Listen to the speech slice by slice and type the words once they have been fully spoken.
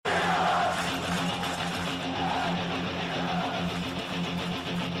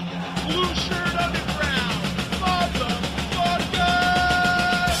Blueshirt Underground, motherfucker!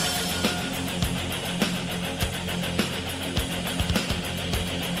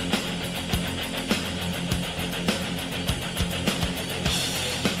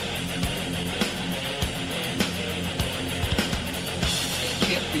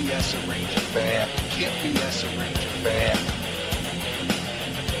 Can't BS a Ranger fan. Can't BS a Ranger fan.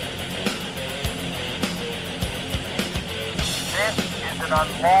 This is an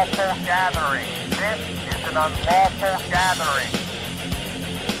unlawful gathering. This is an unlawful gathering.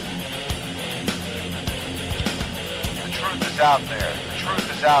 The truth is out there. The truth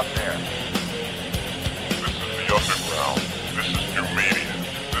is out there. This is the underground. This is new media.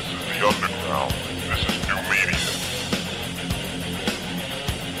 This is the underground. This is new media.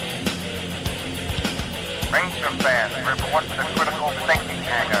 Ranger fans, remember what's the critical thinking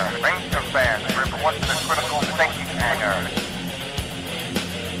hangar? Ranger fans, remember what's the critical thinking hangar?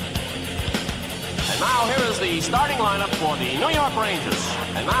 And now here is the starting lineup for the New York Rangers.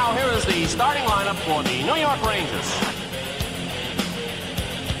 And now here is the starting lineup for the New York Rangers.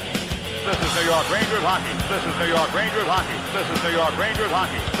 This is New York Rangers hockey. This is New York Rangers hockey. This is New York Rangers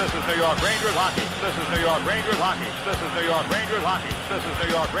hockey. This is New York Rangers hockey. This is New York Rangers hockey. This is New York Rangers hockey. This is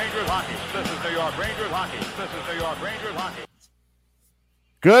New York Rangers hockey. This is New York Rangers hockey. This is New York Rangers hockey.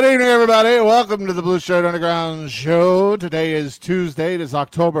 Good evening, everybody. Welcome to the Blueshirt Underground Show. Today is Tuesday. It is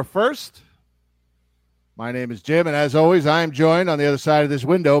October 1st. My name is Jim, and as always, I am joined on the other side of this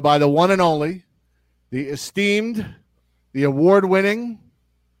window by the one and only, the esteemed, the award-winning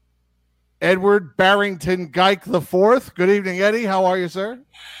Edward Barrington Geik IV. Good evening, Eddie. How are you, sir?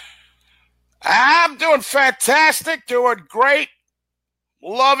 I'm doing fantastic, doing great,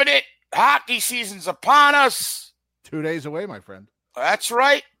 loving it. Hockey season's upon us. 2 days away, my friend. That's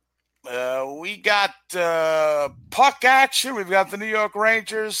right. We got puck action. We've got the New York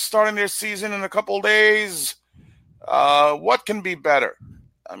Rangers starting their season in a couple days. What can be better?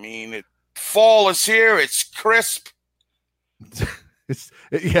 I mean, fall is here. It's crisp.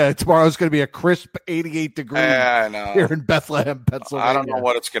 Tomorrow's going to be a crisp 88 degrees here in Bethlehem, Pennsylvania. I don't know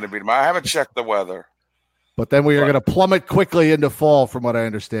what it's going to be tomorrow. I haven't checked the weather. But then we are going to plummet quickly into fall, from what I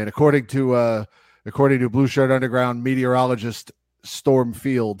understand, according to Blueshirt Underground meteorologist Storm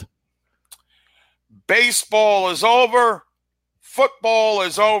Field. Baseball is over. Football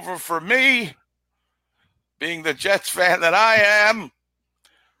is over for me, being the Jets fan that I am.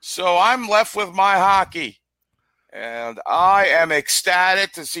 So I'm left with my hockey. And I am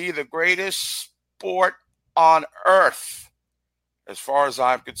ecstatic to see the greatest sport on earth, as far as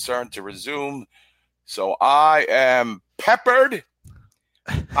I'm concerned, to resume. So I am peppered.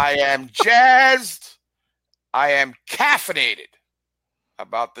 I am jazzed. I am caffeinated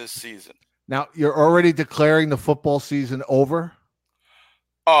about this season. Now, you're already declaring the football season over?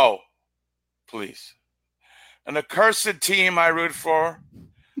 Oh, please. An accursed team I root for.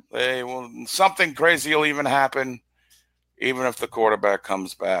 Something crazy will even happen, even if the quarterback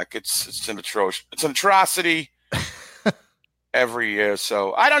comes back. It's an atrocity every year.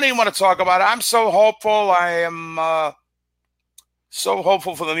 So I don't even want to talk about it. I'm so hopeful. I am so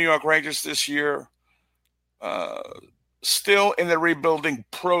hopeful for the New York Rangers this year. Still in the rebuilding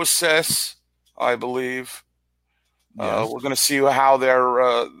process, I believe. Yes. We're going to see how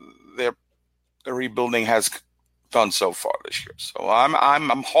their rebuilding has done so far this year. So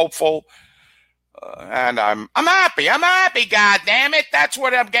I'm hopeful, and I'm happy. I'm happy. God damn it! That's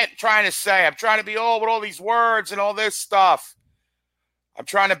what I'm trying to say. I'm trying to be all with all these words and all this stuff. I'm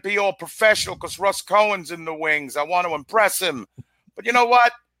trying to be all professional because Russ Cohen's in the wings. I want to impress him, but you know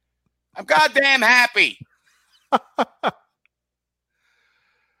what? I'm goddamn happy.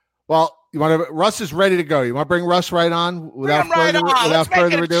 Well, Russ is ready to go. You want to bring Russ right on without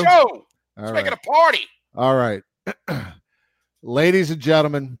further ado? Let's make it a party. All right. Ladies and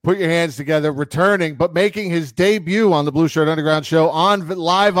gentlemen, put your hands together. Returning, but making his debut on the Blueshirt Underground Show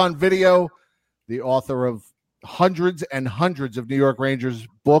live on video, the author of hundreds and hundreds of New York Rangers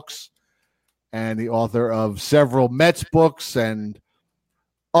books and the author of several Mets books and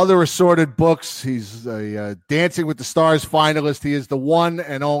other assorted books. He's a Dancing with the Stars finalist. He is the one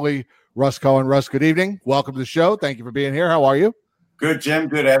and only Russ Cohen. Russ, good evening. Welcome to the show. Thank you for being here. How are you? Good, Jim.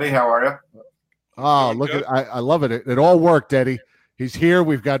 Good, Eddie. How are you? Oh, look at I love it. It all worked, Eddie. He's here.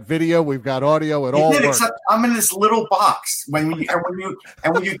 We've got video. We've got audio. It all worked. Except I'm in this little box. When you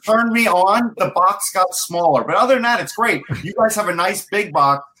turned me on, the box got smaller. But other than that, it's great. You guys have a nice big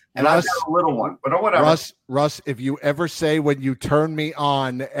box. and Russ, I've got a little one, but whatever. Russ, if you ever say when you turn me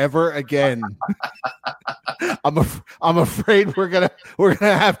on ever again, I'm afraid we're gonna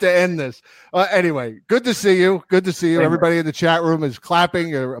have to end this. Anyway, good to see you. Good to see you. Everybody in the chat room is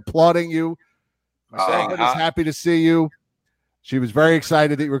clapping or applauding you. Everybody's happy to see you. She was very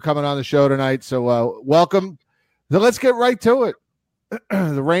excited that you were coming on the show tonight. So welcome. So let's get right to it.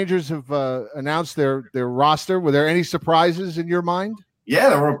 The Rangers have announced their roster. Were there any surprises in your mind? Yeah,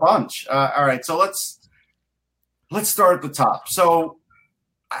 there were a bunch. All right, so let's start at the top. So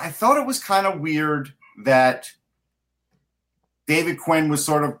I thought it was kind of weird that David Quinn was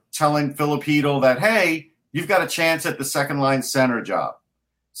sort of telling Filipino that, hey, you've got a chance at the second line center job.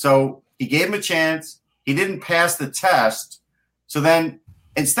 So he gave him a chance. He didn't pass the test. So then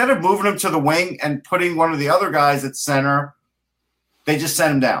instead of moving him to the wing and putting one of the other guys at center, they just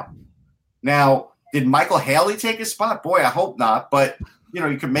sent him down. Now, did Michael Haley take his spot? Boy, I hope not. But,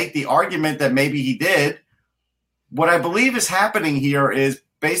 you could make the argument that maybe he did. What I believe is happening here is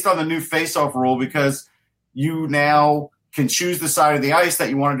based on the new face-off rule, because you now can choose the side of the ice that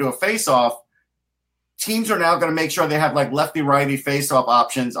you want to do a face-off, teams are now going to make sure they have like lefty-righty face-off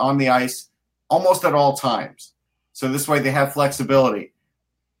options on the ice almost at all times. So this way they have flexibility.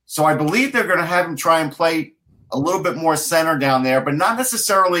 So I believe they're going to have him try and play a little bit more center down there, but not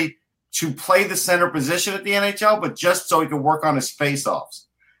necessarily to play the center position at the NHL, but just so he can work on his face-offs.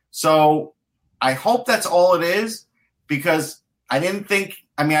 So I hope that's all it is, because I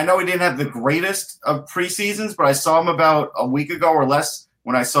know he didn't have the greatest of preseasons, but I saw him about a week ago or less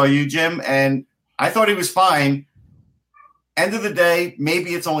when I saw you, Jim, and I thought he was fine. End of the day,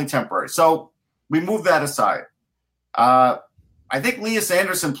 maybe it's only temporary. So we move that aside. I think Lias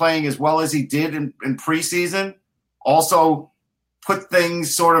Andersson playing as well as he did in preseason also put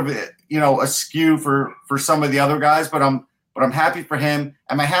things sort of, askew for some of the other guys, but I'm happy for him.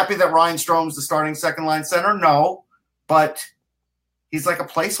 Am I happy that Ryan Strom's the starting second line center? No, but he's like a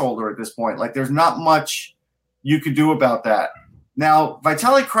placeholder at this point. Like, there's not much you could do about that. Now,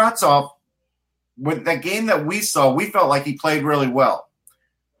 Vitaly Kravtsov, with that game that we saw, we felt like he played really well.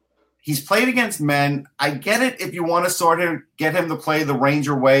 He's played against men. I get it if you want to get him to play the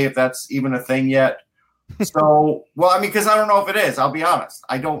Ranger way, if that's even a thing yet. So, because I don't know if it is. I'll be honest.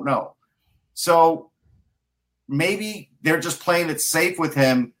 I don't know. So maybe they're just playing it safe with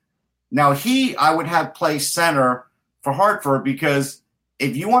him. Now, I would have play center for Hartford, because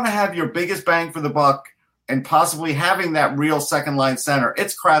if you want to have your biggest bang for the buck and possibly having that real second line center,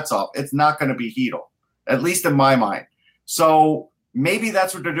 it's Kravtsov. It's not going to be Hedl, at least in my mind. So maybe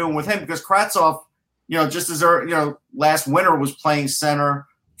that's what they're doing with him, because Kravtsov, just as last winter was playing center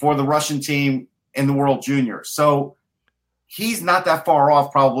for the Russian team in the World Juniors. So he's not that far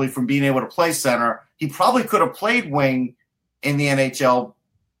off probably from being able to play center. He probably could have played wing in the NHL,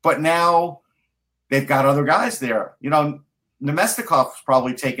 but now they've got other guys there. Nemestikov's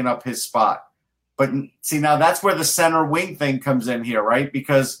probably taken up his spot. But see, now that's where the center wing thing comes in here, right?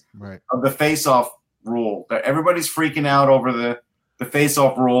 Because of the face-off rule. Everybody's freaking out over the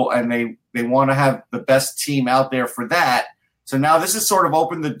face-off rule, and they want to have the best team out there for that. So now this has sort of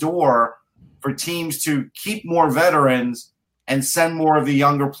opened the door for teams to keep more veterans and send more of the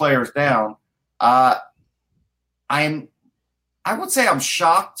younger players down. I would say I'm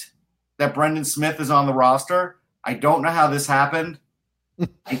shocked that Brendan Smith is on the roster. I don't know how this happened.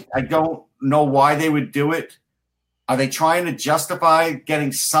 I don't know why they would do it. Are they trying to justify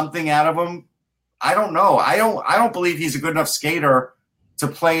getting something out of him? I don't know. I don't believe he's a good enough skater to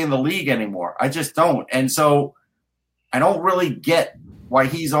play in the league anymore. I just don't. And so I don't really get why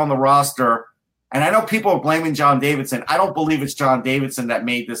he's on the roster. And I know people are blaming John Davidson. I don't believe it's John Davidson that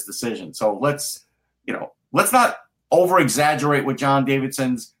made this decision. So let's not over-exaggerate what John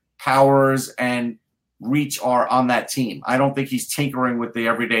Davidson's powers and reach are on that team. I don't think he's tinkering with the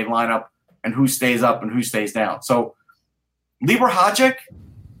everyday lineup and who stays up and who stays down. So Libor Hájek,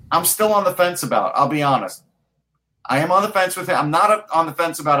 I'm still on the fence about. I'll be honest. I am on the fence with him. I'm not on the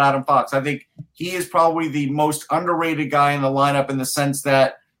fence about Adam Fox. I think he is probably the most underrated guy in the lineup, in the sense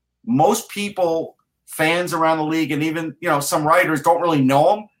that most people, fans around the league, and even some writers don't really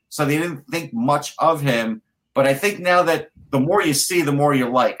know him, so they didn't think much of him. But I think now that the more you see, the more you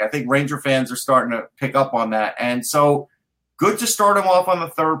like. I think Ranger fans are starting to pick up on that. And so good to start him off on the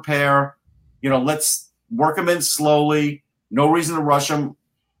third pair. Let's work him in slowly. No reason to rush him.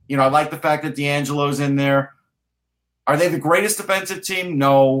 I like the fact that D'Angelo's in there. Are they the greatest defensive team?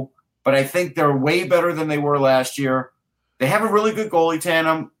 No. But I think they're way better than they were last year. They have a really good goalie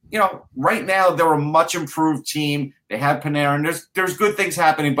tandem. Right now they're a much improved team. They have Panarin. There's good things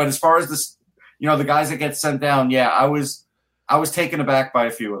happening. But as far as this, the guys that get sent down, I was I was taken aback by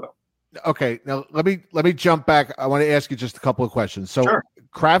a few of them. Okay, now let me jump back. I want to ask you just a couple of questions. So, Sure.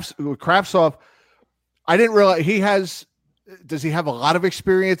 Kraftsov, I didn't realize he has. Does he have a lot of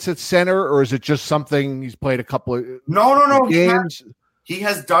experience at center, or is it just something he's played a couple of No. games? He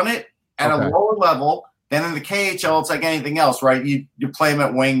has done it at a lower level. Then in the KHL, it's like anything else, right? You play him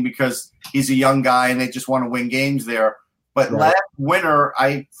at wing because he's a young guy and they just want to win games there. But last winter,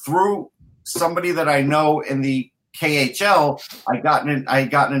 I threw somebody that I know in the KHL. I got in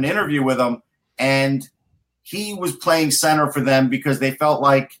an interview with him, and he was playing center for them because they felt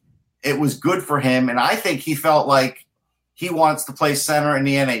like it was good for him. And I think he felt like he wants to play center in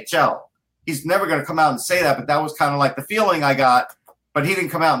the NHL. He's never going to come out and say that, but that was kind of like the feeling I got, but he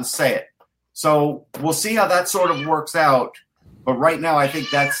didn't come out and say it. So we'll see how that sort of works out. But right now, I think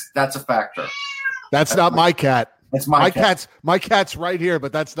that's a factor. That's not my cat. That's my cat. My cat's right here,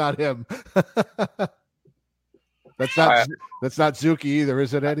 but that's not him. That's not Zuki either,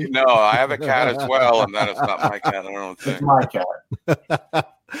 is it, Eddie? No, I have a cat as well, and that is not my cat. I don't think. It's my cat.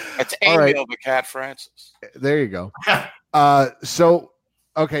 It's Emil the cat, Francis. There you go. So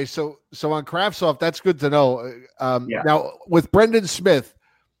on Kraftsov, that's good to know. Now with Brendan Smith,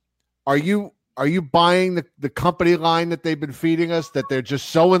 are you buying the company line that they've been feeding us, that they're just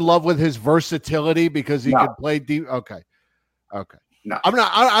so in love with his versatility because he can play deep? Okay. No, I'm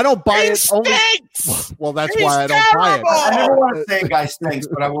not. I don't buy it. Stinks. Well, that's why I don't buy it. I never want to say a guy stinks,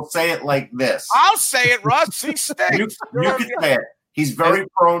 but I will say it like this. I'll say it, Russ. He stinks. You can say it. He's very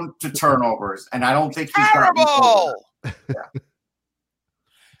prone to turnovers, and I don't think he's terrible.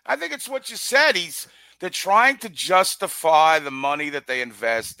 I think it's what you said. They're trying to justify the money that they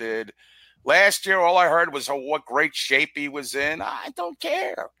invested. Last year, all I heard was what great shape he was in. I don't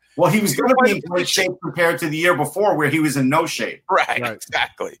care. Well, he was going to be in great shape compared to the year before where he was in no shape. Right.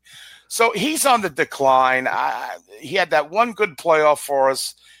 Exactly. So he's on the decline. He had that one good playoff for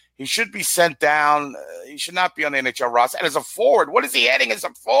us. He should be sent down. He should not be on the NHL roster. And as a forward, what is he adding as a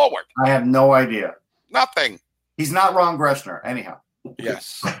forward? I have no idea. Nothing. He's not Ron Greshner, anyhow.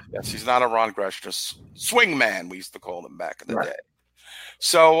 Yes, he's not a Ron Greshner swing man. We used to call him back in the day.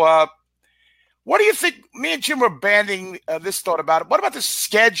 So, what do you think? Me and Jim were banding this thought about it. What about the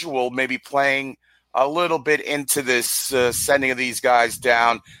schedule? Maybe playing a little bit into this sending of these guys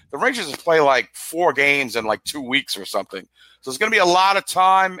down. The Rangers play like 4 games in like 2 weeks or something. So it's going to be a lot of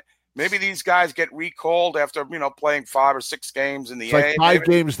time. Maybe these guys get recalled after playing 5 or 6 games in the A. Like 5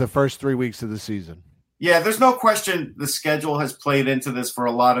 games the first 3 weeks of the season. Yeah, there's no question the schedule has played into this for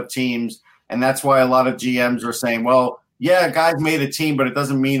a lot of teams, and that's why a lot of GMs are saying, well, yeah, guys made a team, but it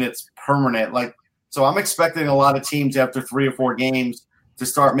doesn't mean it's permanent. So I'm expecting a lot of teams after 3 or 4 games to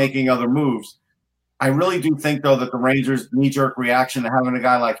start making other moves. I really do think, though, that the Rangers' knee-jerk reaction to having a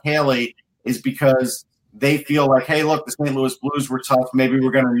guy like Haley is because they feel like, hey, look, the St. Louis Blues were tough. Maybe we're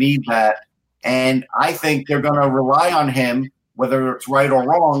going to need that. And I think they're going to rely on him, whether it's right or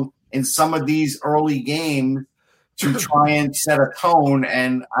wrong, in some of these early games to try and set a tone,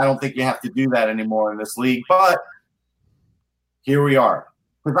 and I don't think you have to do that anymore in this league. But here we are.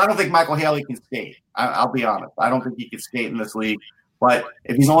 Because I don't think Michael Haley can skate. I'll be honest. I don't think he can skate in this league. But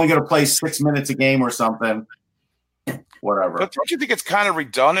if he's only going to play 6 minutes a game or something, whatever. But don't you think it's kind of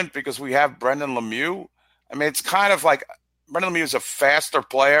redundant because we have Brendan Lemieux? I mean, it's kind of like Brendan Lemieux is a faster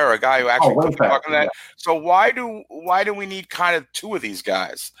player, a guy who actually took the puck on that. So why do we need kind of 2 of these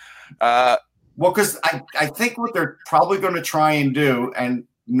guys? Well, because I think what they're probably going to try and do, and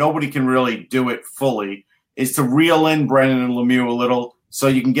nobody can really do it fully, is to reel in Brendan and Lemieux a little so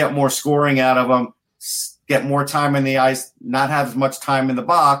you can get more scoring out of them, get more time in the ice, not have as much time in the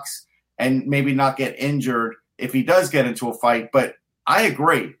box, and maybe not get injured if he does get into a fight. But I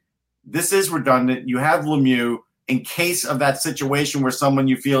agree. This is redundant. You have Lemieux in case of that situation where someone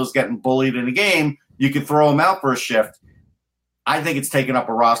you feel is getting bullied in a game, you can throw him out for a shift. I think it's taken up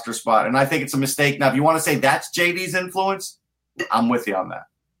a roster spot, and I think it's a mistake. Now, if you want to say that's JD's influence, I'm with you on that.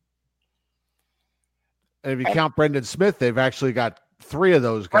 And if you count Brendan Smith, they've actually got 3 of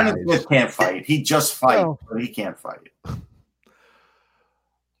those guys. Brendan Smith can't fight. He just fights, but he can't fight.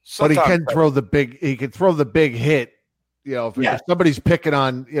 But he can throw the big. He can throw the big hit. If somebody's picking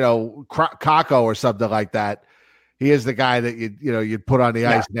on Kako or something like that, he is the guy that you'd put on the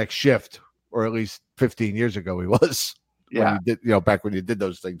ice next shift, or at least 15 years ago he was. Yeah, when you did, back when you did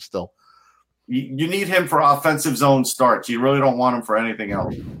those things. Still, you need him for offensive zone starts. You really don't want him for anything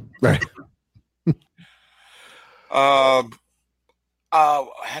else. Right. I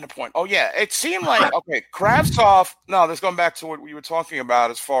had a point. Oh yeah, it seemed like Kravtsov. No, this going back to what we were talking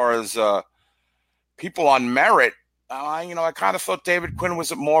about as far as people on merit. I kind of thought David Quinn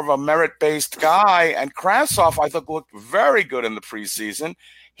was more of a merit-based guy, and Krasov I thought looked very good in the preseason.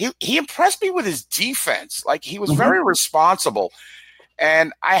 He impressed me with his defense. Like, he was very responsible,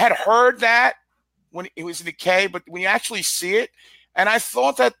 and I had heard that when he was in the K, but when you actually see it, and I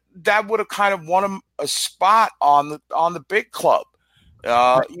thought that would have kind of won him a spot on the big club.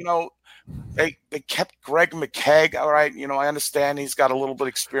 They kept Greg McKegg. All right, I understand he's got a little bit of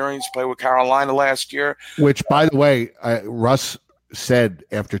experience, played with Carolina last year. Which, by the way, Russ said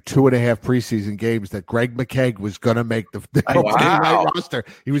after 2.5 preseason games that Greg McKegg was going to make the opening night roster.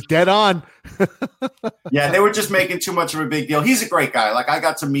 He was dead on. Yeah, they were just making too much of a big deal. He's a great guy. Like, I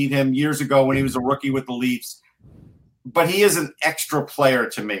got to meet him years ago when he was a rookie with the Leafs. But he is an extra player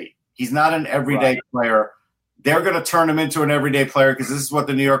to me. He's not an everyday player. They're going to turn him into an everyday player because this is what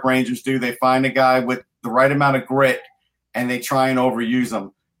the New York Rangers do. They find a guy with the right amount of grit, and they try and overuse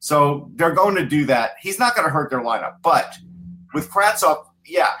him. So they're going to do that. He's not going to hurt their lineup. But with Kravtsov,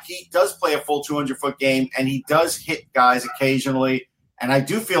 yeah, he does play a full 200-foot game, and he does hit guys occasionally. And I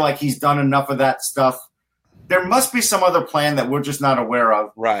do feel like he's done enough of that stuff. There must be some other plan that we're just not aware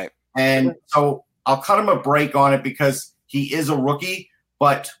of. Right. And so I'll cut him a break on it because he is a rookie,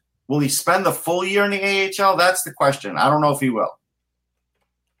 but will he spend the full year in the AHL? That's the question. I don't know if he will.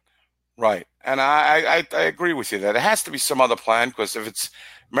 Right. And I agree with you that it has to be some other plan, because if it's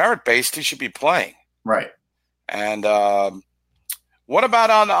merit-based, he should be playing. Right. And what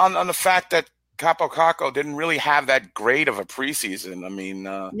about on the fact that Capo Caco didn't really have that great of a preseason? I mean,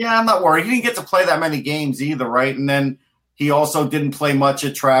 yeah, I'm not worried. He didn't get to play that many games either, right? And then he also didn't play much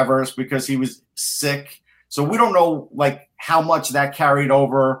at Traverse because he was sick. So we don't know, like, how much that carried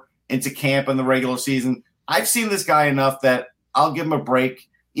over into camp in the regular season. I've seen this guy enough that I'll give him a break.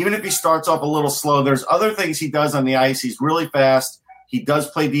 Even if he starts off a little slow, there's other things he does on the ice. He's really fast. He does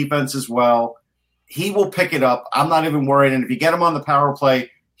play defense as well. He will pick it up. I'm not even worried. And if you get him on the power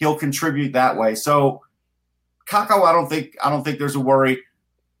play, he'll contribute that way. So Kakko, I don't think there's a worry.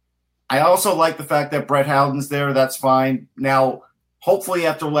 I also like the fact that Brett Howden's there. That's fine. Now, hopefully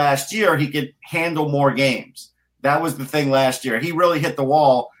after last year, he could handle more games. That was the thing last year. He really hit the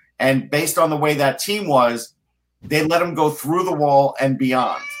wall. And based on the way that team was, they let him go through the wall and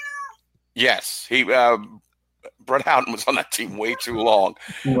beyond. Yes, Brett Howden was on that team way too long.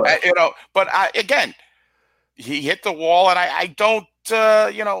 Right. But again, he hit the wall, and I don't,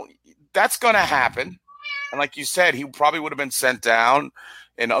 that's going to happen. And like you said, he probably would have been sent down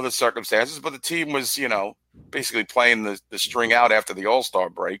in other circumstances, but the team was, basically playing the string out after the All-Star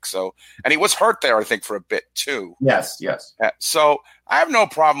break. So, and he was hurt there, I think, for a bit too. Yes. So I have no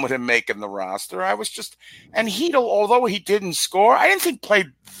problem with him making the roster. I was just, and although he didn't score, I didn't think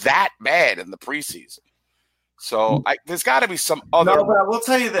played that bad in the preseason. So there's got to be some other. No, but I will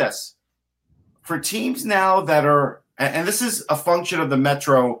tell you this: for teams now that are, and this is a function of the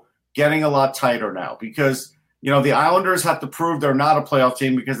Metro getting a lot tighter now, because the Islanders have to prove they're not a playoff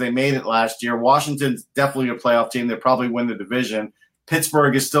team because they made it last year. Washington's definitely a playoff team. They probably win the division.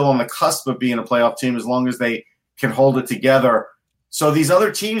 Pittsburgh is still on the cusp of being a playoff team as long as they can hold it together. So these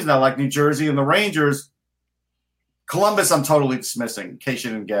other teams now, like New Jersey and the Rangers, Columbus, I'm totally dismissing in case you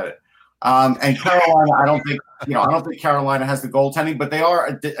didn't get it. And Carolina, I don't think Carolina has the goaltending, but they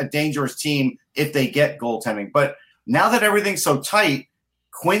are a dangerous team if they get goaltending. But now that everything's so tight,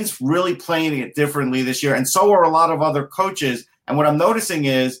 Quinn's really playing it differently this year, and so are a lot of other coaches. And what I'm noticing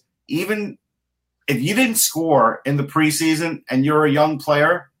is, even if you didn't score in the preseason and you're a young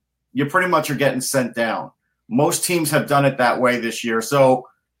player, you pretty much are getting sent down. Most teams have done it that way this year. So,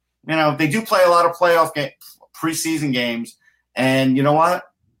 they do play a lot of preseason games. And you know what?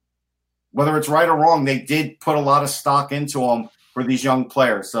 Whether it's right or wrong, they did put a lot of stock into them for these young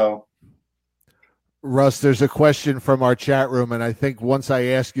players. So, Russ, there's a question from our chat room, and I think once I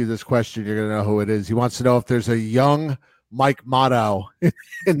ask you this question, you're going to know who it is. He wants to know if there's a young Mike Motto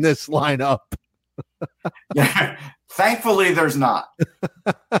in this lineup. Yeah, thankfully, there's not.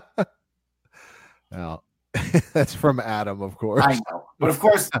 Well, that's from Adam, of course. I know. But, of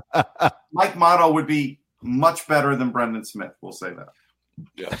course, Mike Motto would be much better than Brendan Smith. We'll say that.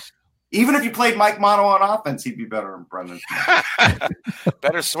 Yes. Even if you played Mike Motto on offense, he'd be better than Brendan Smith.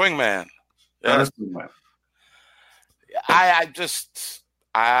 Better swing man. Yeah.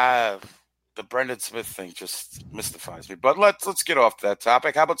 The Brendan Smith thing just mystifies me. But let's get off that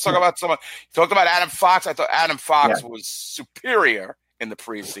topic. How about talk about someone? You talked about Adam Fox. I thought Adam Fox was superior in the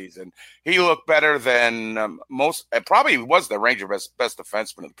preseason. He looked better than most. Probably was the Ranger best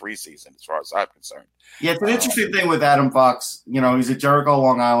defenseman in the preseason, as far as I'm concerned. Yeah, it's an interesting thing with Adam Fox. He's a Jericho,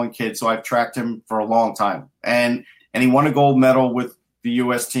 Long Island kid, so I've tracked him for a long time, and he won a gold medal with the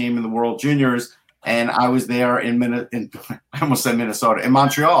U.S. team in the World Juniors. And I was there I almost said Minnesota, in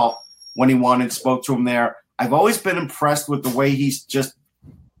Montreal when he won and spoke to him there. I've always been impressed with the way he's just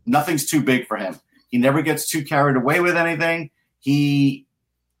nothing's too big for him. He never gets too carried away with anything. He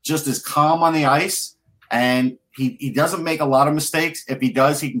just is calm on the ice, and he doesn't make a lot of mistakes. If he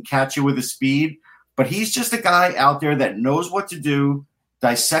does, he can catch you with his speed. But he's just a guy out there that knows what to do,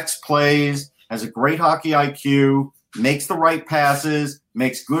 dissects plays, has a great hockey IQ, makes the right passes,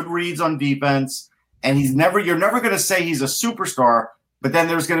 makes good reads on defense. And you're never going to say he's a superstar, but then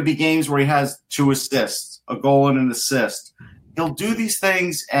there's going to be games where he has 2 assists, a goal and an assist. He'll do these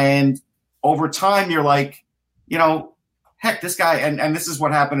things, and over time you're like, heck, this guy, and this is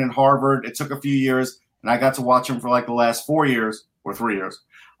what happened in Harvard. It took a few years, and I got to watch him for like the last 4 years or 3 years.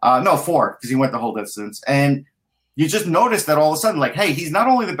 4, because he went the whole distance. And you just notice that all of a sudden, like, hey, he's not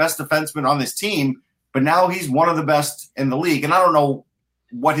only the best defenseman on this team, but now he's one of the best in the league. And I don't know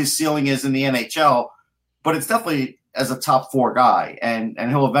what his ceiling is in the NHL, but it's definitely as a top 4 guy, and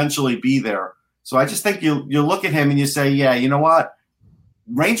he'll eventually be there. So I just think you look at him and you say, yeah, you know what?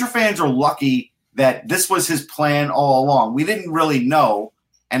 Ranger fans are lucky that this was his plan all along. We didn't really know.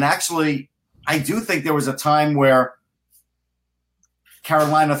 And actually, I do think there was a time where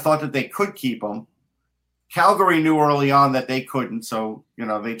Carolina thought that they could keep him. Calgary knew early on that they couldn't, so,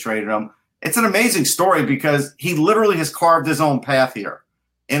 they traded him. It's an amazing story because he literally has carved his own path here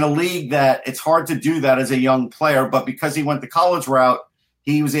in a league that it's hard to do that as a young player, but because he went the college route,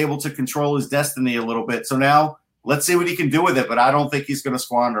 he was able to control his destiny a little bit. So now let's see what he can do with it, but I don't think he's going to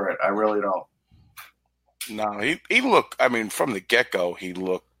squander it. I really don't. No, he looked, from the get-go, he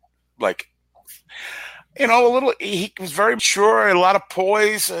looked like, he was very mature, a lot of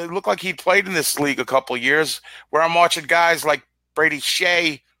poise. It looked like he played in this league a couple of years, where I'm watching guys like Brady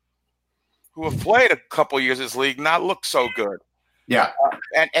Shea, who have played a couple of years in this league, not look so good. Yeah.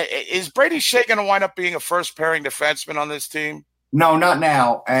 And is Brady Shea going to wind up being a first-pairing defenseman on this team? No, not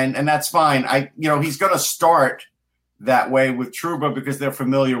now, and that's fine. He's going to start that way with Trouba because they're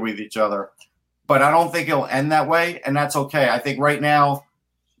familiar with each other, but I don't think he'll end that way, and that's okay. I think right now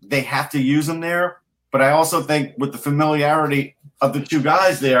they have to use him there, but I also think with the familiarity of the 2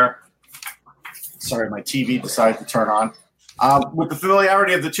 guys there, sorry, my TV decided to turn on. With the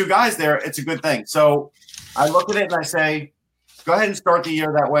familiarity of the 2 guys there, it's a good thing. So I look at it and I say, go ahead and start the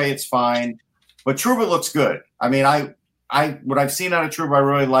year that way. It's fine, but Trouba looks good. What I've seen out of Trouba, I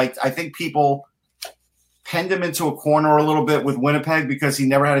really liked. I think people penned him into a corner a little bit with Winnipeg because he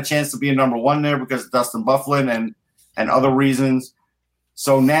never had a chance to be a number 1 there because of Dustin Byfuglien and other reasons.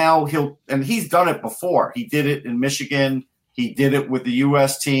 So now he's done it before. He did it in Michigan. He did it with the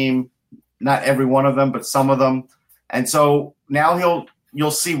U.S. team. Not every one of them, but some of them. And so now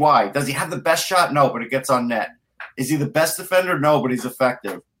you'll see why. Does he have the best shot? No, but it gets on net. Is he the best defender? No, but he's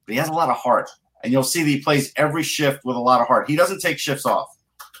effective. But he has a lot of heart. And you'll see that he plays every shift with a lot of heart. He doesn't take shifts off.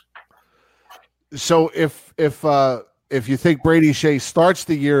 So if you think Brady Shea starts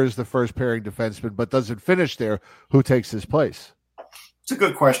the year as the first pairing defenseman but doesn't finish there, who takes his place? It's a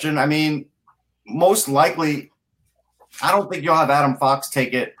good question. Most likely, I don't think you'll have Adam Fox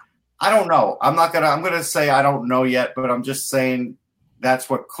take it. I don't know. I'm going to say I don't know yet, but I'm just saying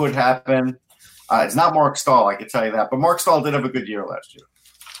that's what could happen. It's not Mark Stahl, I can tell you that. But Mark Stahl did have a good year last year.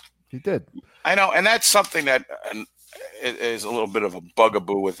 He did. I know, and that's something that is a little bit of a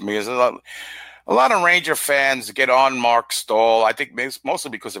bugaboo with me. Is a lot of Ranger fans get on Mark Stahl, I think mostly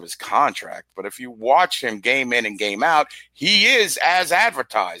because of his contract. But if you watch him game in and game out, he is, as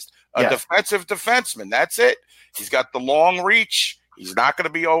advertised, a defensive defenseman. That's it. He's got the long reach. He's not going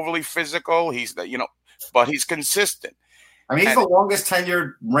to be overly physical. But he's consistent. He's the longest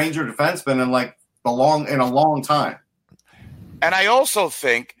tenured Ranger defenseman in a long time. And I also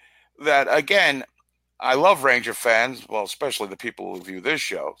think that, again, I love Ranger fans, well, especially the people who view this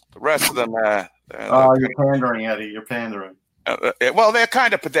show. The rest of them, you're pandering, Eddie. You're pandering. Well, they're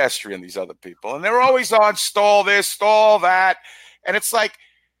kind of pedestrian, these other people, and they're always on Stahl this, Stahl that, and it's like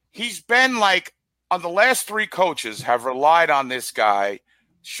he's been on the last 3 coaches have relied on this guy,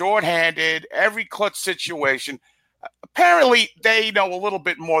 shorthanded, every clutch situation. Apparently, they know a little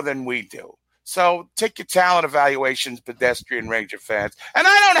bit more than we do. So take your talent evaluations, pedestrian Ranger fans. And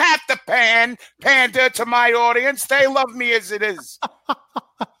I don't have to pander to my audience. They love me as it is.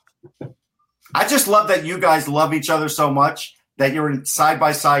 I just love that you guys love each other so much that you're in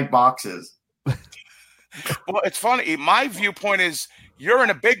side-by-side boxes. Well, it's funny. My viewpoint is you're in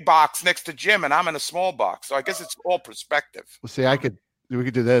a big box next to Jim, and I'm in a small box. So I guess it's all perspective. Well, see, we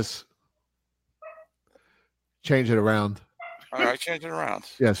could do this. Change it around. All right, change it around.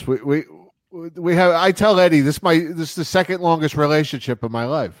 Yes, we have. I tell Eddie this is the second longest relationship of my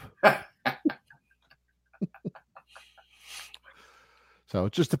life. So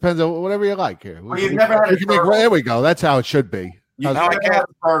it just depends on whatever you like here. Well, you've never had a turtle. There we go. That's how it should be. You've never had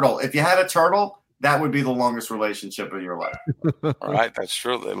a turtle. If you had a turtle, that would be the longest relationship of your life. All right, that's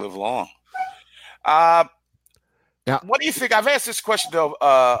true. They live long. Yeah. What do you think? I've asked this question to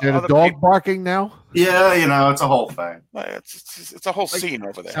a dog barking now? Yeah, it's a whole thing. It's a whole scene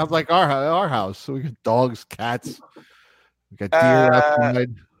over there. Sounds like our house. So we got dogs, cats. We got deer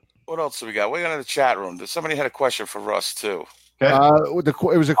outside. What else do we got? We got in the chat room. Somebody had a question for Russ too. Okay.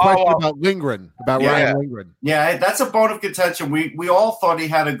 It was a question about Lindgren, Ryan Lindgren. Yeah, that's a bone of contention. We all thought he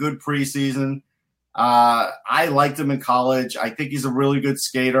had a good preseason. I liked him in college. I think he's a really good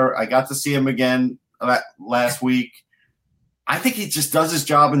skater. I got to see him again last week. I think he just does his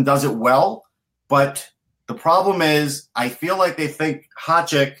job and does it well. But the problem is, I feel like they think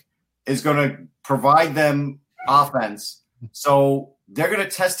Hajek is going to provide them offense. So they're going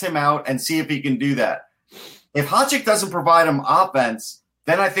to test him out and see if he can do that. If Hajek doesn't provide him offense,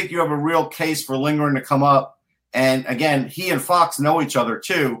 then I think you have a real case for Lindgren to come up. And again, he and Fox know each other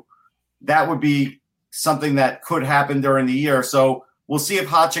too. That would be something that could happen during the year. So we'll see if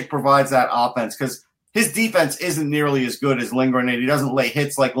Hajek provides that offense, because his defense isn't nearly as good as Lindgren, and he doesn't lay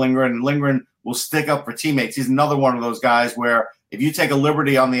hits like Lindgren, and Lindgren will stick up for teammates. He's another one of those guys where if you take a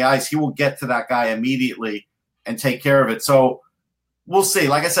liberty on the ice, he will get to that guy immediately and take care of it. So we'll see.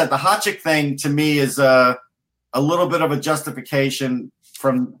 Like I said, the Hajek thing to me is a little bit of a justification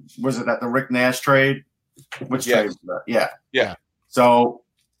from, was it at the Rick Nash trade? Which trade was that? Yeah. So,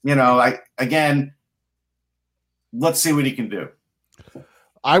 let's see what he can do.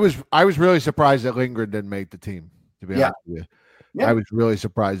 I was really surprised that Lindgren didn't make the team, to be honest with you. Yeah. I was really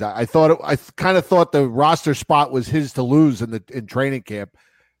surprised. I kind of thought the roster spot was his to lose in training camp.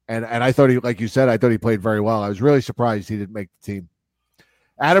 And I thought he, like you said, I thought he played very well. I was really surprised he didn't make the team.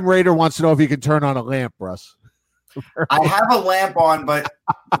 Adam Rader wants to know if he can turn on a lamp, Russ. I have a lamp on, but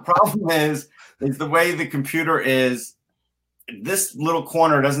the problem is the way the computer is. This little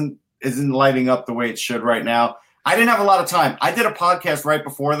corner isn't lighting up the way it should right now. I didn't have a lot of time. I did a podcast right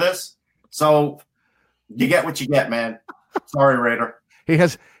before this, so you get what you get, man. Sorry, Raider. He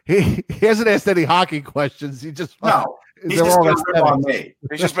hasn't asked any hockey questions. He's just been on me.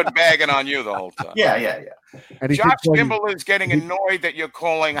 He's just been bagging on you the whole time. Yeah. And Josh Kimball is getting annoyed that you're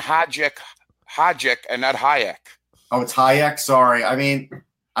calling Hajek and not Hayek. Oh, it's Hayek. Sorry. I mean,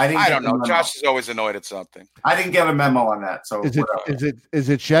 I don't know. Josh is always annoyed at something. I didn't get a memo on that. So is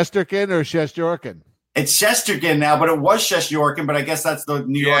it Shesterkin or Shestyorkin? It's Shesterkin now, but it was Shestyorkin. But I guess that's the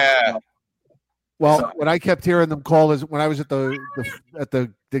New York. Yeah. Well, when I kept hearing them call when I was at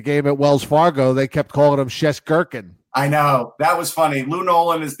the game at Wells Fargo, they kept calling him Shestgurkin. I know, that was funny. Lou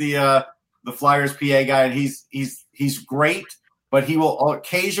Nolan is the Flyers PA guy, and he's great, but he will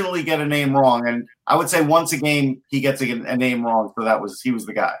occasionally get a name wrong. And I would say once a game he gets a name wrong, so he was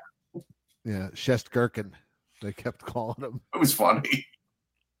the guy. Yeah, Shestgurkin. They kept calling him. It was funny.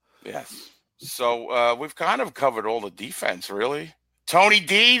 Yes. So we've kind of covered all the defense, really. Tony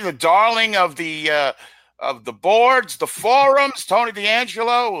D, the darling of the boards, the forums. Tony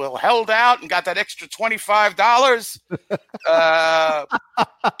D'Angelo held out and got that extra $25.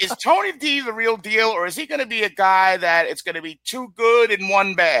 Is Tony D the real deal, or is he going to be a guy that it's going to be two good and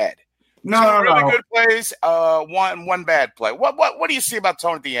one bad? No. Good plays, one bad play. What do you see about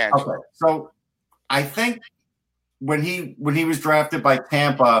Tony D'Angelo? Okay, so I think when he was drafted by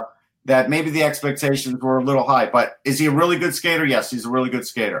Tampa, that maybe the expectations were a little high. But is he a really good skater? Yes, he's a really good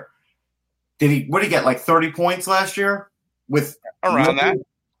skater. What did he get, like 30 points last year? With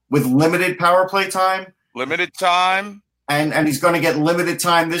limited power play time? Limited time. And he's going to get limited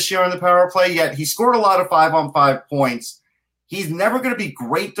time this year on the power play, yet he scored a lot of 5-on-5 points. He's never going to be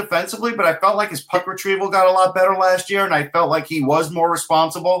great defensively, but I felt like his puck retrieval got a lot better last year, and I felt like he was more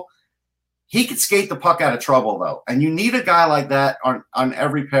responsible. He could skate the puck out of trouble, though, and you need a guy like that on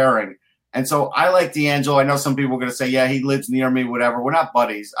every pairing. And so I like D'Angelo. I know some people are going to say, yeah, he lives near me, whatever. We're not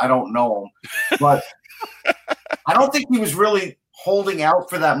buddies. I don't know him. But I don't think he was really holding out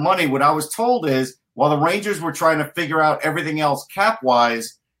for that money. What I was told is while the Rangers were trying to figure out everything else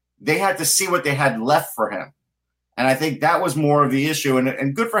cap-wise, they had to see what they had left for him. And I think that was more of the issue.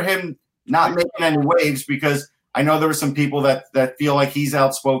 And good for him not making any waves, because I know there were some people that feel like he's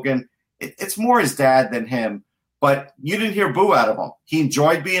outspoken. It's more his dad than him. But you didn't hear boo out of him. He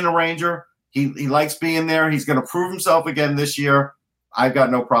enjoyed being a Ranger. He likes being there. He's going to prove himself again this year. I've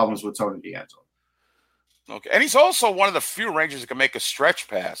got no problems with Tony D'Angelo. Okay. And he's also one of the few Rangers that can make a stretch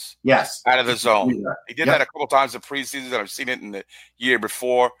pass. Yes. Out of the zone. He did that a couple times in preseason. I've seen it in the year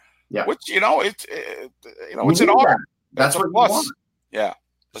before. Yeah. Which, it's an art. That's what you want. Yeah.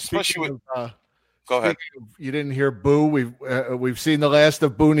 Especially with Go ahead. You didn't hear Boo. We've seen the last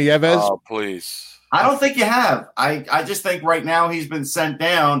of Boo Nieves. Oh, please. I don't think you have. I just think right now he's been sent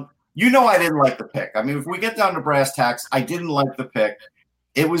down. You know, I didn't like the pick. I mean, if we get down to brass tacks, I didn't like the pick.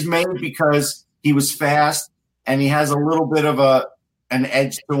 It was made because he was fast and he has a little bit of an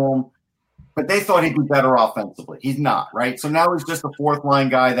edge to him. But they thought he'd be better offensively. He's not, right? So now he's just a fourth line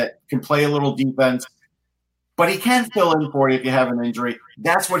guy that can play a little defense. But he can fill in for you if you have an injury.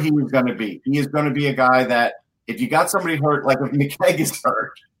 That's what he was going to be. He is going to be a guy that if you got somebody hurt, like if McKegg is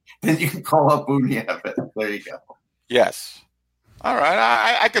hurt, then you can call up Boo Nieves. There you go. Yes. All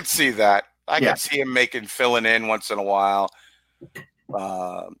right. I could see that. I could see him filling in once in a while.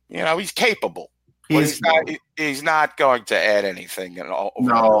 He's capable. He's not going to add anything.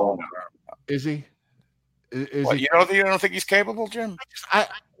 No. Is he? What, you don't think he's capable, Jim?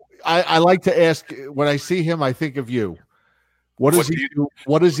 I like to ask when I see him, I think of you. What does he do?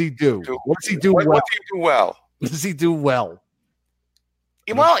 What does he do? What does he do well? What do you do well? What does he do well?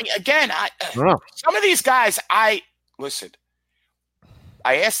 Well, again, some of these guys, listen.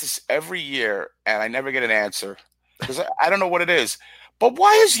 I ask this every year, and I never get an answer because I don't know what it is. But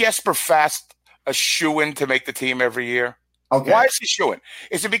why is Jesper Fast a shoo-in to make the team every year? Okay. Why is he shoo-in?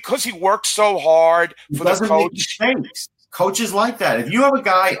 Is it because he works so hard for the coach? Coaches like that. If you have a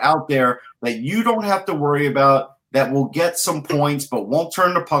guy out there that you don't have to worry about that will get some points but won't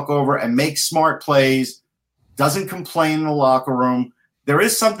turn the puck over and make smart plays, doesn't complain in the locker room, there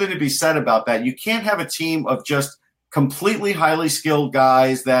is something to be said about that. You can't have a team of just completely highly skilled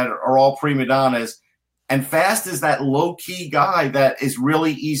guys that are all prima donnas. And Fast is that low-key guy that is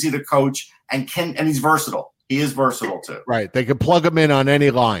really easy to coach and he's versatile. He is versatile too. Right. They can plug him in on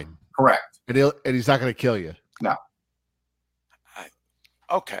any line. Correct. And he's not going to kill you. No.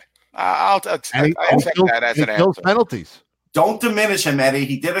 Okay. I'll take that as an answer. Penalties. Don't diminish him, Eddie.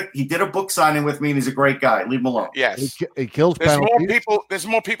 He did a book signing with me, and he's a great guy. Leave him alone. Yes. He kills penalties. There's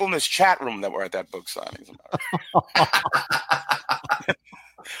more people in this chat room that were at that book signing.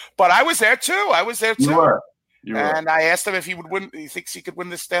 But I was there too. You were. And I asked him if he would win. He thinks he could win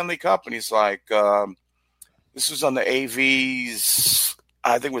the Stanley Cup, and he's like, "This was on the AVs.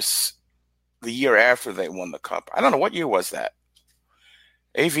 I think it was the year after they won the cup. I don't know what year was that.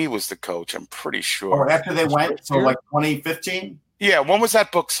 AV was the coach. I'm pretty sure. Or after they went, so like 2015. Yeah, when was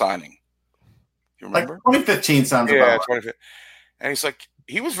that book signing? You remember? Like 2015 sounds about right. 2015. And he's like,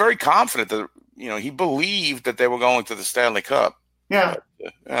 he was very confident that he believed that they were going to the Stanley Cup. Yeah,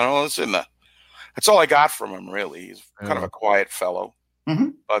 but, listen, that's all I got from him. Really, he's kind of a quiet fellow. Mm-hmm.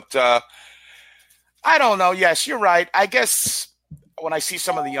 But I don't know. Yes, you're right. I guess when I see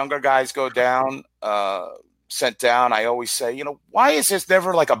some of the younger guys go down, sent down, I always say, why is this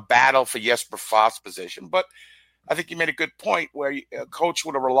never like a battle for Jesper Fast's position? But I think you made a good point where a coach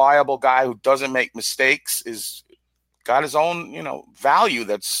with a reliable guy who doesn't make mistakes is got his own, value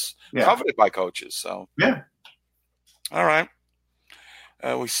that's coveted by coaches. So yeah, all right.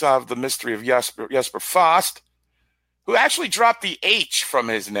 We solved the mystery of Jesper Fast, who actually dropped the H from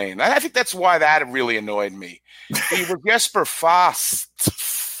his name. I think that's why that really annoyed me. He was Jesper Fast,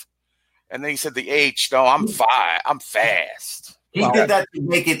 and then he said the H. No, I'm fast. He did that to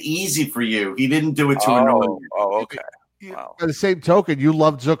make it easy for you. He didn't do it to annoy you. Oh, okay. Wow. By the same token, you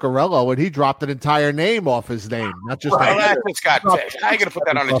loved Zuccarello, and he dropped an entire name off his name, not just. How are you going to put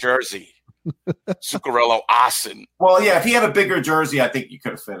that on a jersey? Zuccarello Asen. Well, yeah, if he had a bigger jersey, I think you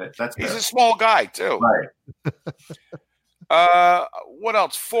could have fit it. He's a small guy too. Right. What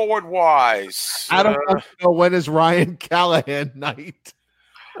else? Forward wise, I don't know when is Ryan Callahan night.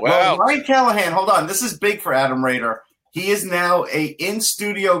 Well, Ryan Callahan. Hold on, this is big for Adam Rader. He is now a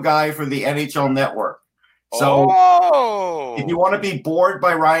in-studio guy for the NHL Network. So if you want to be bored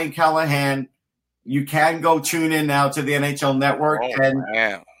by Ryan Callahan, you can go tune in now to the NHL Network,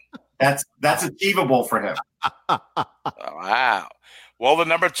 man. That's achievable for him. Wow. Well, the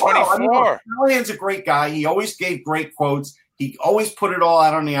number 24. Callahan's a great guy. He always gave great quotes. He always put it all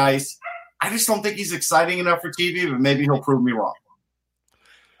out on the ice. I just don't think he's exciting enough for TV, but maybe he'll prove me wrong.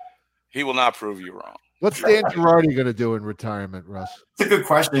 He will not prove you wrong. What's Dan Girardi going to do in retirement, Russ? It's a good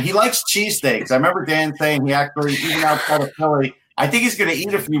question. He likes cheesesteaks. I remember Dan saying he actually, even outside of Philly, I think he's going to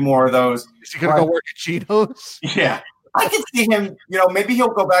eat a few more of those. Is he going to go work at Cheetos? Yeah. I can see him, maybe he'll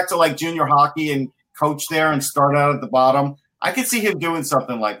go back to like junior hockey and coach there and start out at the bottom. I can see him doing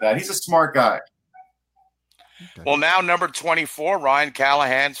something like that. He's a smart guy. Okay. Well, now number 24, Ryan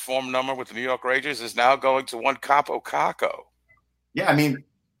Callahan's former number with the New York Rangers is now going to one Capo Caco. Yeah, I mean,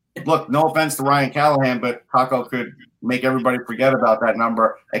 look, no offense to Ryan Callahan, but Caco could make everybody forget about that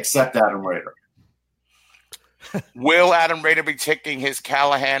number except Adam Rader. Will Adam Raider be taking his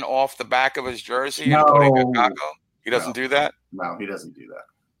Callahan off the back of his jersey No. and putting a Kako? He doesn't do that? No, he doesn't do that.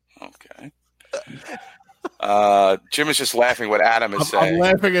 Okay. Jim is just laughing what Adam is saying. I'm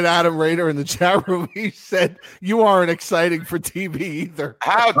laughing at Adam Raider in the chat room. He said, "You aren't exciting for TV either."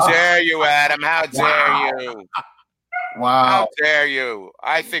 How dare you, Adam? How dare you? Wow. How dare you?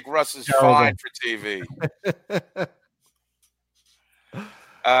 I think Russ is Terrible. fine for TV.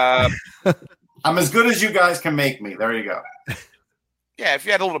 I'm as good as you guys can make me. There you go. Yeah, if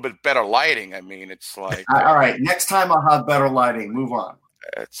you had a little bit better lighting, I mean, it's like All right. Next time I'll have better lighting. Move on.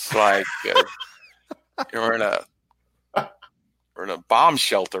 it's like you're in a bomb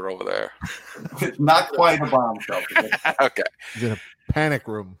shelter over there. Not quite a bomb shelter. Okay. He's in a panic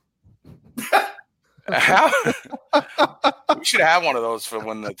room. We should have one of those for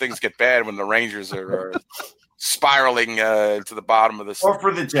when the things get bad, when the Rangers are spiraling to the bottom of this. Or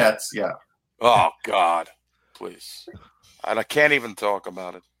for the Jets, yeah. Oh, God. Please. I can't even talk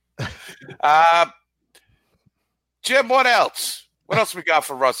about it. Jim, what else? What else we got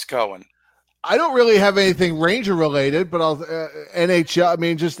for Russ Cohen? I don't really have anything Ranger related, but I'll NHL. I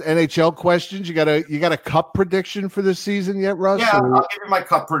mean, just NHL questions. You got a cup prediction for this season yet, Russ? Yeah, I'll give you my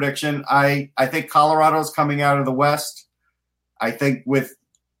cup prediction. I think Colorado's coming out of the West. I think with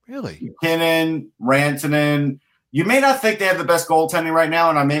Really? McKinnon, Rantanen, you may not think they have the best goaltending right now,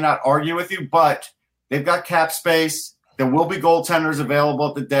 and I may not argue with you, but they've got cap space. There will be goaltenders available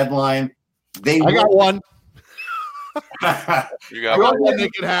at the deadline. I got one. You got One they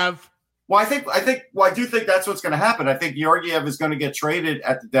could have. Well, I do think that's what's going to happen. I think Georgiev is going to get traded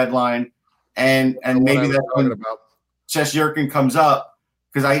at the deadline, and maybe that's when Shesterkin comes up,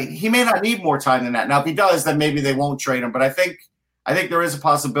 because he may not need more time than that. Now, if he does, then maybe they won't trade him. But I think there is a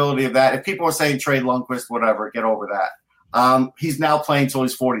possibility of that. If people are saying trade Lundqvist, whatever, get over that. He's now playing till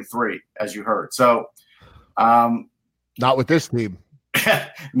he's 43, as you heard. So, Not with this team.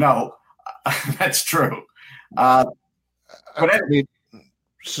 no, that's true. But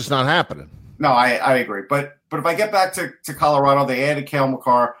it's just not happening. No, I agree. But if I get back to Colorado, they added Cale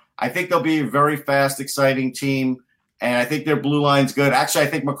Makar. I think they'll be a very fast, exciting team, and I think their blue line's good. Actually, I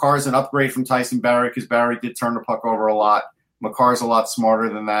think Makar is an upgrade from Tyson Barrie, because Barrie did turn the puck over a lot. Makar's a lot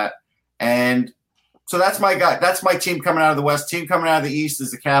smarter than that. And so that's my guy. That's my team coming out of the West. Team coming out of the East is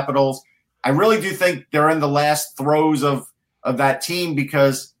the Capitals. I really do think they're in the last throes of that team,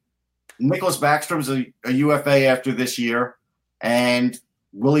 because Nicholas Backstrom's a UFA after this year, and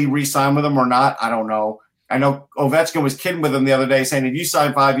will he re-sign with them or not? I don't know. I know Ovechkin was kidding with him the other day, saying, if you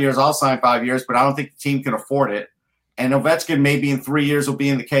sign 5 years, I'll sign 5 years, but I don't think the team can afford it. And Ovechkin maybe in 3 years will be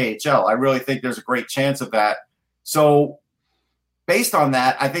in the KHL. I really think there's a great chance of that. So based on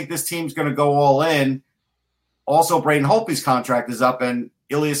that, I think this team's going to go all in. Also, Braden Holtby's contract is up, and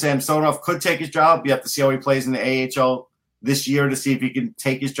Ilya Samsonov could take his job. You have to see how he plays in the AHL this year to see if he can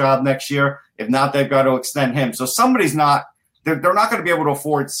take his job next year. If not, they've got to extend him. So somebody's not – they're not going to be able to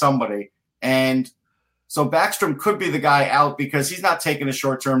afford somebody. And so Backstrom could be the guy out, because he's not taking a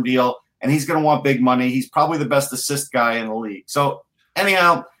short-term deal, and he's going to want big money. He's probably the best assist guy in the league. So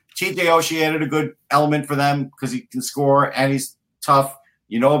anyhow, TJ Oshie added a good element for them, because he can score and he's tough.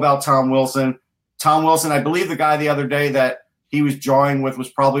 You know about Tom Wilson. Tom Wilson, I believe the guy the other day that he was jawing with was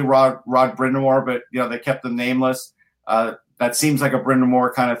probably Rod Brindamore, but they kept them nameless. That seems like a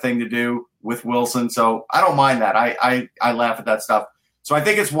Brindamore kind of thing to do with Wilson. So I don't mind that. I laugh at that stuff. So I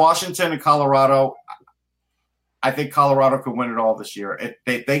think it's Washington and Colorado. I think Colorado could win it all this year.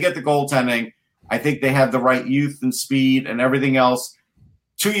 If they get the goaltending, I think they have the right youth and speed and everything else.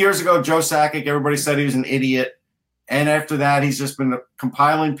 2 years ago, Joe Sakic, everybody said he was an idiot. And after that, he's just been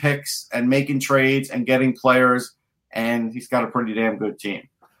compiling picks and making trades and getting players, and he's got a pretty damn good team.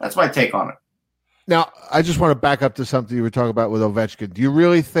 That's my take on it. Now, I just want to back up to something you were talking about with Ovechkin. Do you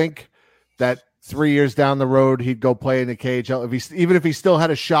really think that 3 years down the road he'd go play in the KHL, even if he still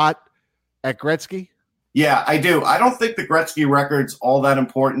had a shot at Gretzky? Yeah, I do. I don't think the Gretzky record's all that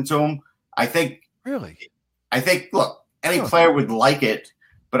important to him. Really? Look, any player would like it,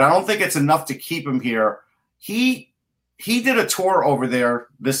 but I don't think it's enough to keep him here. He did a tour over there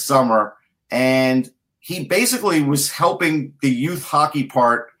this summer, and he basically was helping the youth hockey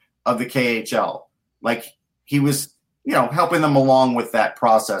part of the KHL. Like, he was, helping them along with that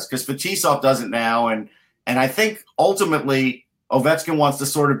process, because Fetisov does it now. And I think ultimately Ovechkin wants to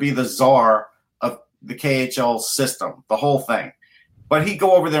sort of be the czar of the KHL system, the whole thing. But he'd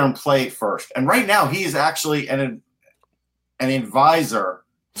go over there and play it first. And right now he is actually an advisor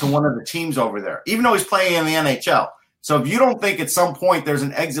to one of the teams over there, even though he's playing in the NHL. So if you don't think at some point there's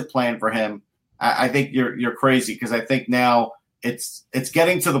an exit plan for him, I think you're crazy, because I think now it's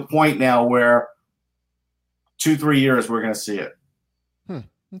getting to the point now where 2-3 years we're going to see it.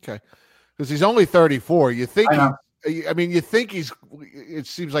 Okay, because he's only 34. You think? I mean, you think he's. It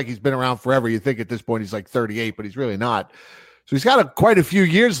seems like he's been around forever. You think at this point he's like 38, but he's really not. So he's got quite a few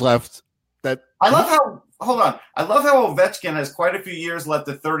years left. I love how Ovechkin has quite a few years left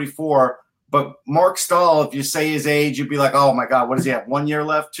at 34. But Mark Stahl, if you say his age, you'd be like, oh my God, what does he have? 1 year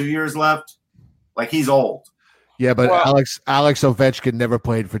left? 2 years left? Like he's old. Yeah, but Alex Ovechkin never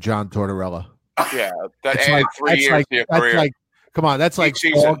played for John Tortorella. Yeah, that added 3 years to your career. Come on, that's like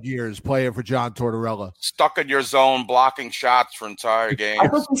dog years playing for John Tortorella. Stuck in your zone, blocking shots for entire games.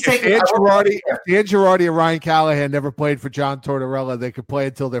 If Dan Girardi and Ryan Callahan never played for John Tortorella, they could play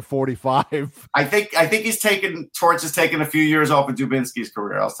until they're 45. I think Torch has taken a few years off of Dubinsky's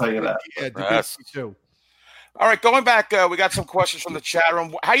career. I'll tell you that. Yeah, Dubinsky too. All right, going back, we got some questions from the chat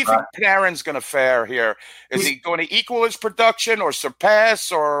room. How do you think Panarin's going to fare here? Is he going to equal his production or surpass?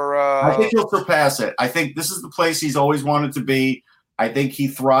 Or I think he'll surpass it. I think this is the place he's always wanted to be. I think he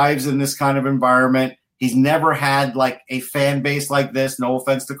thrives in this kind of environment. He's never had like a fan base like this. No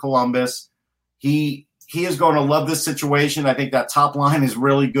offense to Columbus. He is going to love this situation. I think that top line is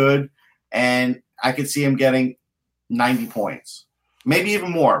really good, and I could see him getting 90 points, maybe even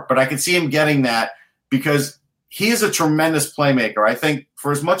more. But I could see him getting that because he is a tremendous playmaker. I think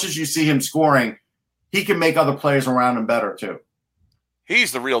for as much as you see him scoring, he can make other players around him better too.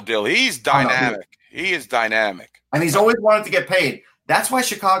 He's the real deal. He's dynamic. He is dynamic. And he's always wanted to get paid. That's why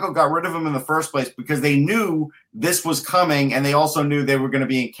Chicago got rid of him in the first place, because they knew this was coming, and they also knew they were going to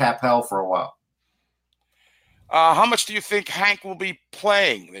be in cap hell for a while. How much do you think Hank will be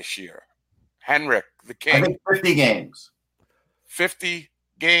playing this year? Henrik, the King. I think 50 games. 50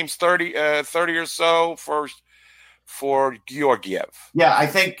 games, 30 or so for Georgiev. Yeah, I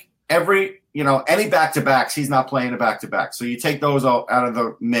think any back-to-backs, he's not playing a back-to-back. So you take those out of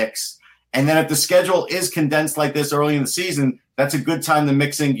the mix. And then if the schedule is condensed like this early in the season, that's a good time to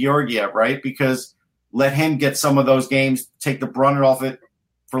mix in Georgiev, right? Because let him get some of those games, take the brunt off it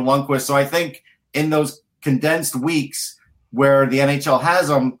for Lundqvist. So I think in those condensed weeks where the NHL has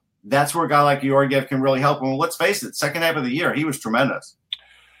them, that's where a guy like Georgiev can really help him. Well, let's face it, second half of the year, he was tremendous.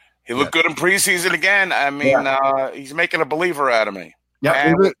 He looked good in preseason again. I mean, he's making a believer out of me. Yeah,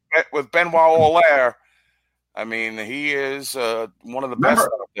 and with Benoit Allaire, I mean, he is one of the best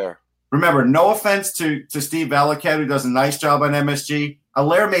out there. Remember, no offense to Steve Valiquette, who does a nice job on MSG.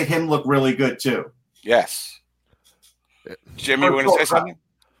 Allaire made him look really good too. Yes. Jimmy, you want to say something?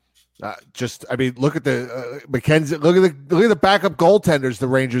 Look at the McKenzie. Look at the backup goaltenders the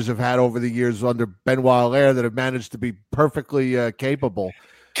Rangers have had over the years under Benoit Allaire that have managed to be be capable.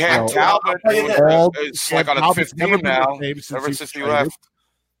 Cam Talbot is like on his fifth team now, ever since he left.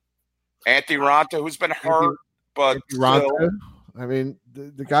 Antti Ranta, who's been hurt, but still. I mean,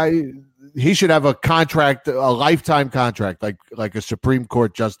 the guy, he should have a contract, a lifetime contract, like a Supreme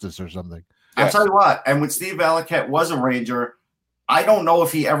Court justice or something. I'll tell you what, and when Steve Valiquette was a Ranger, I don't know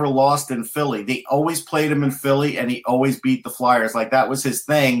if he ever lost in Philly. They always played him in Philly, and he always beat the Flyers. Like, that was his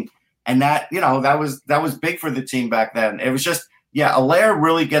thing, and that was big for the team back then. It was just, Allaire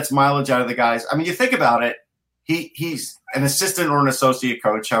really gets mileage out of the guys. I mean, you think about it, he's an assistant or an associate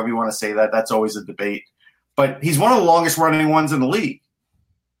coach, however you want to say that. That's always a debate. But he's one of the longest-running ones in the league,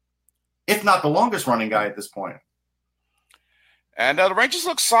 if not the longest-running guy at this point. And the Rangers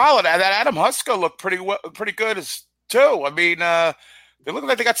look solid. And that Adam Huska looked pretty good too. I mean, they look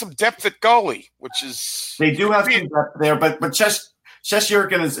like they got some depth at goalie, which is they do have some depth there. But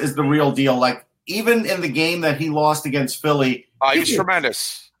Shesterkin is the real deal. Like, even in the game that he lost against Philly, he was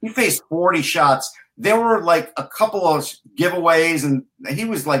tremendous. He faced 40 shots. There were like a couple of giveaways, and he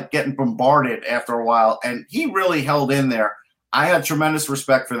was like getting bombarded after a while, and he really held in there. I had tremendous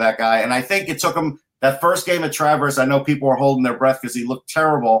respect for that guy, and I think it took him that first game at Traverse. I know people were holding their breath because he looked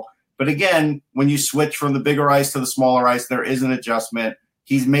terrible. But again, when you switch from the bigger ice to the smaller ice, there is an adjustment.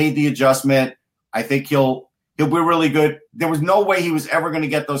 He's made the adjustment. I think he'll be really good. There was no way he was ever going to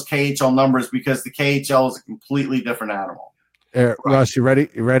get those KHL numbers because the KHL is a completely different animal. Russ, you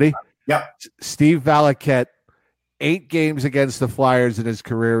ready? Yep. Steve Valiquette, 8 games against the Flyers in his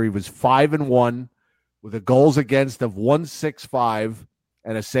career. He was 5-1 with a goals against of 165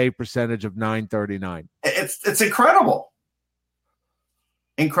 and a save percentage of .939. It's incredible.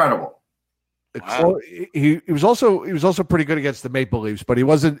 Incredible. Wow. He was also pretty good against the Maple Leafs, but he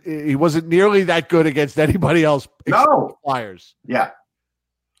wasn't nearly that good against anybody else. No, the Flyers. Yeah.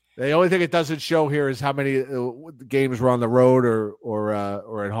 The only thing it doesn't show here is how many games were on the road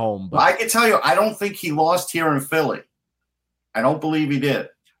or at home. But I can tell you, I don't think he lost here in Philly. I don't believe he did.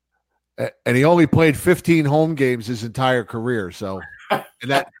 And he only played 15 home games his entire career. So,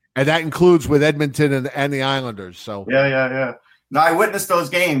 and And that includes with Edmonton and the Islanders. So Yeah. No, I witnessed those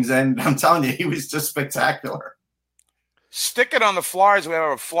games, and I'm telling you, he was just spectacular. Sticking on the Flyers, we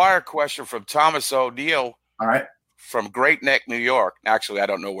have a Flyer question from Thomas O'Neill. All right. From Great Neck, New York. Actually, I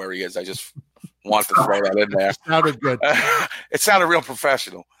don't know where he is. I just want to throw that in there. Sounded good. It sounded real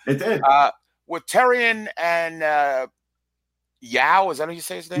professional. It did. With Terrian and Yao, is that how you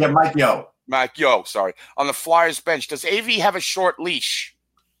say his name? Yeah, Mike Yeo. Mike Yeo, sorry. On the Flyers bench, does AV have a short leash?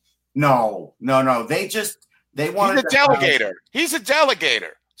 No. They wanted. He's a delegator. He's a delegator.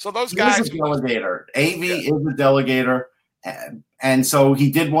 So those guys. He's a delegator. AV is a delegator. And so he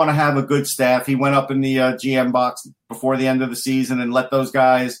did want to have a good staff. He went up in the GM box before the end of the season and let those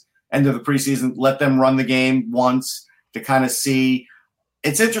guys, end of the preseason, let them run the game once to kind of see.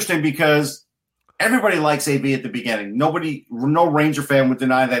 It's interesting because everybody likes AV at the beginning. No Ranger fan would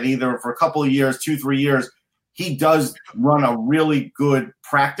deny that either. For a couple of years, 2-3 years, he does run a really good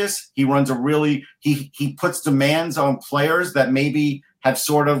practice. He runs he puts demands on players that maybe have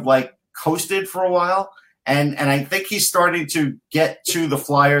sort of like coasted for a while. And I think he's starting to get to the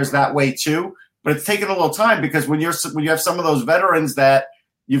Flyers that way too. But it's taken a little time because when you have some of those veterans that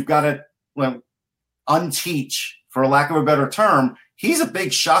you've got to unteach, for lack of a better term, he's a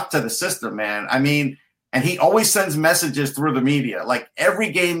big shock to the system, man. I mean, and he always sends messages through the media. Like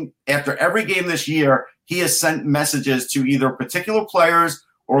after every game this year, he has sent messages to either particular players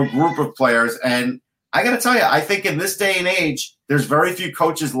or a group of players. And I got to tell you, I think in this day and age, there's very few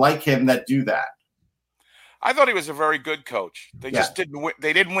coaches like him that do that. I thought he was a very good coach. They just didn't win.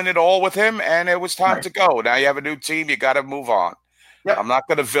 They didn't win it all with him, and it was time to go. Now you have a new team. You got to move on. Yep. I'm not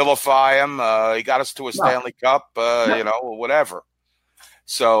going to vilify him. He got us to a Stanley Cup, whatever.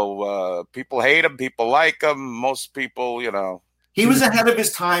 So people hate him. People like him. Most people, He was ahead of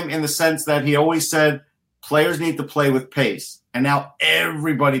his time in the sense that he always said players need to play with pace. And now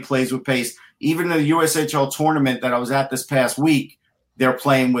everybody plays with pace. Even in the USHL tournament that I was at this past week, they're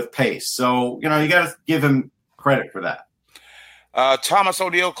playing with pace. So, you got to give him credit for that. Thomas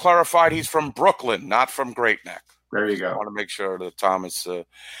O'Neill clarified he's from Brooklyn, not from Great Neck. There you go. I want to make sure that Thomas.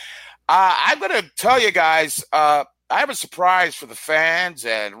 I'm going to tell you guys, I have a surprise for the fans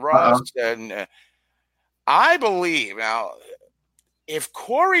and Russ. And I believe now, if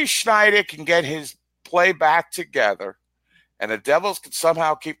Corey Schneider can get his play back together and the Devils can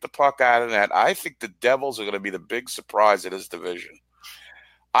somehow keep the puck out of net, I think the Devils are going to be the big surprise of this division.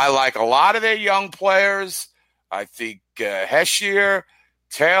 I like a lot of their young players. I think Heshier,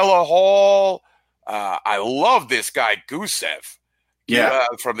 Taylor Hall. I love this guy, Gusev.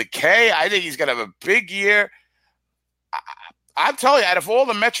 From the K. I think he's going to have a big year. I'm telling you, out of all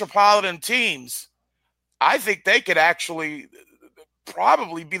the metropolitan teams, I think they could actually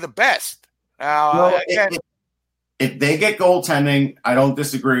probably be the best. Now, if they get goaltending, I don't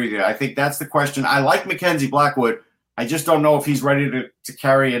disagree with you. I think that's the question. I like Mackenzie Blackwood. I just don't know if he's ready to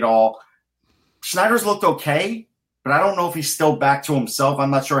carry it all. Schneider's looked okay, but I don't know if he's still back to himself.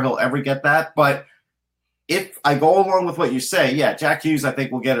 I'm not sure he'll ever get that. But if I go along with what you say, Jack Hughes, I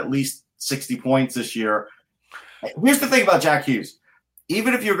think will get at least 60 points this year. Here's the thing about Jack Hughes.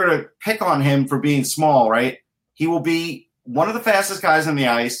 Even if you're going to pick on him for being small, right, he will be one of the fastest guys on the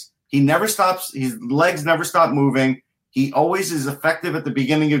ice. He never stops. His legs never stop moving. He always is effective at the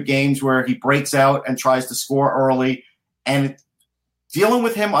beginning of games where he breaks out and tries to score early. And dealing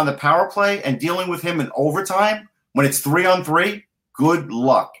with him on the power play and dealing with him in overtime when it's 3-on-3, good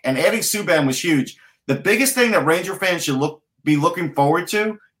luck. And adding Subban was huge. The biggest thing that Ranger fans should be looking forward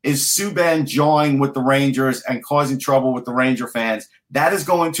to is Subban jawing with the Rangers and causing trouble with the Ranger fans. That is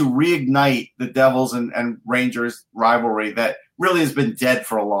going to reignite the Devils and Rangers rivalry that really has been dead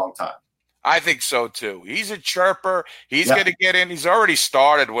for a long time. I think so, too. He's a chirper. He's going to get in. He's already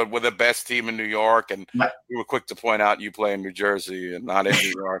started with the best team in New York. And we were quick to point out you play in New Jersey and not in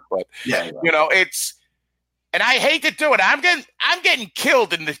New York. But, it's – and I hate to do it. I'm getting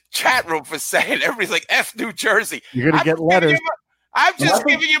killed in the chat room for saying everybody's like, F New Jersey. You're going to get letters. I'm just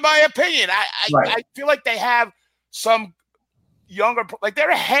giving you my opinion. I feel like they have some younger – like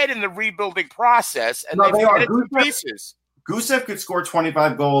they're ahead in the rebuilding process. And they are two pieces. Gusev could score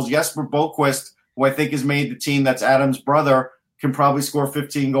 25 goals. Jesper Boquist, who I think has made the team, that's Adam's brother, can probably score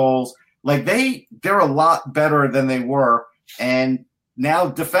 15 goals. Like they're a lot better than they were. And now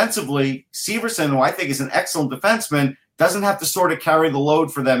defensively, Severson, who I think is an excellent defenseman, doesn't have to sort of carry the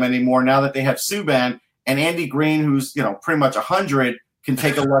load for them anymore now that they have Subban. And Andy Green, who's pretty much 100, can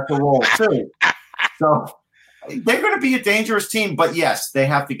take a lesser role too. So they're going to be a dangerous team, but yes, they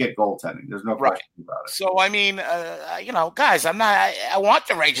have to get goaltending. There's no question about it. So, I mean, guys, I want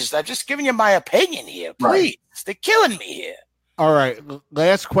the Rangers. I'm just giving you my opinion here. Please. They're killing me here. All right.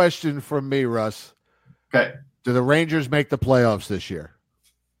 Last question from me, Russ. Okay. Do the Rangers make the playoffs this year?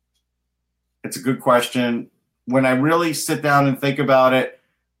 It's a good question. When I really sit down and think about it,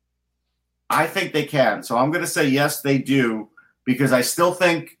 I think they can. So I'm going to say yes, they do, because I still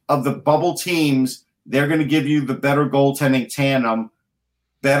think of the bubble teams, they're going to give you the better goaltending tandem,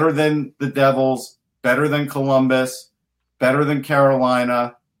 better than the Devils, better than Columbus, better than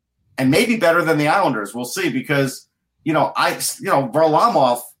Carolina, and maybe better than the Islanders. We'll see, because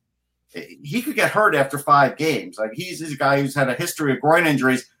Varlamov, he could get hurt after 5 games. Like he's a guy who's had a history of groin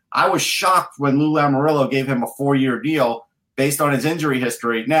injuries. I was shocked when Lou Lamoriello gave him a 4-year deal based on his injury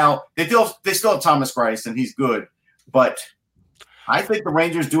history. Now they still have Thomas Greiss, and he's good, but I think the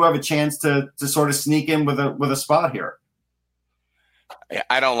Rangers do have a chance to sort of sneak in with a spot here.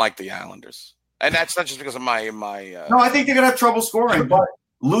 I don't like the Islanders, and that's not just because of my. No, I think they're gonna have trouble scoring. But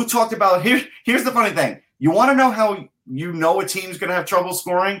Lou talked about here's the funny thing. You want to know how you know a team's gonna have trouble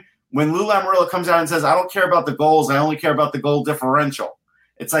scoring? When Lou Lamoriello comes out and says, "I don't care about the goals, I only care about the goal differential."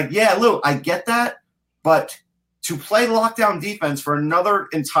 It's like, yeah, Lou, I get that, but to play lockdown defense for another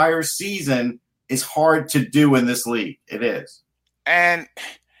entire season is hard to do in this league. It is. And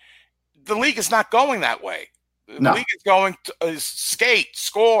the league is not going that way. The league is going to skate,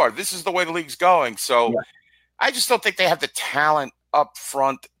 score. This is the way the league's going. So yeah. I just don't think they have the talent up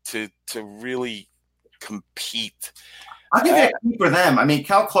front to really compete. I'll give you a key for them. I mean,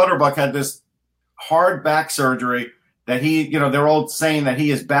 Cal Clutterbuck had this hard back surgery that they're all saying that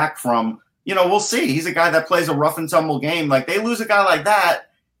he is back from. We'll see. He's a guy that plays a rough and tumble game. Like, they lose a guy like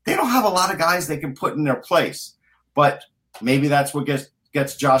that, they don't have a lot of guys they can put in their place. But maybe that's what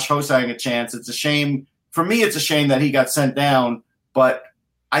gets Josh Hosang a chance. It's a shame. For me, it's a shame that he got sent down. But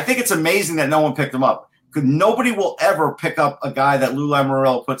I think it's amazing that no one picked him up, because nobody will ever pick up a guy that Lou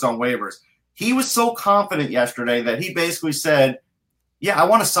Lamoriello puts on waivers. He was so confident yesterday that he basically said, yeah, I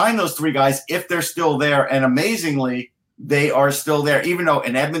want to sign those 3 guys if they're still there. And amazingly, they are still there, even though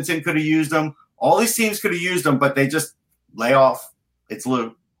in Edmonton could have used them. All these teams could have used them, but they just lay off. It's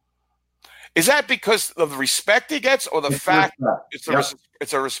Lou. Is that because of the respect he gets, or the fact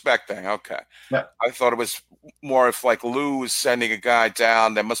it's a respect thing? Okay. Yeah. I thought it was more if like Lou is sending a guy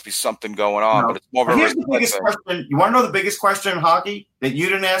down, there must be something going on, but it's more of a Here's the biggest question. You want to know the biggest question in hockey that you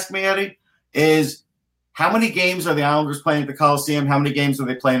didn't ask me, Eddie, is how many games are the Islanders playing at the Coliseum? How many games are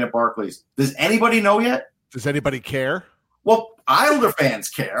they playing at Barclays? Does anybody know yet? Does anybody care? Well, Islander fans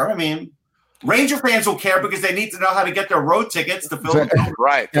care. I mean, Ranger fans will care because they need to know how to get their road tickets to fill the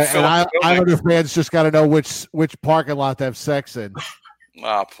right. And Islander fans just got to know which parking lot to have sex in.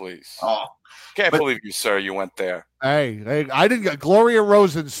 Oh, please. Oh, can't believe you, sir. You went there. Hey, I didn't. Gloria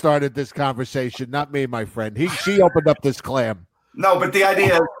Rosen started this conversation, not me, my friend. She opened up this clam. No, but the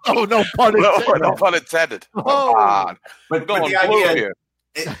idea. Oh, no pun intended. No pun intended. Oh, but the idea here.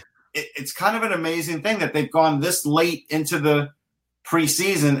 It's kind of an amazing thing that they've gone this late into the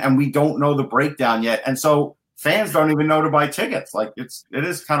preseason and we don't know the breakdown yet, and so fans don't even know to buy tickets. Like it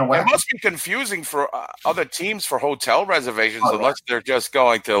is kind of wacky. It must be confusing for other teams for hotel reservations, unless they're just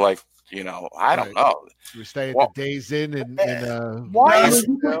going to I don't know. You stay at the Days Inn and why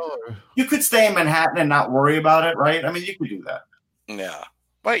you could stay in Manhattan and not worry about it, right? I mean, you could do that. Yeah.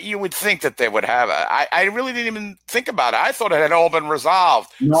 But you would think that they would have it. I really didn't even think about it. I thought it had all been resolved.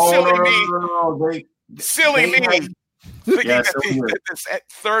 Silly me. Thinking that this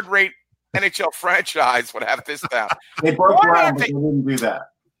third-rate NHL franchise would have this down. They broke ground, but they didn't do that.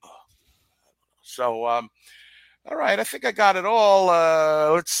 So, all right. I think I got it all.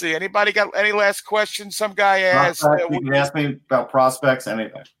 Let's see. Anybody got any last questions? Some guy asked. You can ask me about prospects,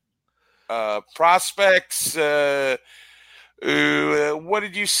 anything. Prospects. What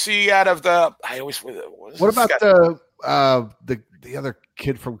did you see out of the? What about the other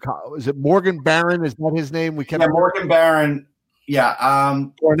kid from? Is it Morgan Barron? Is that his name? Morgan Barron. Yeah,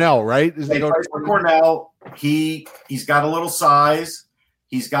 Cornell, right? He plays for Cornell. He's got a little size.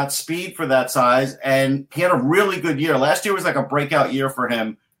 He's got speed for that size, and he had a really good year. Last year was like a breakout year for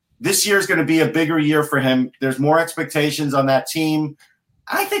him. This year is going to be a bigger year for him. There's more expectations on that team.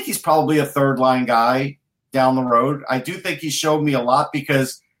 I think he's probably a third-line guy down the road. I do think he showed me a lot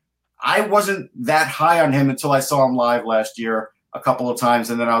because I wasn't that high on him until I saw him live last year a couple of times,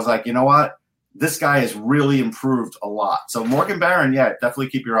 and then I was like, you know what? This guy has really improved a lot. So Morgan Barron, yeah, definitely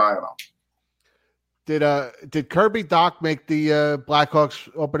keep your eye on him. Did Kirby Doc make the Blackhawks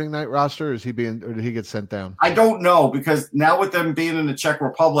opening night roster, or did he get sent down? I don't know, because now with them being in the Czech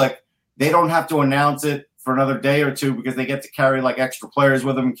Republic, they don't have to announce it for another day or two because they get to carry like extra players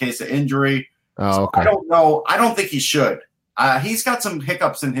with them in case of injury. Oh, okay. So I don't know. I don't think he should. He's got some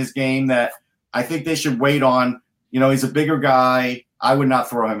hiccups in his game that I think they should wait on. he's a bigger guy. I would not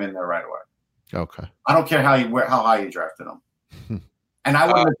throw him in there right away. Okay. I don't care how high you drafted him, and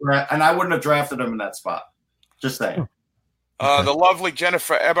I wouldn't have drafted him in that spot. Just saying. The lovely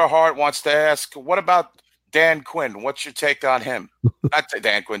Jennifer Eberhardt wants to ask, what about Dan Quinn? What's your take on him? Not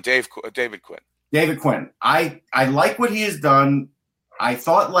Dan Quinn, David Quinn. David Quinn. I like what he has done. I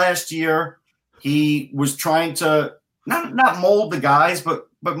thought last year he was trying to not mold the guys, but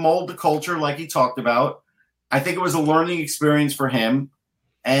mold the culture like he talked about. I think it was a learning experience for him.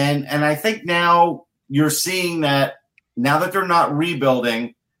 And I think now you're seeing that now that they're not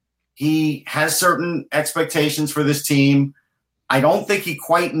rebuilding, he has certain expectations for this team. I don't think he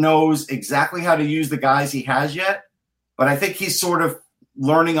quite knows exactly how to use the guys he has yet, but I think he's sort of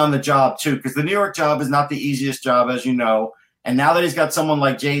learning on the job too, because the New York job is not the easiest job, as you know. And now that he's got someone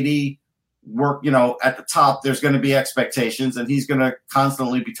like JD work, at the top, there's going to be expectations, and he's going to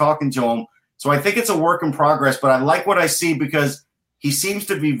constantly be talking to him. So I think it's a work in progress, but I like what I see because he seems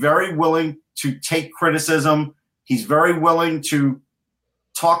to be very willing to take criticism. He's very willing to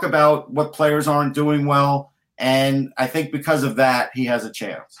talk about what players aren't doing well. And I think because of that, he has a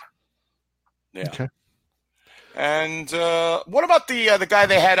chance. Yeah. Okay. And what about the guy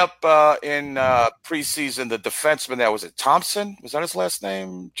they had up in preseason, the defenseman there? Was it Thompson? Was that his last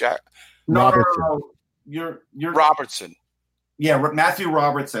name? No. You're Robertson. Yeah, Matthew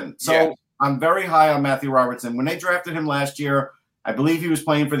Robertson. So yeah. I'm very high on Matthew Robertson. When they drafted him last year, I believe he was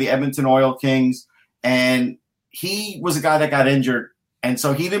playing for the Edmonton Oil Kings, and he was a guy that got injured. And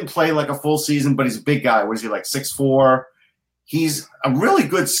so he didn't play like a full season, but he's a big guy. What is he, like 6'4"? He's a really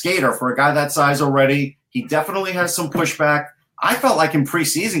good skater for a guy that size already. He definitely has some pushback. I felt like in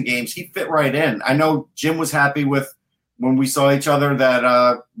preseason games, he fit right in. I know Jim was happy with when we saw each other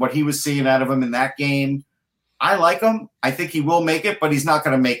that what he was seeing out of him in that game. I like him. I think he will make it, but he's not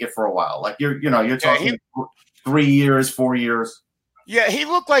going to make it for a while. Like you're talking 3 years, 4 years. Yeah, he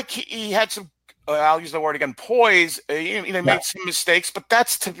looked like he had some. I'll use the word again, poise. He made some mistakes, but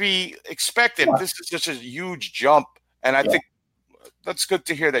that's to be expected. Yeah. This is just a huge jump, and I think that's good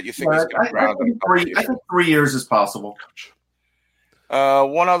to hear that you think he's going to ground him. I think 3 years is possible.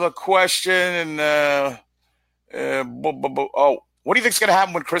 One other question, and what do you think is going to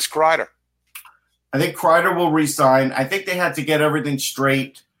happen with Chris Kreider? I think Kreider will re-sign. I think they had to get everything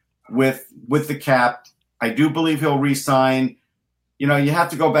straight with the cap. I do believe he'll re-sign. You have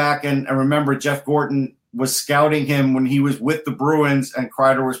to go back and remember Jeff Gorton was scouting him when he was with the Bruins and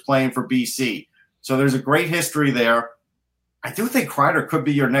Kreider was playing for BC. So there's a great history there. I do think Kreider could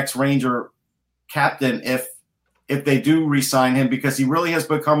be your next Ranger captain if they do re-sign him because he really has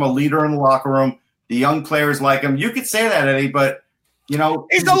become a leader in the locker room. The young players like him. You could say that, Eddie, but, he's a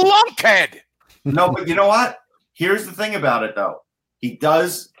lunkhead. No, but you know what? Here's the thing about it, though. He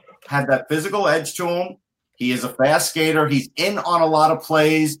does have that physical edge to him. He is a fast skater. He's in on a lot of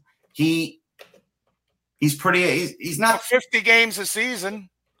plays. He's pretty. He's not 50 games a season.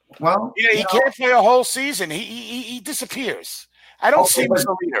 Well, he can't play a whole season. He disappears. I don't see him as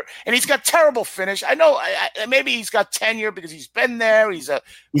a leader, and he's got terrible finish. I know. Maybe he's got tenure because he's been there. He's got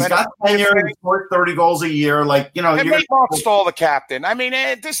tenure. He's scored 30 goals a year. Like And make Mark Stahl the captain. I mean,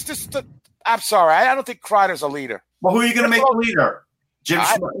 I'm sorry. I don't think Kreider's a leader. Well, who are you going to make a leader? Jim.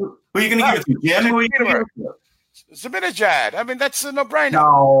 Who are you going to give it to? Jim? Who are you going to give it to? Zibanejad. I mean, that's a no-brainer.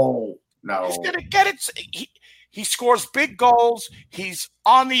 No. He's going to get it. He scores big goals. He's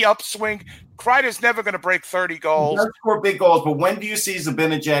on the upswing. Kreider's never going to break 30 goals. He does score big goals, but when do you see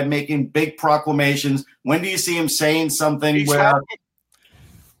Zibanejad making big proclamations? When do you see him saying something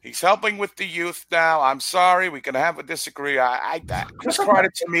He's helping with the youth now. I'm sorry. We can have a disagree. Chris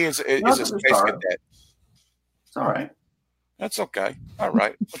Kreider to me is a space cadet. It's all right. That's okay. All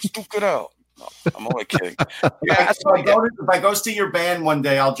right. Let's duke it out. No, I'm only kidding. Yeah, if I go see your band one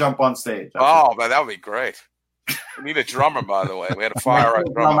day, I'll jump on stage. Man, that would be great. We need a drummer, by the way. We had a fire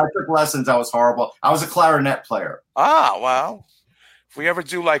drummer. I took lessons. I was horrible. I was a clarinet player. Well. If we ever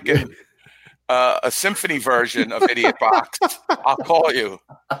do like a symphony version of Idiot Box, I'll call you.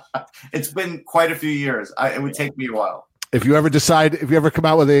 It's been quite a few years. It would take me a while. If you ever come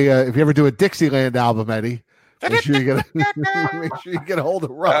out with if you ever do a Dixieland album, Eddie, make sure you get a hold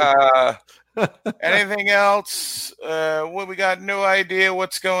of Russ. Anything else? We got no idea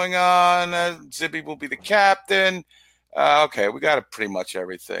what's going on. Zibby will be the captain. Okay, we got pretty much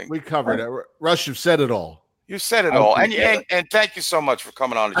everything. We covered it. Russ, you've said it all. You said it all. And thank you so much for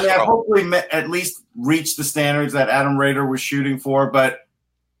coming on the show. I hopefully at least reached the standards that Adam Rader was shooting for, but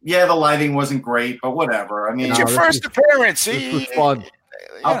yeah, the lighting wasn't great, but whatever. I mean, it's your first appearance. This was fun.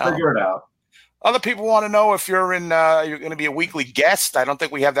 I'll figure it out. Other people want to know if you're going to be a weekly guest. I don't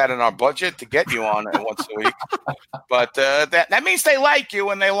think we have that in our budget to get you on once a week. But that means they like you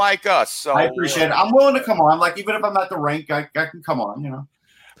and they like us. So I appreciate it. I'm willing to come on. Like, even if I'm at the rink, I can come on, you know.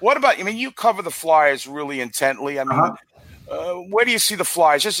 What about, you cover the Flyers really intently. I mean, where do you see the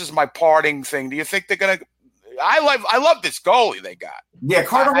Flyers? This is my parting thing. Do you think they're going to – I love this goalie they got. Yeah,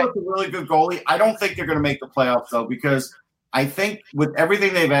 Carter Hart's a really good goalie. I don't think they're going to make the playoffs, though, because I think with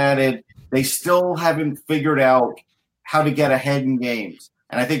everything they've added, they still haven't figured out how to get ahead in games.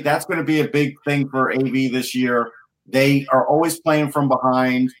 And I think that's going to be a big thing for AV this year. They are always playing from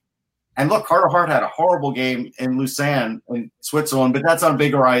behind. And look, Carter Hart had a horrible game in Lausanne in Switzerland, but that's on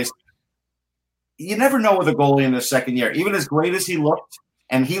bigger ice. You never know with a goalie in their second year. Even as great as he looked,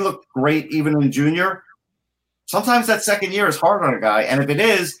 and he looked great even in junior, sometimes that second year is hard on a guy. And if it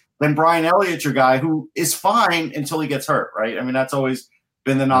is, then Brian Elliott's your guy who is fine until he gets hurt, right? I mean, that's always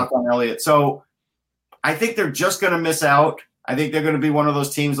been the knock on Elliott. So I think they're just going to miss out. I think they're going to be one of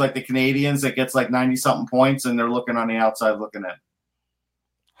those teams like the Canadians that gets like 90-something points, and they're looking on the outside looking in.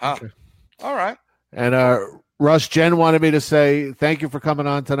 Huh. Okay. All right. And Russ, Jen wanted me to say thank you for coming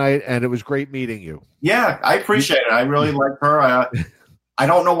on tonight, and it was great meeting you. Yeah, I appreciate it. I really like her. I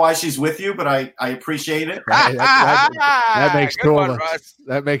don't know why she's with you, but I appreciate it. That makes two of us. Russ.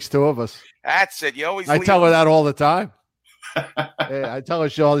 That makes two of us. That's it. You always. I tell her that all the time. I tell her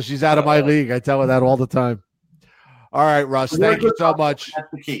she's out of my league. I tell her that all the time. All right, Russ. Thank you so much. That's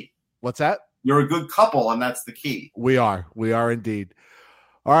the key. What's that? You're a good couple, and that's the key. We are indeed.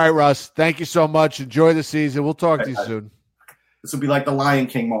 All right, Russ. Thank you so much. Enjoy the season. We'll talk to you soon. This will be like the Lion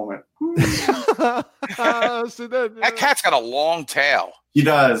King moment. That cat's got a long tail. She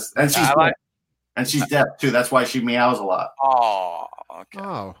does, and she's deaf too. That's why she meows a lot. Oh, okay.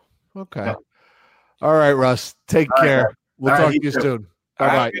 Oh, okay. Yeah. All right, Russ. Take care. Right, we'll talk to you soon.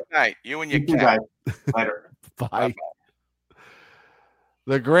 Bye-bye. Good night. You and your cat. Later. Bye. Bye.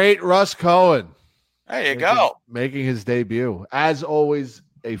 The great Russ Cohen. There you go. Making his debut. As always,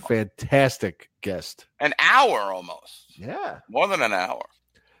 a fantastic guest. An hour almost. Yeah. More than an hour.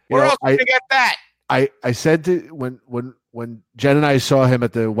 Where else did you get that? I said to when Jen and I saw him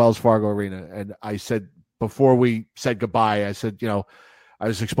at the Wells Fargo Arena, and I said before we said goodbye, I said, I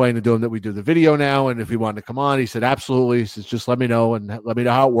was explaining to him that we do the video now, and if he wanted to come on, he said, absolutely. He says, just let me know and let me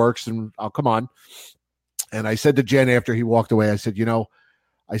know how it works, and I'll come on. And I said to Jen after he walked away, I said,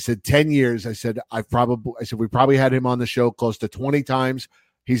 I said 10 years. I said we probably had him on the show close to 20 times.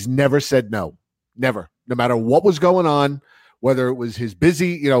 He's never said no. Never. No matter what was going on, whether it was his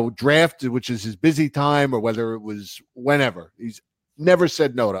busy, draft, which is his busy time, or whether it was whenever. He's never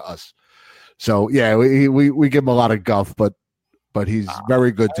said no to us. So yeah, we give him a lot of guff, but he's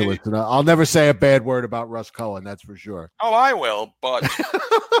very good to us. And I'll never say a bad word about Russ Cohen, that's for sure. Oh, I will, but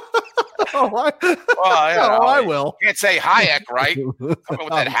I will. You can't say Hayek, right? Come on with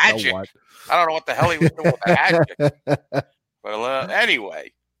that hatchet. I don't know what the hell he was doing with the hatchet. But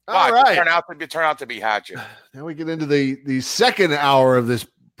anyway, all right. Turn out to be hatchet. Now we get into the second hour of this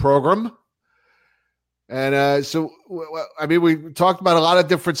program. And we talked about a lot of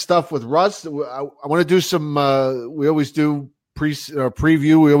different stuff with Russ. I want to do some, we always do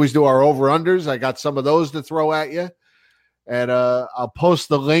preview. We always do our over-unders. I got some of those to throw at you. And I'll post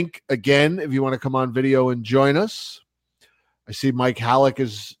the link again if you want to come on video and join us. I see Mike Halleck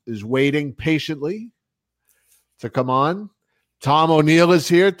is waiting patiently to come on. Tom O'Neill is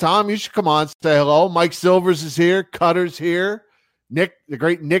here. Tom, you should come on, say hello. Mike Silvers is here. Cutter's here. The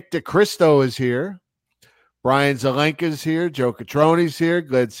great Nick DeCristo is here. Brian Zelenka is here. Joe Catroni's here.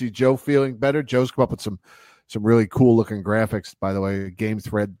 Glad to see Joe feeling better. Joe's come up with some really cool looking graphics, by the way, game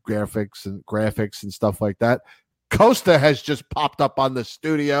thread graphics and stuff like that. Costa has just popped up on the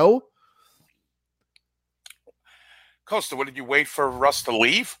studio. Costa, what did you wait for Russ to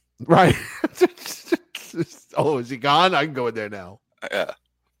leave? Right. Oh, is he gone? I can go in there now. Yeah.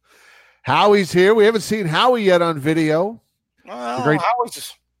 Howie's here. We haven't seen Howie yet on video. Well,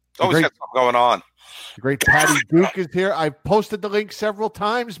 Howie's always got something going on. The great Patty Duke is here. I've posted the link several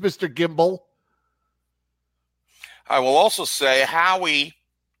times, Mr. Gimbal. I will also say Howie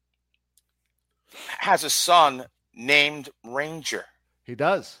has a son named Ranger. He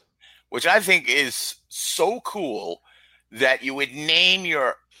does. Which I think is so cool that you would name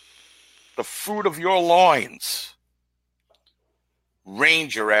the fruit of your loins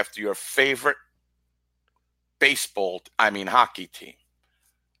Ranger after your favorite hockey team,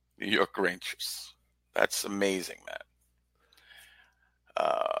 New York Rangers. That's amazing, man.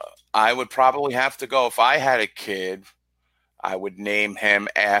 I would probably have to go, if I had a kid, I would name him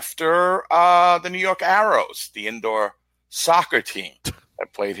after the New York Arrows, the indoor soccer team I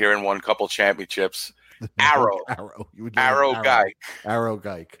played here and won a couple championships. Arrow. You would Arrow Geik. Arrow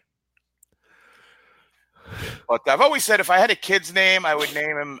Geik. But I've always said if I had a kid's name, I would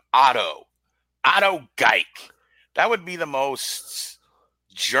name him Otto. Otto Geik. That would be the most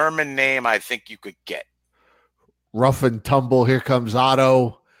German name I think you could get. Rough and tumble. Here comes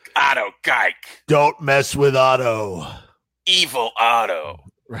Otto. Otto Geik. Don't mess with Otto. Evil Otto.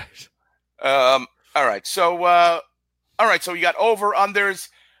 Right. All right. So, you got over-unders.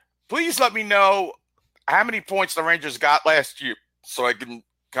 Please let me know how many points the Rangers got last year so I can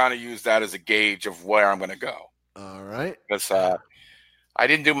kind of use that as a gauge of where I'm going to go. All right. Because I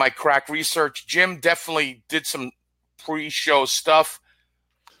didn't do my crack research. Jim definitely did some pre-show stuff.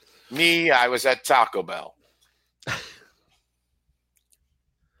 Me, I was at Taco Bell.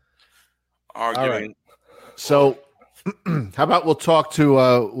 Arguing. All right. So how about we'll talk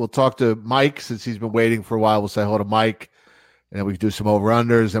to Mike since he's been waiting for a while. We'll say hello to Mike, and then we can do some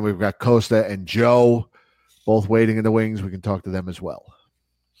over-unders. Then we've got Costa and Joe both waiting in the wings. We can talk to them as well.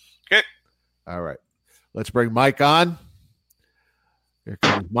 Okay. All right. Let's bring Mike on. Here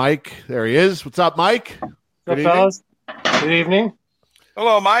comes Mike. There he is. What's up, Mike? Good evening, fellas. Good evening.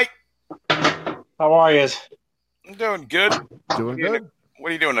 Hello, Mike. How are you? I'm doing good. Doing good. What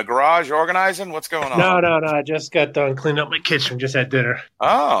are you doing? The garage organizing? What's going on? No. I just got done cleaning up my kitchen. Just had dinner.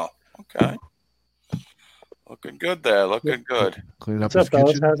 Oh, okay. Looking good there. Looking good. Clean up What's up,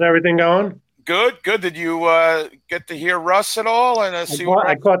 fellas? How's everything going? Good. Did you get to hear Russ at all? And I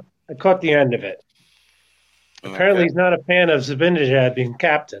caught the end of it. Apparently, he's not a fan of Zibanejad being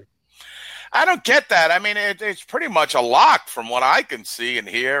captain. I don't get that. I mean, it's pretty much a lock from what I can see and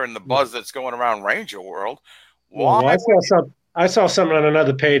hear and the buzz that's going around Ranger World. Well, I saw something on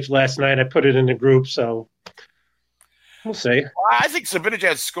another page last night. I put it in the group, so we'll see. I think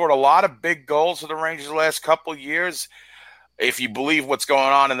Zibanejad scored a lot of big goals for the Rangers the last couple of years. If you believe what's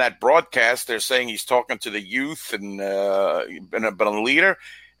going on in that broadcast, they're saying he's talking to the youth and been a leader.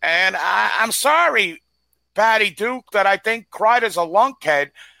 And I'm sorry, Patty Duke, that I think Kreider's a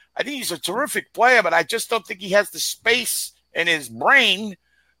lunkhead. I think he's a terrific player, but I just don't think he has the space in his brain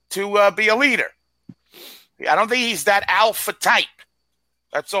to be a leader. I don't think he's that alpha type.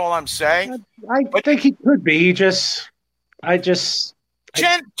 That's all I'm saying. I think he could be. Jen's right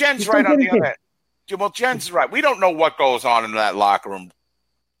on the other end. Well, Jen's right. We don't know what goes on in that locker room.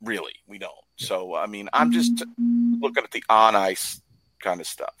 Really, we don't. So, I mean, I'm just looking at the on-ice kind of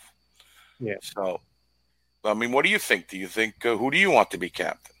stuff. Yeah. So, I mean, what do you think? Do you think who do you want to be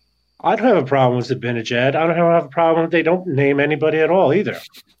captain? I don't have a problem with Zibanejad. I don't have a problem if they don't name anybody at all either.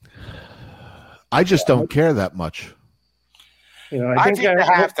 I just don't care that much. I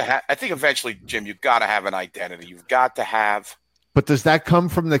think eventually, Jim, you've got to have an identity. You've got to have. But does that come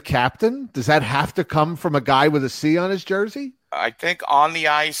from the captain? Does that have to come from a guy with a C on his jersey? I think on the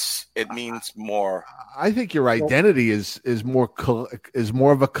ice it means more. I think your identity is more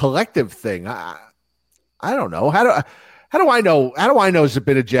of a collective thing. I don't know. How do I know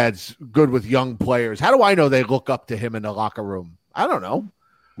Zibanejad's good with young players? How do I know they look up to him in the locker room? I don't know.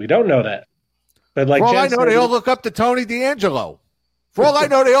 We don't know that. But like, for all I know, they all look up to Tony DeAngelo. For all I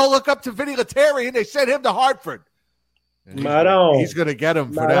know, they all look up to Vinny Lettieri, and they sent him to Hartford. He's going to get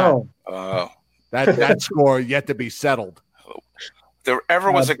him for that. That score yet to be settled. If there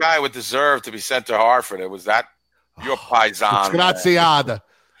ever was a guy who deserved to be sent to Hartford, it was that your paisan. Graziada.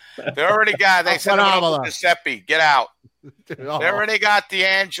 They already got. They sent him to Giuseppe. Get out. They already got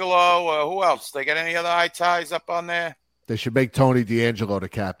DeAngelo. Who else? They got any other high ties up on there? They should make Tony DeAngelo the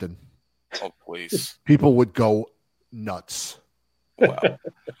captain. Oh, please. People would go nuts. Well,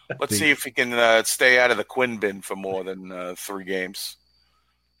 let's see if he can stay out of the Quinn bin for more than 3 games.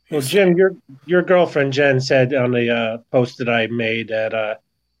 Well, Jim, your girlfriend Jen said on the post that I made that a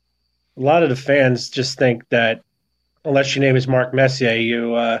lot of the fans just think that unless your name is Mark Messier,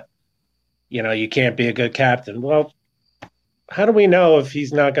 you can't be a good captain. Well, how do we know if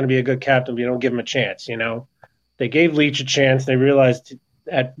he's not going to be a good captain if you don't give him a chance? They gave Leach a chance. They realized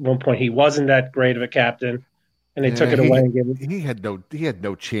at one point he wasn't that great of a captain, and they took it away and gave him. He had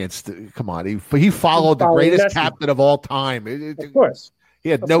no chance to come on. He followed the greatest captain of all time. Of course, he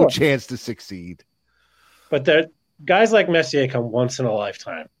had no chance to succeed. But guys like Messier come once in a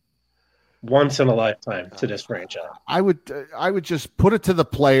lifetime to this franchise. I would just put it to the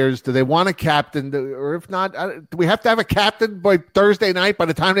players. Do they want a captain, or if not, do we have to have a captain by Thursday night by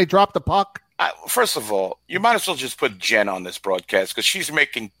the time they drop the puck? First of all, you might as well just put Jen on this broadcast because she's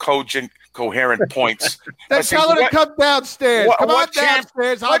making cogent, coherent points. Then tell her to come downstairs. Come on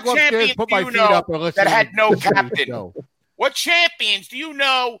downstairs. I'll go upstairs, put my feet up, and listen. That had no captain. What champions do you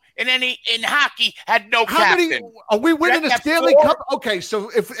know in hockey had no How captain? many are we winning the That's Stanley 4. Cup? Okay,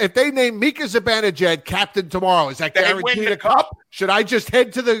 so if they name Mika Zibanejad captain tomorrow, is that They win guaranteed the a cup? Should I just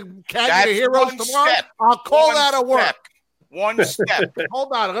head to the Canyon That's of Heroes one tomorrow? step. I'll call One that a work. step. One step.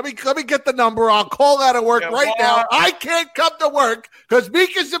 Hold on, let me get the number. I'll call that a work right now. I can't come to work because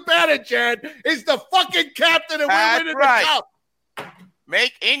Mika Zibanejad is the fucking captain, and we're winning the cup.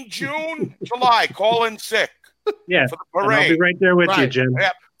 Make in June, July, call in sick. Yeah, for the and parade. I'll be right there with you, Jim.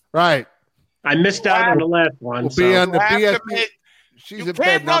 Yep. Right. I missed out on the last one. We'll be on the You have to BS. She's You in bed,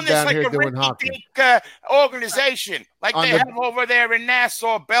 can't and I'm run this down like here a doing hockey. rinky-dink organization like On they the- have over there in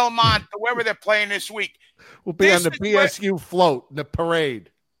Nassau, Belmont, or wherever they're playing this week. We'll be on This the is where- BSU float, the parade.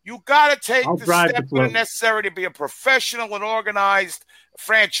 You got to take I'll the drive steps the that are float. necessary to be a professional and organized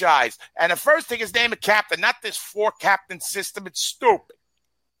franchise. And the first thing is name a captain, not this 4-captain system. It's stupid.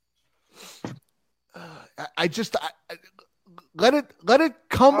 I just let it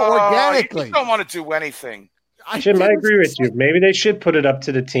come organically. You don't want to do anything. Jim, I agree with you. Maybe they should put it up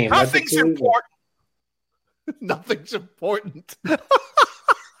to the team. Let the Nothing's team- important. Nothing's important.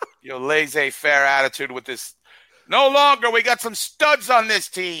 Your laissez-faire attitude with this. No longer. We got some studs on this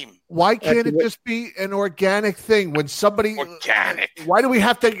team. Why can't it just be an organic thing? When somebody Organic. Why do we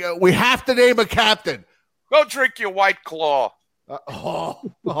have to? We have to name a captain. Go drink your White Claw.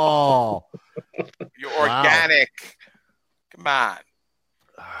 Oh, You're organic. Come on.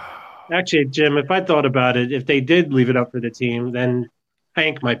 Actually, Jim, if I thought about it, if they did leave it up for the team, then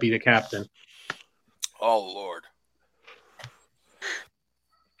Hank might be the captain. Oh, Lord.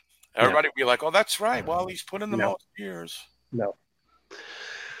 Everybody would be like, oh, that's right. Well, he's put in the most years. No.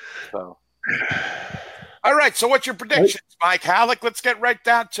 So. All right. So what's your predictions, Mike Halleck? Let's get right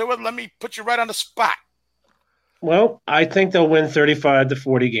down to it. Let me put you right on the spot. Well, I think they'll win 35 to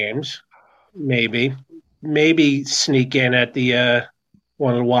 40 games. Maybe sneak in at the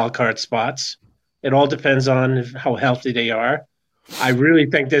one of the wild card spots. It all depends on how healthy they are. I really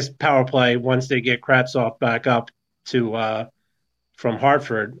think this power play, once they get Kravtsov back up to from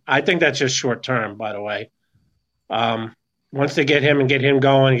Hartford, I think that's just short term, by the way. Once they get him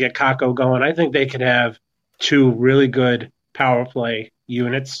going, get Kako going, I think they could have 2 really good power play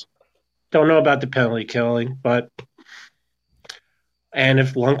units. Don't know about the penalty killing, and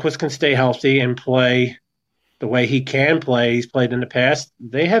if Lundqvist can stay healthy and play the way he can play, he's played in the past,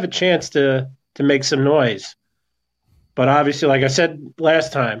 they have a chance to make some noise. But obviously, like I said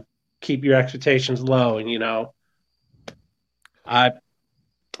last time, keep your expectations low. And,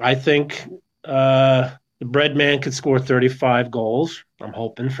 I think the bread man could score 35 goals. I'm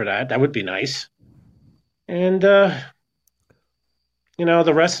hoping for that. That would be nice. And, the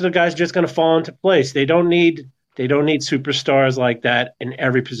rest of the guys are just going to fall into place. They don't need superstars like that in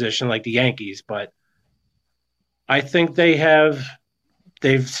every position like the Yankees, but I think they've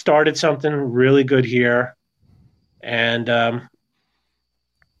started something really good here, and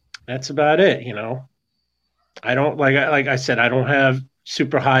that's about it. I don't like I said, I don't have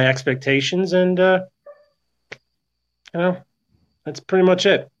super high expectations, and that's pretty much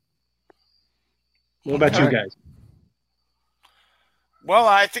it. What about you guys? Well,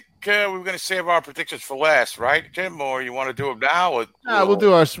 I think we were going to save our predictions for last, right, Jim? Or you want to do them now? we'll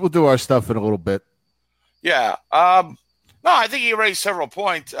do our stuff in a little bit. Yeah. No, I think you raised several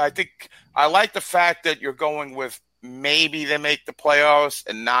points. I think I like the fact that you're going with maybe they make the playoffs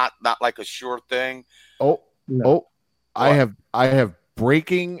and not like a sure thing. I have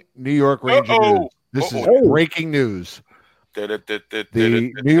breaking New York Ranger news. This is breaking news.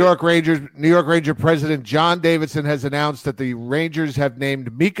 The New York Ranger president John Davidson has announced that the Rangers have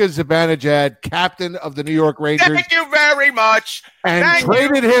named Mika Zibanejad captain of the New York Rangers. Thank you very much. And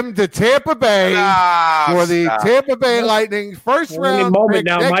traded him to Tampa Bay for the Tampa Bay Lightning first round pick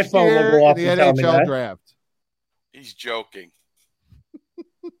now, next my phone will year go off in the and tell me NHL that. draft. He's joking.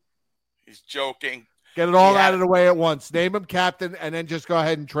 He's joking. Get it all out of the way at once. Name him captain and then just go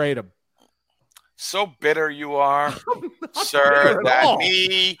ahead and trade him. So bitter you are, sir, that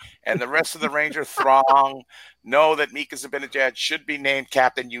me and the rest of the Ranger throng know that Mika Zibanejad should be named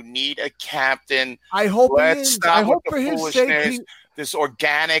captain. You need a captain. I hope he Let's is. stop I hope with for the his sake. foolishness. This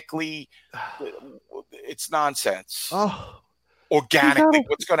organically, it's nonsense. Oh, organically,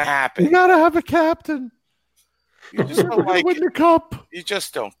 what's going to happen? You got to have a captain. You just don't like win the cup. You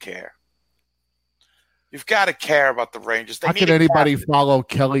just don't care. You've got to care about the Rangers. How can anybody follow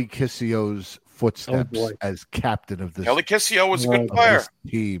Kelly Kissio's footsteps as captain of this? Kelly Kissio was a good player.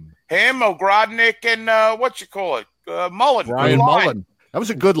 Team. Him, Ogrodnik, and Mullen. Brian Mullen. That was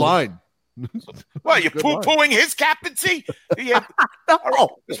a good line. Well, you poo-pooing his captaincy? No.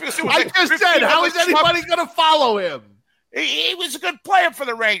 I just said, how is anybody going to follow him? He was a good player for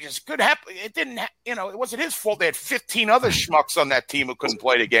the Rangers. Good happen. It didn't. It wasn't his fault. They had 15 other schmucks on that team who couldn't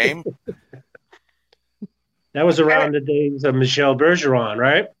play the game. That was around the days of Michel Bergeron,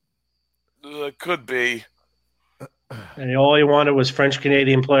 right? Could be. And all he wanted was French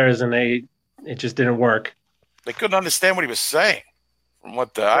Canadian players, and it just didn't work. They couldn't understand what he was saying. From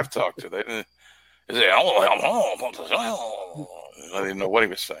what I've talked to, they didn't. I didn't know what he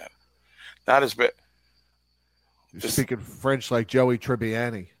was saying. Not as bad. You're speaking French like Joey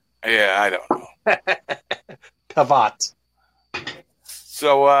Tribbiani. Yeah, I don't know. Pavat.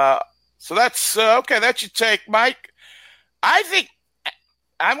 So that's okay. That's your take, Mike. I think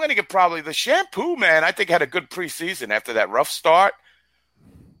I'm going to get probably the Shampoo man. I think had a good preseason after that rough start.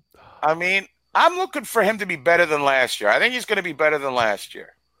 I mean, I'm looking for him to be better than last year. I think he's going to be better than last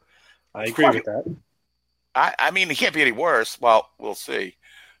year. I agree with that. I mean, he can't be any worse. Well, we'll see.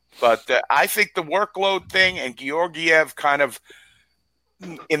 But I think the workload thing and Georgiev kind of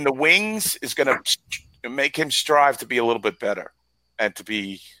in the wings is going to make him strive to be a little bit better and to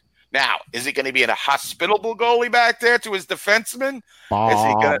be. Now, is he going to be a hospitable goalie back there to his defenseman?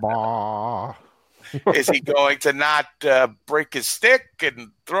 Is he going to not break his stick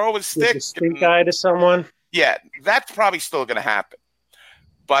and throw his stick? Stick guy to someone? Yeah, that's probably still going to happen.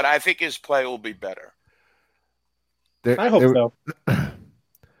 But I think his play will be better. I hope so.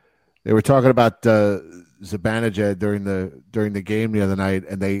 They were talking about Zibanejad during the game the other night,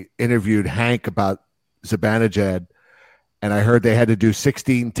 and they interviewed Hank about Zibanejad, and I heard they had to do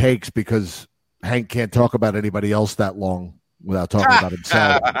 16 takes because Hank can't talk about anybody else that long without talking about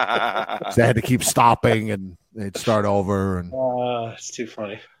himself. So they had to keep stopping, and they'd start over. And it's too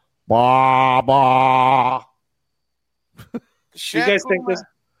funny. Bah, bah. Do you guys think this?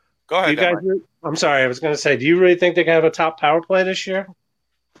 Go ahead. I'm sorry. I was going to say, do you really think they can have a top power play this year?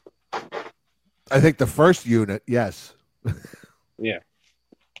 I think the first unit, yes. Yeah.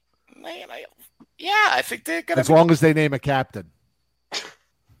 Yeah, I think they're going to. As long as they name a captain.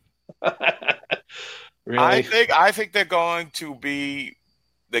 Really? I think they're going to be.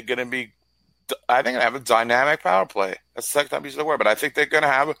 They're going to be. I think they have a dynamic power play. That's the second time I used the word, but I think they're going to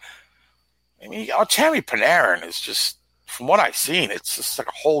have. I mean, Artemi Panarin is just, from what I've seen, it's just like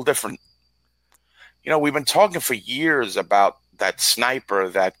a whole different. We've been talking for years about that sniper,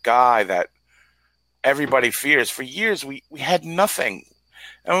 that guy that everybody fears. For years, we had nothing.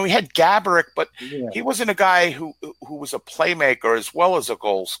 I mean, we had Gaborik, but he wasn't a guy who was a playmaker as well as a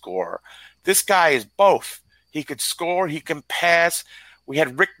goal scorer. This guy is both. He could score, he can pass. We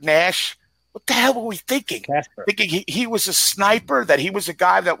had Rick Nash. What the hell were we thinking? Casper. Thinking he was a sniper, that he was a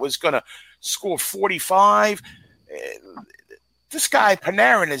guy that was going to score 45. This guy,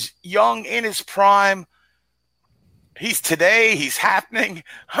 Panarin, is young, in his prime. He's happening.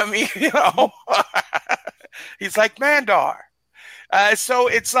 I mean, he's like Mandar. So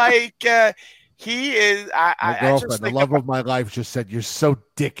it's like he is. My girlfriend, the love of my life, just said, "You're so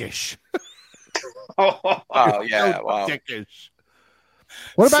dickish." Oh yeah, so wow. Dickish.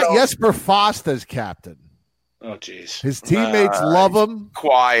 What about Jesper Fast as captain? Oh, jeez. His teammates love him.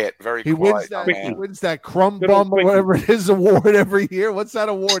 Quiet, very quiet. He wins that Crumb Bum or whatever it is award every year. What's that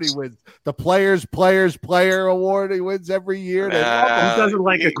award he wins? The Players Player Award he wins every year. He doesn't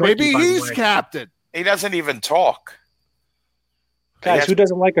like a quickie. Maybe he's captain. He doesn't even talk. Guys, who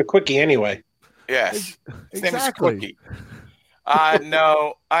doesn't like a quickie anyway? Yes. His name is Exactly. Quickie.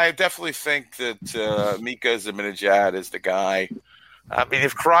 No, I definitely think that Mika Zibanejad is the guy. I mean,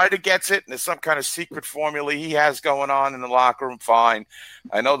 if Kreider gets it and there's some kind of secret formula he has going on in the locker room, fine.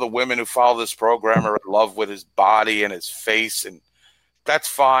 I know the women who follow this program are in love with his body and his face, and that's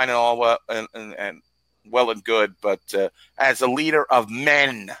fine and all well and well and good. But as a leader of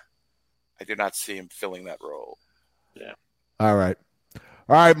men, I do not see him filling that role. Yeah. All right,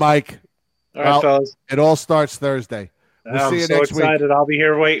 Mike. All right, fellas. It all starts Thursday. We'll see you next week. I'm so excited. I'll be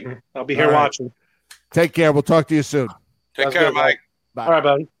here waiting. I'll be here watching. Take care. We'll talk to you soon. Take care, Mike. Bye. All right,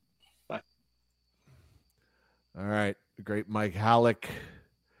 buddy. Bye. All right. The great Mike Halleck.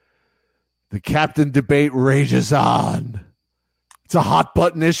 The captain debate rages on. It's a hot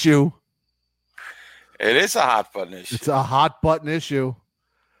button issue. It is a hot button issue. It's a hot button issue.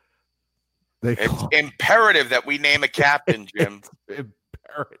 It's imperative that we name a captain, Jim. It's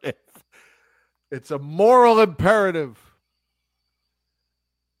imperative. It's a moral imperative.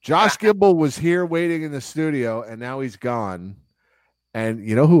 Josh Gimble was here waiting in the studio, and now he's gone. And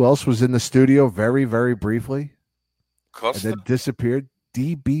you know who else was in the studio very, very briefly? Costa? And then disappeared?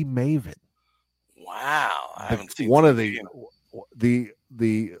 DB Maven. Wow. I haven't seen one of the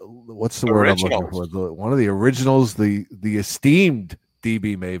what's the word I'm looking for? One of the originals, the esteemed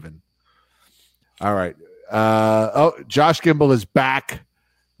DB Maven. All right. Josh Gimble is back.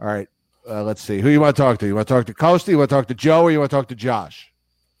 All right. Let's see. Who you want to talk to? You want to talk to Costa? You want to talk to Joe? Or you want to talk to Josh?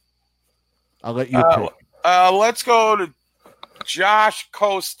 I'll let you pick. Let's go to Josh,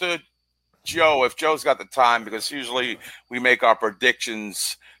 Costa, Joe, if Joe's got the time, because usually we make our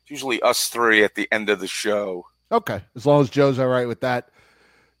predictions, usually us three at the end of the show. Okay. As long as Joe's all right with that.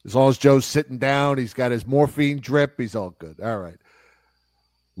 As long as Joe's sitting down, he's got his morphine drip, he's all good. All right.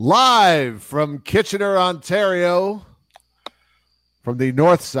 Live from Kitchener, Ontario, from the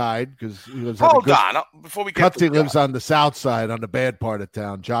north side, because he lives before we get Cutsy lives on the south side, on the bad part of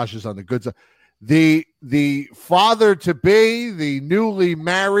town. Josh is on the good side. The father-to-be, the newly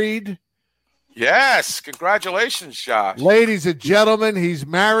married. Yes, congratulations, Josh. Ladies and gentlemen, he's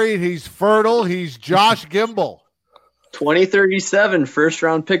married, he's fertile, he's Josh Gimble. 2037,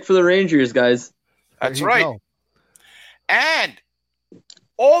 first-round pick for the Rangers, guys. That's right. Go. And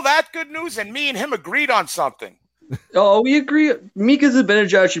all that good news, and me and him agreed on something. Oh, we agree. Mika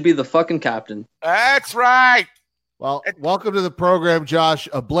Zibanejad should be the fucking captain. That's right. Well, welcome to the program, Josh.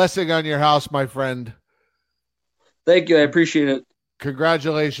 A blessing on your house, my friend. Thank you. I appreciate it.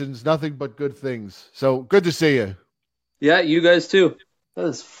 Congratulations. Nothing but good things. So good to see you. Yeah, you guys too. That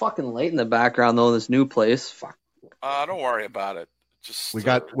is fucking late in the background, though, in this new place. Fuck. Don't worry about it. Just we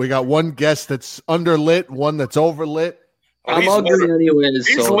got one guest that's underlit, one that's overlit. I'm ugly anyways.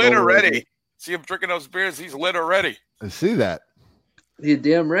 He's so lit already. See him drinking those beers. He's lit already. I see that. You're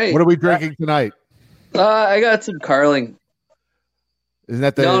damn right. What are we drinking tonight? I got some Carling. Isn't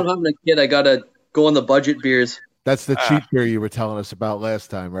that the? Now I'm having a kid. I gotta go on the budget beers. That's the cheap beer you were telling us about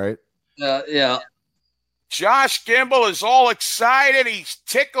last time, right? Yeah. Josh Gimble is all excited. He's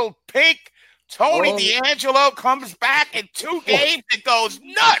tickled pink. Tony D'Angelo comes back in 2 games and goes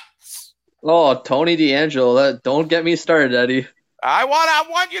nuts. Oh, Tony D'Angelo. Don't get me started, Eddie. I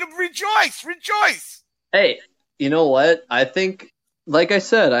want you to rejoice. Rejoice. Hey, you know what? I think, like I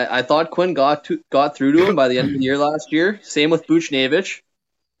said, I thought Quinn got through to him by the end of the year last year. Same with Buchnevich.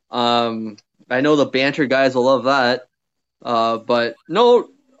 I know the banter guys will love that. But no,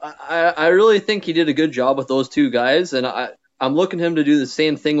 I really think he did a good job with those two guys, and I'm looking him to do the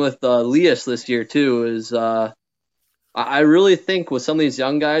same thing with Lias this year too. I really think with some of these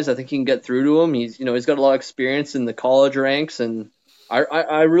young guys, I think he can get through to them. He's got a lot of experience in the college ranks, and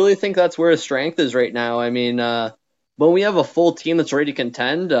I really think that's where his strength is right now. I mean, when we have a full team that's ready to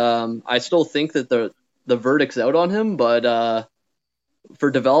contend, I still think that the verdict's out on him, but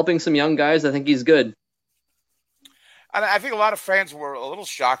for developing some young guys, I think he's good. And I think a lot of fans were a little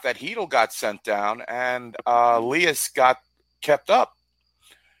shocked that Hedl got sent down and Lias got kept up.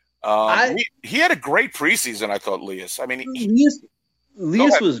 He had a great preseason, I thought, Lias. I mean,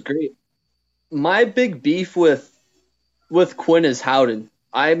 Lias was great. My big beef with Quinn is Howden.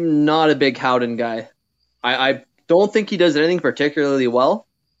 I'm not a big Howden guy. I don't think he does anything particularly well.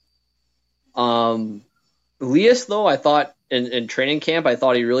 Lias, though, I thought in training camp, I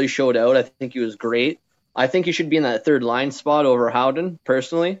thought he really showed out. I think he was great. I think he should be in that third line spot over Howden,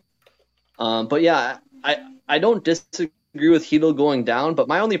 personally. But yeah, I don't disagree with Hedl going down, but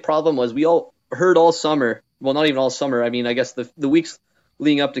my only problem was we all heard all summer, well, not even all summer, I mean, I guess the weeks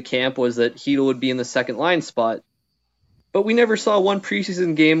leading up to camp was that Hedl would be in the second line spot. But we never saw one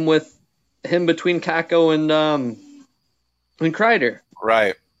preseason game with him between Kakko and Kreider.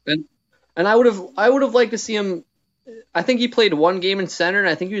 Right. And I would have liked to see him. I think he played one game in center, and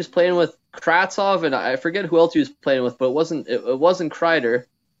I think he was playing with Kratzov, and I forget who else he was playing with, but it wasn't Kreider.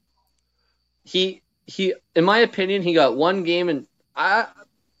 He in my opinion, he got one game, and I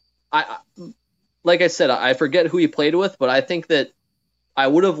like I said, I forget who he played with, but I think that I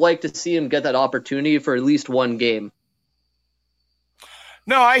would have liked to see him get that opportunity for at least one game.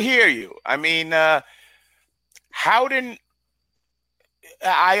 No, I hear you. I mean, Howden,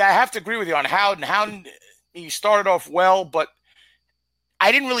 I have to agree with you on Howden. Howden, he started off well, but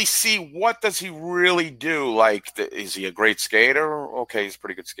I didn't really see what does he really do. Like, is he a great skater? Okay, he's a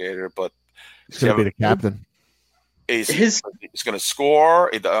pretty good skater, but he's going to be the captain. He's going to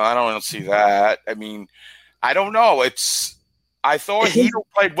score. I don't see that. I mean, I don't know. I thought he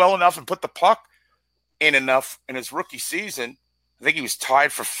played well enough and put the puck in enough in his rookie season. I think he was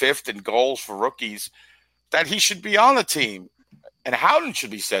tied for 5th in goals for rookies, that he should be on the team, and Howden should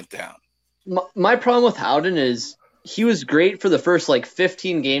be sent down. My problem with Howden is he was great for the first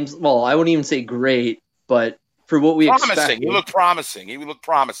 15 games. Well, I wouldn't even say great, but for what we expected. He looked promising. He looked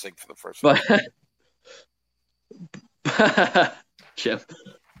promising for the first Jim.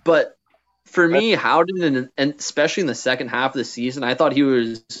 But for me, Howden, and especially in the second half of the season, I thought he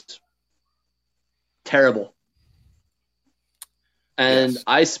was terrible. And Yes.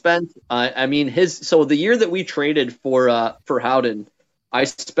 I spent, so the year that we traded for Howden, I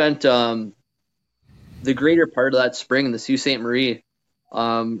spent the greater part of that spring in the Sault Ste. Marie,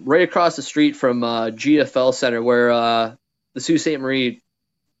 right across the street from GFL Center, where the Sault Ste. Marie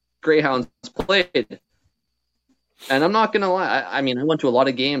Greyhounds played. And I'm not gonna lie, I went to a lot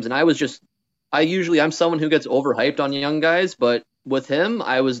of games, and I'm someone who gets overhyped on young guys, but with him,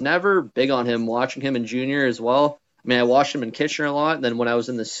 I was never big on him. Watching him in junior as well. I mean, I watched him in Kitchener a lot, and then when I was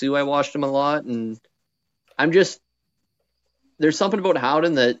in the Sioux, I watched him a lot, and there's something about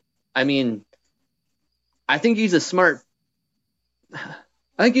Howden that, I think he's a smart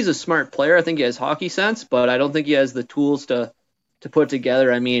player. I think he has hockey sense, but I don't think he has the tools to put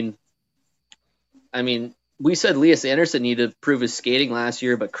together. We said Elias Anderson needed to improve his skating last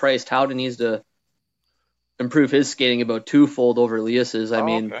year, but Christ, Howden needs to improve his skating about twofold over Elias's.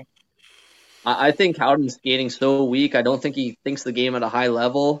 Okay. I think Howden's skating so weak. I don't think he thinks the game at a high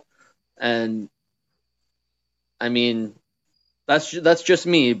level, and that's just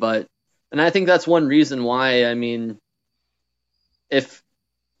me. And I think that's one reason why. If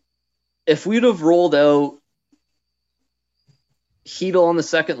we'd have rolled out Hedel on the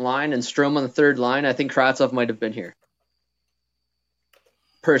second line and Strome on the third line, I think Kravtsov might have been here.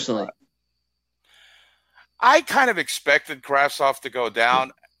 Personally. I kind of expected Kravtsov to go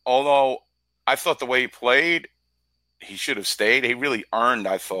down, although I thought the way he played, he should have stayed. He really earned,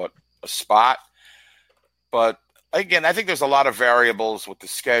 I thought, a spot. But again, I think there's a lot of variables with the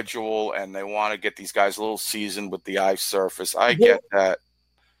schedule, and they want to get these guys a little seasoned with the ice surface. I get that.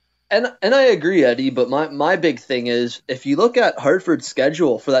 And I agree, Eddie, but my big thing is, if you look at Hartford's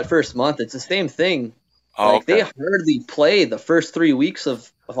schedule for that first month, it's the same thing. They hardly play the first 3 weeks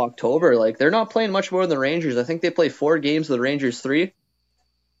of October. Like, they're not playing much more than the Rangers. I think they play 4 games with the Rangers 3.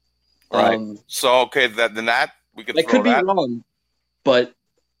 Right. So, okay, then that we could. I could be wrong, but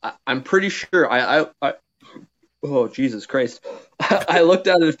I'm pretty sure. Oh, Jesus Christ! I looked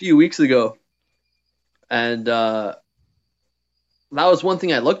at it a few weeks ago, and that was one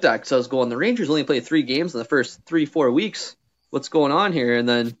thing I looked at because I was going, the Rangers only play 3 games in the first 3-4 weeks. What's going on here? And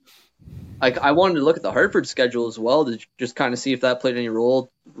then, I wanted to look at the Hartford schedule as well to just kind of see if that played any role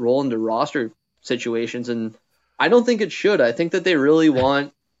into roster situations. And I don't think it should. I think that they really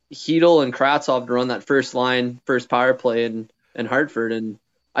want Hedel and Kravtsov to run that first power play in Hartford, and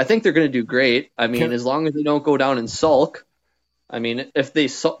I think they're going to do great. As long as they don't go down and sulk. If they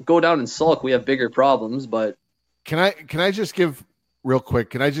go down and sulk, we have bigger problems. But can I just give real quick?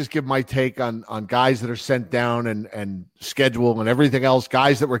 Can I just give my take on guys that are sent down and schedule and everything else?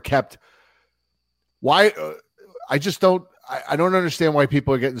 Guys that were kept. Why? I just don't. I don't understand why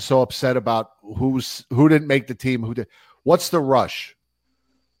people are getting so upset about who didn't make the team. Who did? What's the rush?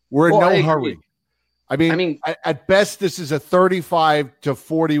 We're in no hurry. At best, this is a 35 to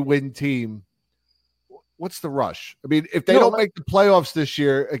 40 win team. What's the rush? If they don't make the playoffs this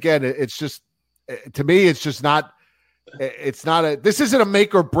year, again, it's just, to me, it's just not. This isn't a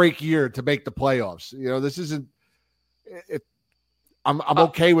make or break year to make the playoffs. This isn't. I'm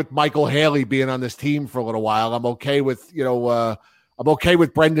okay with Michael Haley being on this team for a little while. I'm okay with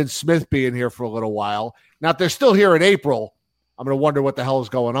Brendan Smith being here for a little while. Now, if they're still here in April, I'm going to wonder what the hell is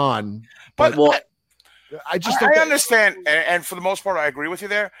going on. But I understand, and for the most part, I agree with you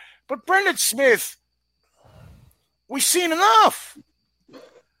there. But Brendan Smith, we've seen enough.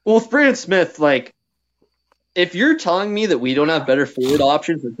 Well, with Brendan Smith, if you're telling me that we don't have better forward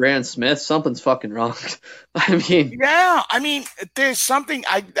options with Brendan Smith, something's fucking wrong. There's something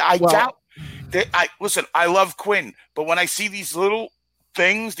I doubt. Listen, I love Quinn, but when I see these little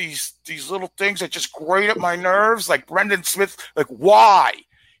things, these little things that just grate at my nerves, like Brendan Smith, why?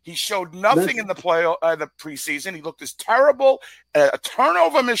 He showed nothing in the preseason. He looked as terrible, a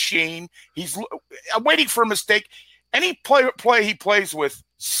turnover machine. I'm waiting for a mistake. Any play he plays with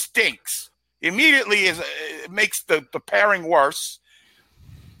stinks. Immediately makes the pairing worse.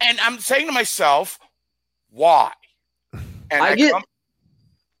 And I'm saying to myself, why? And I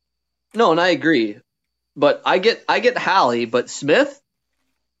agree. But I get Halley, but Smith?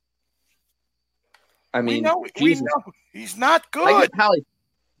 We know he's not good. I get Halley.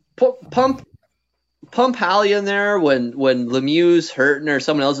 Pump Halley in there when Lemieux's hurting or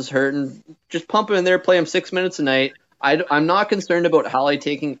someone else is hurting. Just pump him in there, play him 6 minutes a night. I'm not concerned about Halley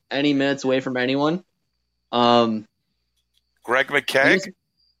taking any minutes away from anyone. Greg McKegg?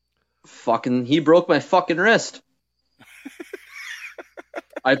 He broke my fucking wrist.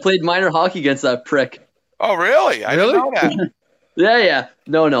 I played minor hockey against that prick. Oh, really? I didn't know that. Yeah.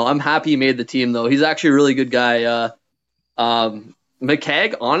 No. I'm happy he made the team, though. He's actually a really good guy.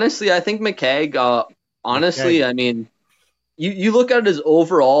 McKegg, honestly, I think McKegg, you look at his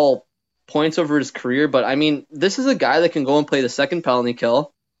overall points over his career, but I mean, this is a guy that can go and play the second penalty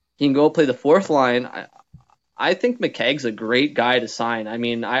kill. He can go play the fourth line. I think McKegg's a great guy to sign. I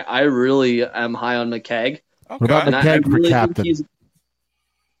mean, I really am high on McKegg. What about And McKegg for really think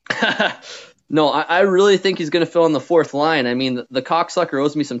captain? No, I really think he's going to fill in the fourth line. I mean, the cocksucker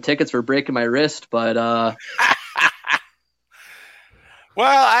owes me some tickets for breaking my wrist, but Well,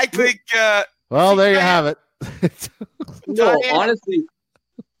 I think. Well, there you have it. No, honestly,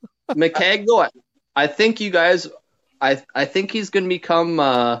 McKegg, though, I think you guys, I think he's going to become.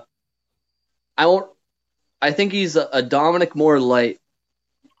 I think he's a Dominic Moore light.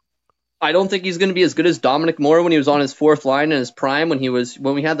 I don't think he's going to be as good as Dominic Moore when he was on his fourth line in his prime. When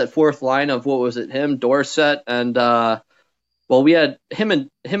we had that fourth line of what was it, him, Dorsett, and we had him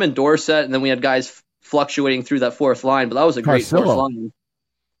and Dorsett, and then we had guys fluctuating through that fourth line. But that was a great fourth line.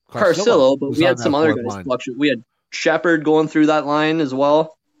 Carcillo, but we had some other guys fluctuate. We had Shepard going through that line as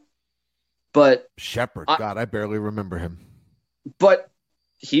well. But Shepard, God, I barely remember him. But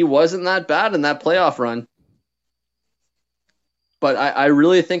he wasn't that bad in that playoff run. But I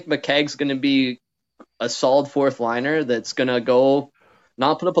really think McKegg's going to be a solid fourth liner that's going to go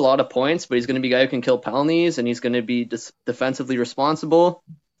not put up a lot of points, but he's going to be a guy who can kill penalties, and he's going to be defensively responsible.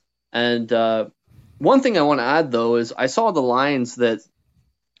 And one thing I want to add, though, is I saw the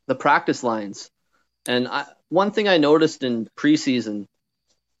practice lines. And one thing I noticed in preseason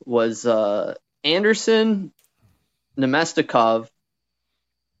was Anderson, Nemestikov,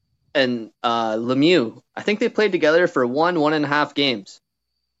 and Lemieux. I think they played together for 1.5 games.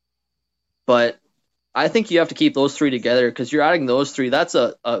 But I think you have to keep those three together because you're adding those three. That's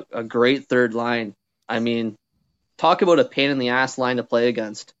a great third line. I mean, talk about a pain in the ass line to play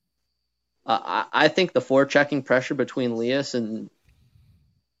against. I think the forechecking pressure between Lias and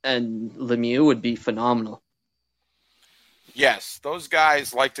Lemieux would be phenomenal. Yes, those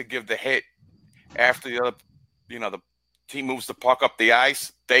guys like to give the hit after the other, the team moves the puck up the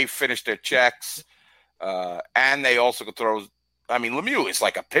ice. They finish their checks, and they also can throw. I mean, Lemieux is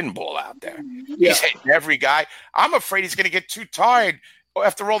like a pinball out there. Yeah. He's hitting every guy. I'm afraid he's going to get too tired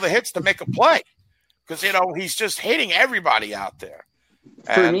after all the hits to make a play because he's just hitting everybody out there.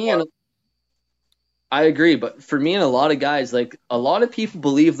 I agree, but for me and a lot of guys, like a lot of people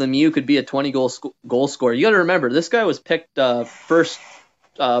believe Lemieux could be a 20 goal scorer. You got to remember, this guy was picked first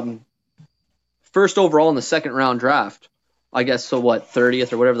overall in the second round draft. I guess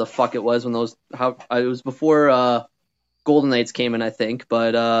 30th or whatever the fuck it was when it was before Golden Knights came in, I think.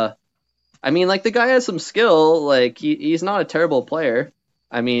 But I mean, like the guy has some skill. Like he's not a terrible player.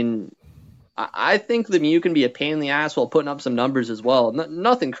 I mean, I think Lemieux can be a pain in the ass while putting up some numbers as well.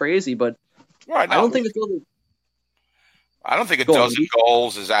 Nothing crazy, but. Right, I don't think a dozen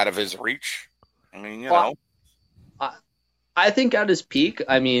goals is out of his reach. I mean, I think at his peak,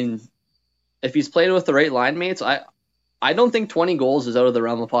 I mean, if he's playing with the right line mates, I don't think 20 goals is out of the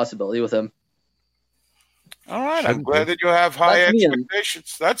realm of possibility with him. All right, I'm glad that you have high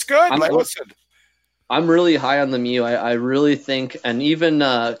expectations. That's good. Listen, I'm really high on Lemieux. I really think, and even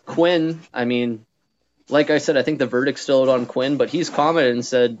Quinn. I mean, like I said, I think the verdict's still out on Quinn, but he's commented and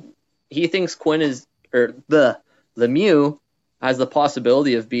said. He thinks Lemieux has the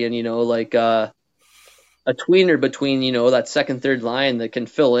possibility of being, like a tweener between, that second, third line that can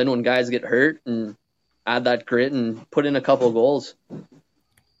fill in when guys get hurt and add that grit and put in a couple of goals.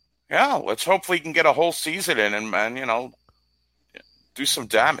 Yeah, let's hopefully he can get a whole season in and do some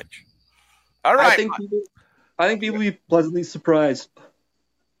damage. All right. I think people will be pleasantly surprised.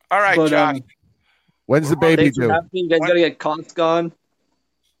 All right, Josh. When's the baby due? You guys got to get Cox gone.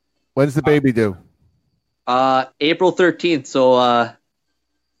 When's the baby due? April 13th. So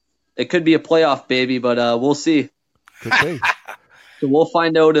it could be a playoff baby, but we'll see. Could be. So we'll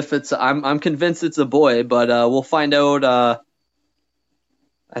find out if it's. I'm convinced it's a boy, but we'll find out.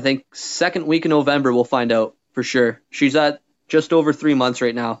 I think second week in November we'll find out for sure. She's at just over 3 months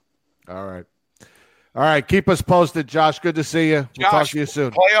right now. All right. Keep us posted, Josh. Good to see you. We'll talk to you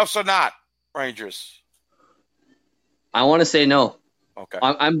soon. Playoffs or not, Rangers? I want to say no. Okay.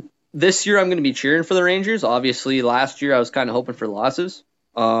 This year I'm going to be cheering for the Rangers. Obviously, last year I was kind of hoping for losses.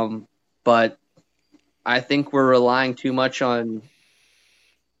 But I think we're relying too much on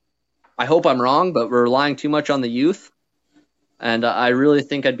 – I hope I'm wrong, but we're relying too much on the youth. And I really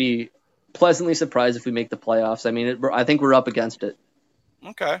think I'd be pleasantly surprised if we make the playoffs. I mean, I think we're up against it.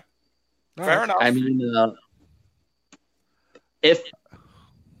 Okay. Fair enough. I mean, if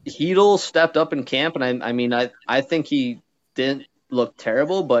Hedl stepped up in camp, and I think he didn't look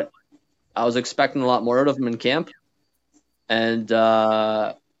terrible, but I was expecting a lot more out of him in camp. And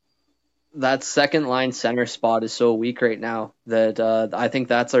that second line center spot is so weak right now that I think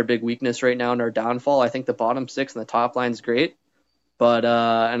that's our big weakness right now and our downfall. I think the bottom six and the top line's great, but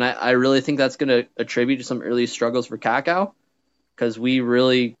and I really think that's going to attribute to some early struggles for Kakao, because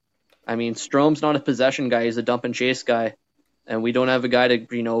Strome's not a possession guy; he's a dump and chase guy, and we don't have a guy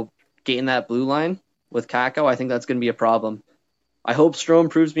to gain that blue line with Kakao. I think that's going to be a problem. I hope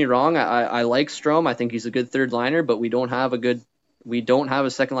Strome proves me wrong. I like Strome. I think he's a good third liner, but we don't have a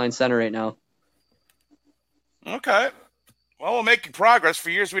second line center right now. Okay. Well, we're making progress.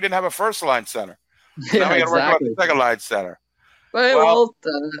 For years, we didn't have a first line center. Now we got to work on the second line center.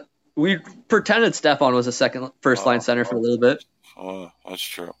 We pretended Stepan was a first line center for a little bit. Oh, that's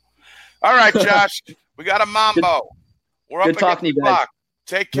true. All right, Josh, we got a mambo. We're up good talking to you guys.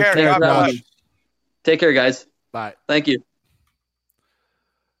 Take care. God bless. Take care, guys. Bye. Thank you.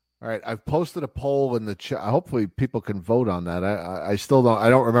 All right, I've posted a poll in the chat. Hopefully, people can vote on that. I still don't. I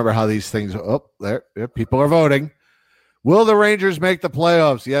don't remember how these things. Oh, there, people are voting. Will the Rangers make the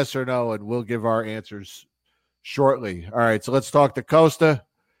playoffs? Yes or no? And we'll give our answers shortly. All right, so let's talk to Costa.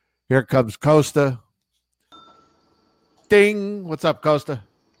 Here comes Costa. Ding! What's up, Costa?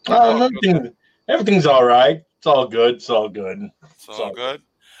 Everything's all right. It's all good. It's all good. It's all good.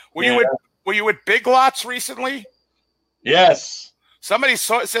 Were you at Big Lots recently? Yes. Somebody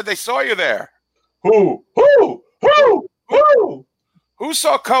said they saw you there. Who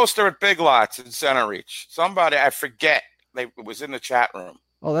saw Coaster at Big Lots in Center Reach? Somebody, I forget. It was in the chat room.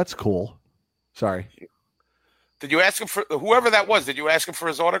 Oh, that's cool. Sorry. Did you ask him for whoever that was? Did you ask him for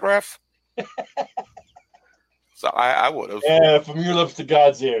his autograph? So I would have. Yeah, from your lips to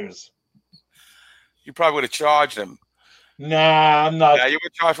God's ears. You probably would have charged him. Nah, I'm not. Yeah, you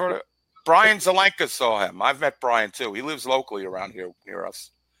would charge for it. Brian Zelenka saw him. I've met Brian too. He lives locally around here near us.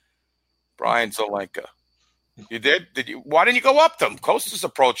 Brian Zelenka. You did? Did you? Why didn't you go up to him? Costa's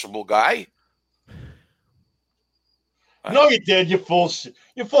approachable guy. No, you did. You're full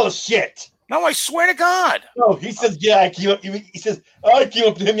of shit. No, I swear to God. No, he says, yeah, I came up. He says, I came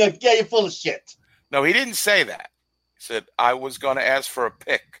up to him. You're like, yeah, you're full of shit. No, he didn't say that. He said, I was going to ask for a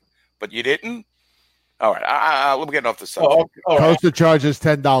pick, but you didn't? All right, we're getting off the subject. Costa charges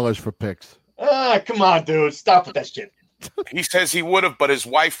 $10 for picks. Come on, dude. Stop with that shit. He says he would have, but his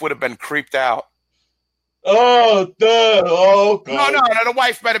wife would have been creeped out. Oh, dude. Oh, God. No. The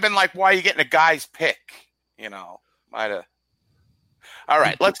wife might have been like, why are you getting a guy's pick? Might have. All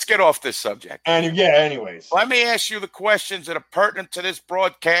right, let's get off this subject. Anyways. Let me ask you the questions that are pertinent to this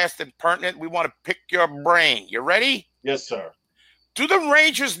broadcast and pertinent. We want to pick your brain. You ready? Yes, sir. Do the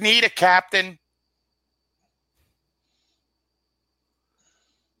Rangers need a captain?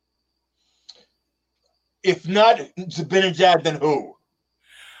 If not Zibanejad, then who?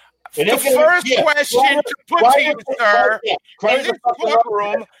 The first question to put to you, sir, in this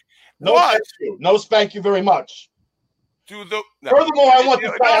courtroom was... No, thank you very much. Furthermore, I want to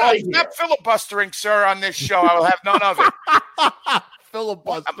say out of here. Not filibustering, sir, on this show. I will have none of it.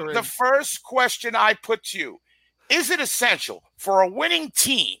 Filibustering. The first question I put to you, is it essential for a winning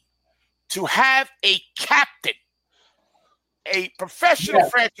team to have a captain? A professional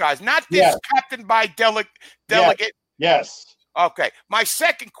franchise, not this captain by delegate. Yes. Okay. My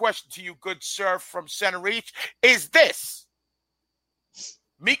second question to you, good sir, from Center Reach, is this.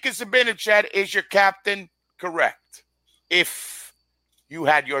 Mika Zibanejad is your captain, correct? If you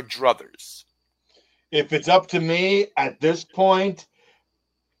had your druthers. If it's up to me at this point,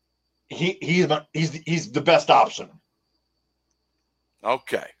 he's the best option.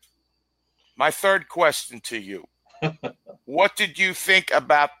 Okay. My third question to you. What did you think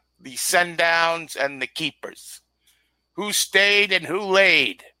about the send-downs and the keepers? Who stayed and who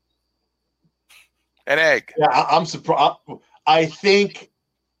laid an egg? Yeah, I'm surprised. I think,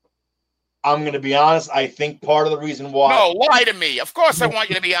 I'm going to be honest, I think part of the reason why... No, lie to me. Of course I want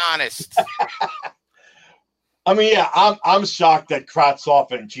you to be honest. I mean, yeah, I'm shocked that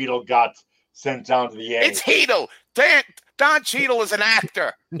Kravtsov and Cheadle got sent down to the A. It's Cheadle. Don Cheadle is an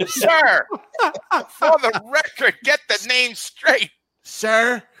actor. Sir, for the record, get the name straight.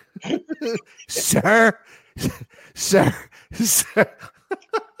 Sir. Sir.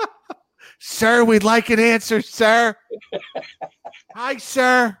 Sir, we'd like an answer, sir. Hi,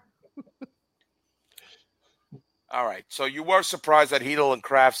 sir. All right. So you were surprised that Hedel and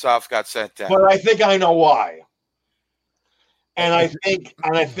Kravtsov got sent down. But I think I know why. And I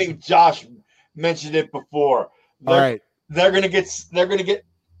think Josh mentioned it before. All right. I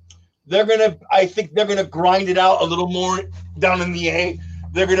think they're gonna grind it out a little more down in the A.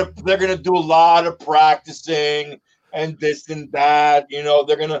 They're gonna do a lot of practicing and this and that.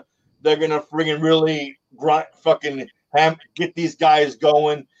 They're gonna friggin' really get these guys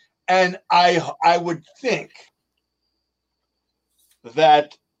going. And I would think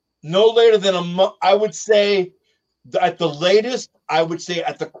that no later than a month, I would say at the latest, I would say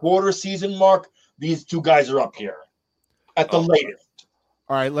at the quarter season mark, these two guys are up here at the latest.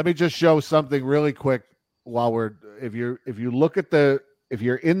 All right, let me just show something really quick while if you're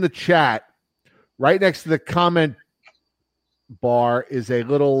in the chat, right next to the comment bar is a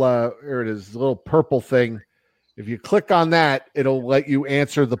little here it is, a little purple thing. If you click on that, it'll let you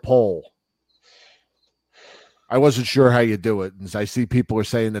answer the poll. I wasn't sure how you do it, and I see people are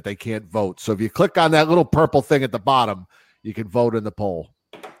saying that they can't vote. So if you click on that little purple thing at the bottom, you can vote in the poll.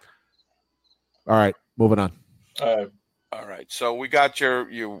 All right, moving on. All right. So we got your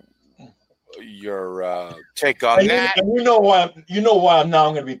take on that. And you know why? You know why now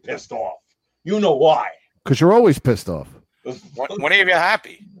I'm going to be pissed off. You know why? Because you're always pissed off. When are you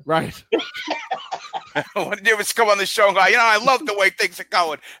happy? Right. When did you ever come on the show and go, I love the way things are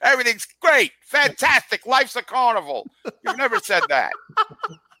going. Everything's great. Fantastic. Life's a carnival. You've never said that.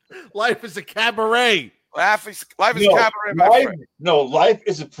 Life is a cabaret. Life is cabaret, my friend. No, life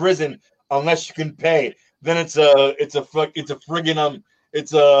is a prison unless you can pay. Then it's a friggin'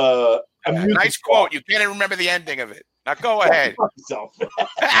 nice quote. You can't even remember the ending of it. Now go ahead.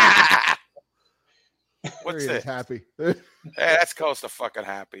 What's this? Happy. Yeah, that's close to fucking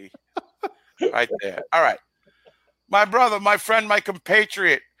happy. Right there. All right. My brother, my friend, my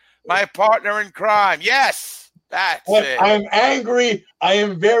compatriot, my partner in crime. Yes, that's it. I'm angry. I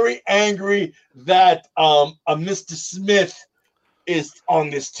am very angry that a Mr. Smith is on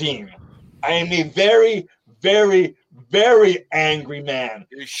this team. I am a very, very, very angry man.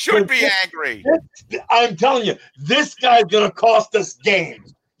 You should be angry. I'm telling you, this guy's going to cost us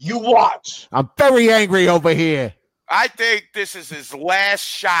games. You watch. I'm very angry over here. I think this is his last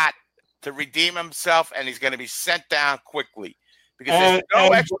shot to redeem himself, and he's going to be sent down quickly because there's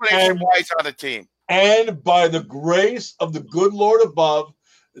no explanation why he's on the team. And by the grace of the good Lord above,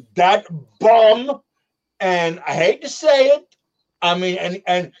 that bum, and I hate to say it, I mean,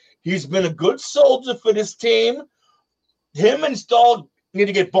 and he's been a good soldier for this team. Him and Stahl need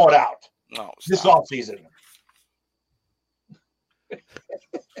to get bought out this offseason.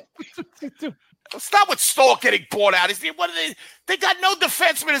 Stop with Stahl getting bought out. They got no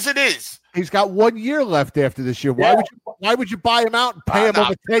defenseman as it is. He's got 1 year left after this year. Why would you buy him out and pay him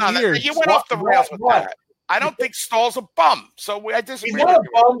over 10 years? You went off the rails with that. I don't think Stahl's a bum. So I disagree. He's not a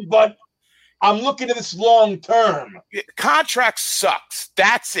bum, but I'm looking at this long term. Contract sucks.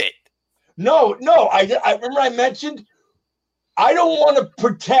 That's it. No. I remember I mentioned I don't want to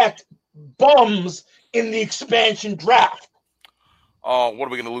protect bums in the expansion draft. Oh, what are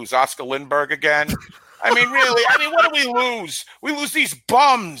we going to lose? Oscar Lindbergh again? I mean, really? What do we lose? We lose these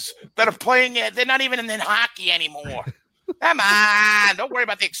bums that are playing. They're not even in hockey anymore. Come on. Don't worry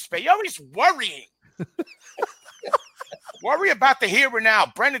about the expansion. You're always worrying. Worry about the here and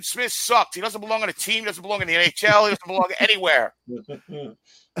now. Brendan Smith sucks. He doesn't belong on a team. He doesn't belong in the NHL. He doesn't belong anywhere.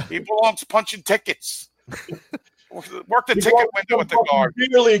 He belongs punching tickets. Work the ticket window with the guard.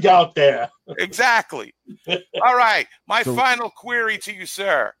 Beer league out there. Exactly. All right. My final query to you,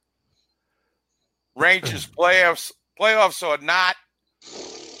 sir. Rangers playoffs or not?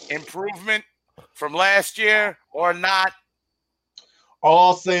 Improvement from last year or not?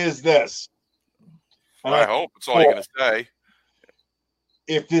 All I'll say is this. I hope it's all you're going to say.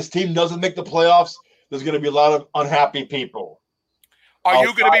 If this team doesn't make the playoffs, there's going to be a lot of unhappy people. Are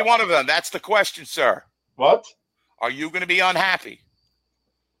you going to be one of them? That's the question, sir. What? Are you going to be unhappy?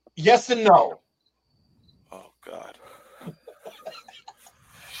 Yes and no. Oh, God.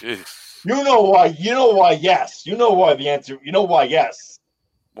 Jeez. You know why. You know why yes. You know why the answer. You know why yes.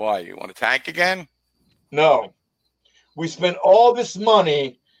 Why? You want to tank again? No. We spent all this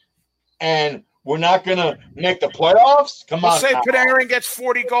money and we're not going to make the playoffs? Come on. Say Panarin gets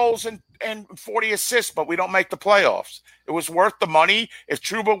 40 goals and 40 assists, but we don't make the playoffs. It was worth the money. If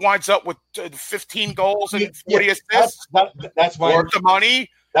Trouba winds up with 15 goals and 40 assists, that's why worth the money.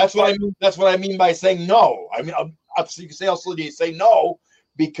 That's what I mean. That's what I mean by saying no. I mean, you can say also you say no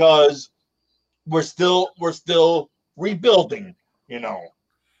because we're still rebuilding.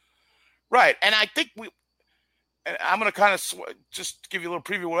 Right, and I think and I'm going to kind of just give you a little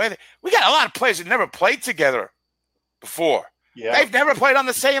preview. We got a lot of players that never played together before. Yeah. They've never played on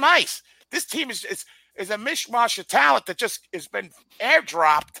the same ice. This team is a mishmash of talent that just has been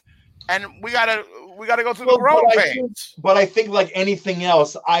airdropped, and we gotta go through the growing pains. But I think like anything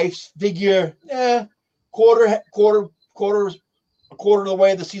else, I figure quarter of the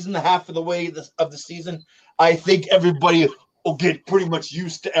way of the season, half of the way of the season, I think everybody will get pretty much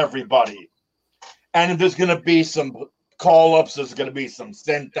used to everybody. And there's going to be some call-ups. There's going to be some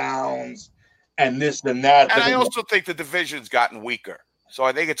sent downs and this and that. And I also think the division's gotten weaker. So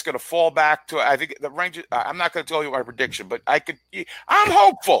I think it's going to fall back to. I think the Rangers. I'm not going to tell you my prediction, but I'm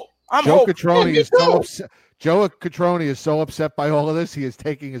hopeful. Joe Catroni is so upset. Joe Catroni is so upset by all of this. He is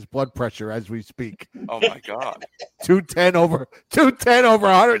taking his blood pressure as we speak. Oh my God! 210 over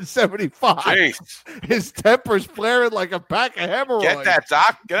 175. Jeez. His temper's flaring like a pack of hemorrhoids. Get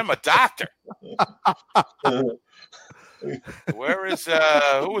that Get him a doctor. Where is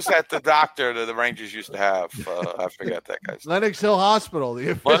who was that? The doctor that the Rangers used to have? I forget that guy's name. Lennox Hill Hospital. The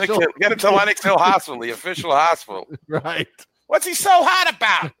official. Get him to Lennox Hill Hospital, the official hospital. Right. What's he so hot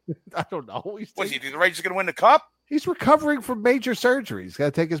about? I don't know. What's he? The Rangers going to win the cup? He's recovering from major surgery. He's got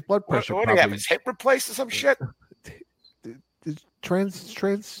to take his blood pressure. What do you have? His hip replaced or some shit?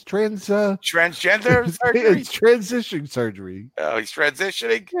 Transgender surgery? It's transition surgery. Oh, he's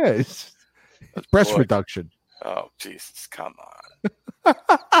transitioning? Yeah, it's breast reduction. Oh, Jesus, come on.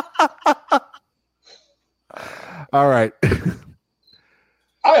 All right.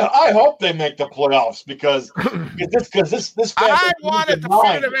 I hope they make the playoffs because this I want a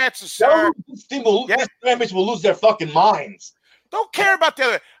definitive answer, sir. This fan base will lose their fucking minds. Don't care about the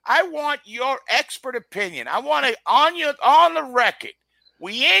other. I want your expert opinion. I want it on the record.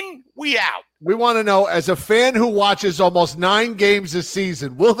 We in, we out. We want to know, as a fan who watches almost 9 games a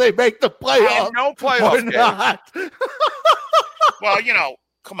season, will they make the playoffs? I have no playoffs or not? Well,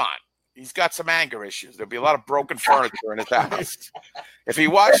 come on. He's got some anger issues. There'll be a lot of broken furniture in his house. If he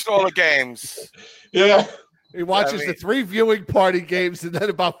watched all the games. Yeah. He watches the 3 viewing party games and then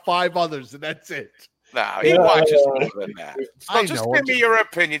about 5 others, and that's it. No, he watches more than that. So just give me your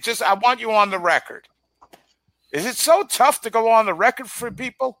opinion. I want you on the record. Is it so tough to go on the record for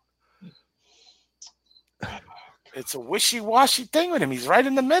people? It's a wishy-washy thing with him. He's right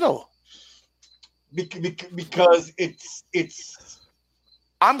in the middle. Because it's.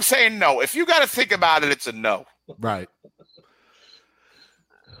 I'm saying no. If you got to think about it, it's a no. Right.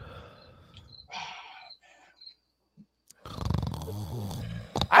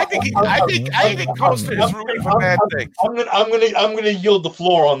 I think Costa is rooting for bad things. I'm gonna yield the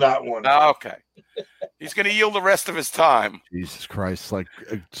floor on that one. Okay. He's gonna yield the rest of his time. Jesus Christ!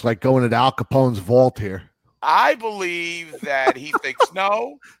 It's like going into Al Capone's vault here. I believe that he thinks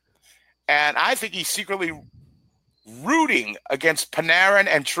no, and I think he's secretly rooting against Panarin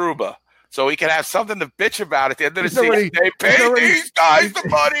and Trouba, so he can have something to bitch about at the end of the season. They pay these guys the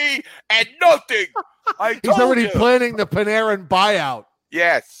money and nothing. He's already planning the Panarin buyout.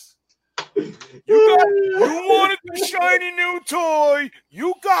 Yes. You wanted the shiny new toy.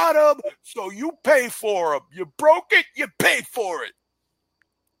 You got him, so you pay for him. You broke it, you pay for it.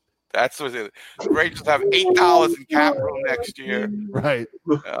 That's what it is. The Rangers have $8 in cap room next year. Right.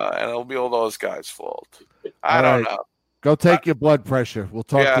 And it'll be all those guys' fault. I don't know. Go take your blood pressure. We'll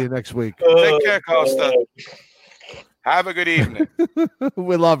talk to you next week. Take care, Costa. Have a good evening.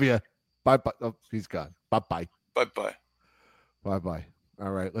 We love you. Bye-bye. Oh, he's gone. Bye-bye. Bye-bye. Bye-bye.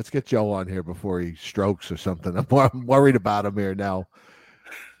 All right, let's get Joe on here before he strokes or something. I'm worried about him here now.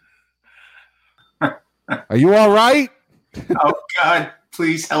 Are you all right? Oh, God,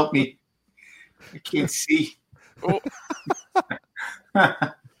 please help me. I can't see.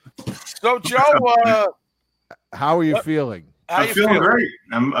 So, Joe, how are you feeling? I'm feeling great.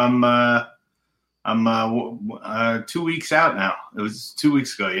 I'm 2 weeks out now. It was 2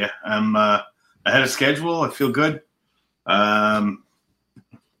 weeks ago, yeah. I'm ahead of schedule. I feel good.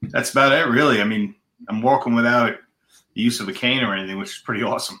 That's about it, really. I mean, I'm walking without the use of a cane or anything, which is pretty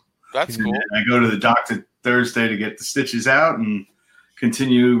awesome. That's cool. And I go to the doctor Thursday to get the stitches out and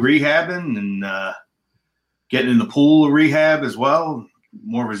continue rehabbing and getting in the pool of rehab as well.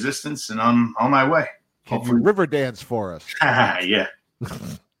 More resistance, and I'm on my way. Can you river dance for us? Yeah.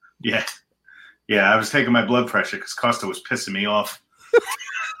 Yeah, I was taking my blood pressure because Costa was pissing me off.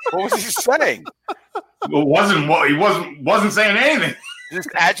 What was he saying? Well, he wasn't saying anything. Just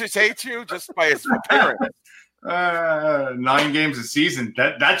agitates you just by his appearance. 9 games a season.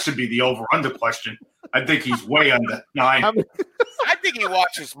 That should be the over/under question. I think he's way under 9. I think he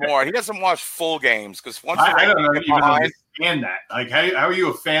watches more. He doesn't watch full games because once I don't even understand that. Like, how are you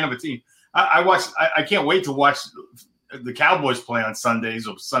a fan of a team? I can't wait to watch the Cowboys play on Sundays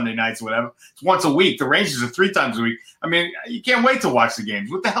or Sunday nights or whatever. It's once a week. The Rangers are 3 times a week. I mean, you can't wait to watch the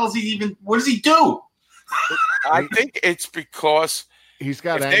games. What the hell is he even? What does he do? I think it's because he's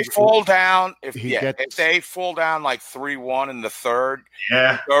got. If they fall down, if they fall down like 3-1 in the third,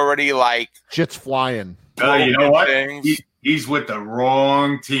 yeah, already like shit's flying. You know what? He's with the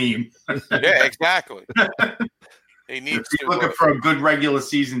wrong team. Yeah, exactly. He needs if he's looking for a good regular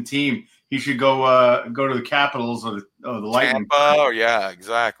season team. he should go to the Capitals or the Lightning. Tampa, yeah,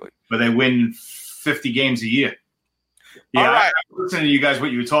 exactly. But they win 50 games a year. Yeah, All right. I listening to you guys,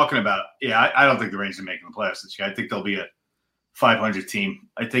 what you were talking about. Yeah, I don't think the Rangers are making the playoffs this year. I think they'll be a 500 team.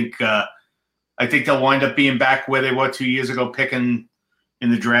 I think they'll wind up being back where they were 2 years ago, picking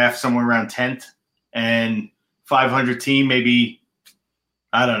in the draft somewhere around 10th, and 500 team, maybe,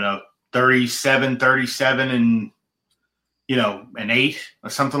 I don't know, 37 and, an 8 or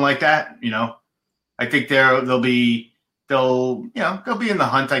something like that. I think they'll be in the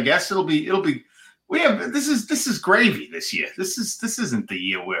hunt, I guess. This is gravy this year. This isn't the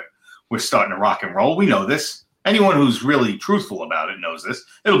year where we're starting to rock and roll. We know this. Anyone who's really truthful about it knows this.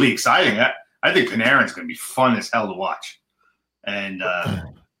 It'll be exciting. I think Panarin's going to be fun as hell to watch. And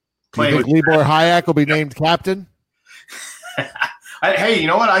playing with Libor Hayek will be named captain. Hey, you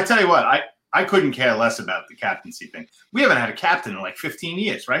know what? I tell you what, I couldn't care less about the captaincy thing. We haven't had a captain in like 15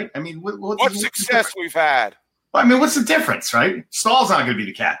 years, right? I mean, what success we've had. Well, I mean, what's the difference, right? Stahl's not going to be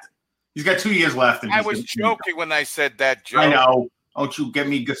the captain. He's got 2 years left. And I was joking when I said that, Joe. I know. Don't you get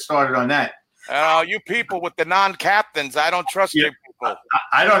me started on that. You people with the non-captains, I don't trust you people.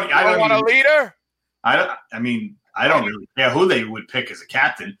 I don't want a leader? I don't really care who they would pick as a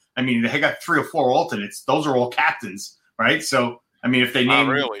captain. I mean, they got 3 or 4 alternates. Those are all captains, right? So, I mean, if they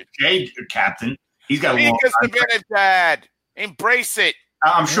name Jay captain, he's got a long time. Dad. Embrace it.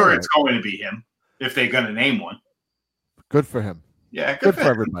 I'm sure it's going to be him if they're going to name one. Good for him. Yeah, good for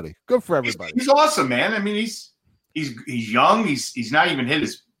everybody. Good for everybody. He's awesome, man. I mean, he's young. He's not even hit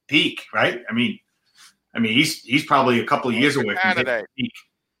his peak, right? I mean, he's probably a couple of years away from hitting his peak,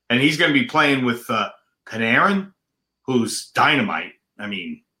 and he's going to be playing with Panarin, who's dynamite. I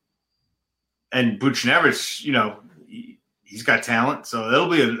mean, and Buchnevich, he's got talent, so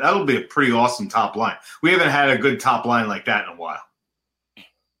that'll be a pretty awesome top line. We haven't had a good top line like that in a while.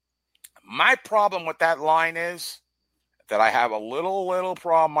 My problem with that line is that I have a little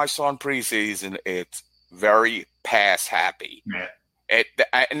problem I saw in preseason. It's very pass happy. Yeah.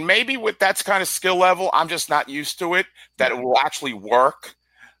 And maybe with that's kind of skill level, I'm just not used to it, that it will actually work,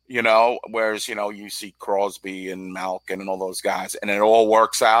 whereas, you see Crosby and Malkin and all those guys, and it all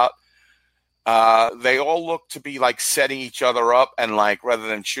works out. They all look to be like setting each other up and like rather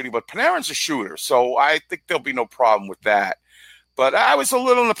than shooting, but Panarin's a shooter, so I think there'll be no problem with that. But I was a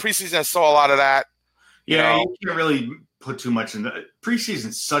little in the preseason, I saw a lot of that. Yeah, you can't really put too much in the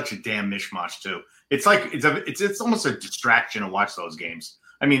preseason's such a damn mishmash too. It's like it's almost a distraction to watch those games.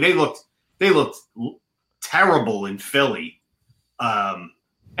 I mean, they looked terrible in Philly, and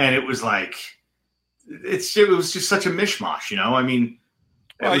it was like it was just such a mishmash. I mean,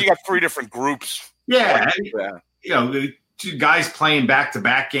 you got 3 different groups. Yeah, the 2 guys playing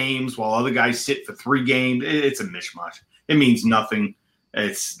back-to-back games while other guys sit for 3 games. It's a mishmash. It means nothing.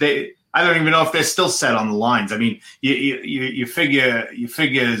 I don't even know if they're still set on the lines. I mean, you figure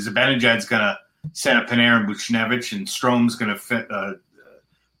Zibanejad's going to center Panarin, Buchnevich, and Strome's going to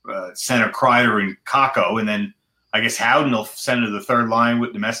center Kreider and Kakko, and then I guess Howden will center the third line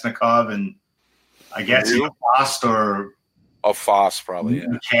with Nemesnikov and I guess Fost or Foss probably,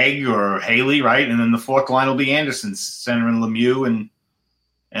 yeah. Keg or Haley, right? And then the fourth line will be Anderson centering Lemieux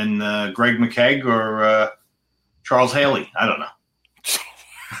and Greg McKegg or Charles Haley. I don't know.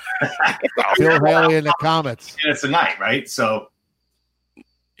 Bill Haley in the comments. And it's a night, right? So,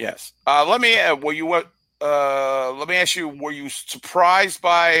 yes. Let me ask you: were you surprised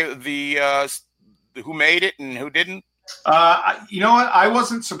by the who made it and who didn't? You know what? I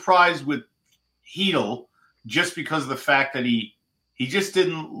wasn't surprised with Hedl just because of the fact that he just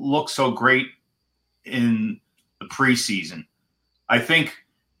didn't look so great in the preseason. I think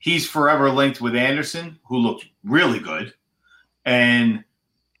he's forever linked with Anderson, who looked really good, and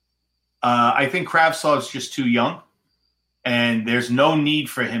I think Kravtsov's just too young, and there's no need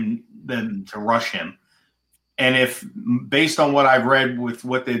for them to rush him. And if, based on what I've read with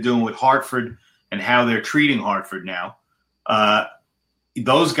what they're doing with Hartford and how they're treating Hartford now,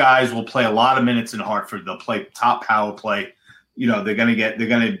 those guys will play a lot of minutes in Hartford. They'll play top power play. They're going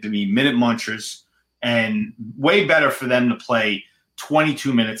to be minute munchers, and way better for them to play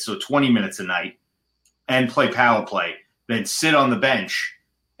 22 minutes or 20 minutes a night and play power play than sit on the bench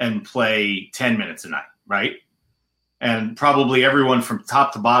and play 10 minutes a night, right? And probably everyone from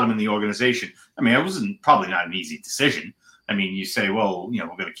top to bottom in the organization. I mean, it was probably not an easy decision. I mean, you say, well, we're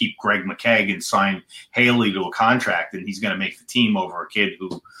going to keep Greg McKegg and sign Haley to a contract, and he's going to make the team over a kid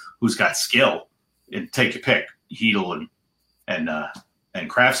who's got skill. And take your pick, Hedl and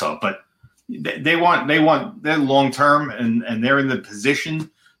Kravtsov. But they're long term, and they're in the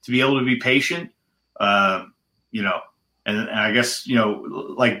position to be able to be patient. And I guess,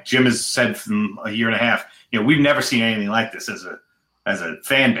 like Jim has said from a year and a half, we've never seen anything like this as a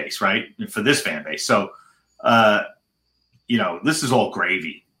fan base, right? For this fan base. So, this is all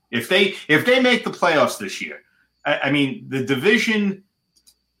gravy. If they make the playoffs this year, I mean, the division,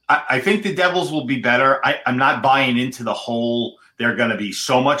 I think the Devils will be better. I'm not buying into the whole they're going to be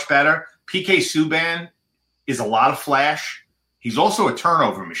so much better. PK Subban is a lot of flash. He's also a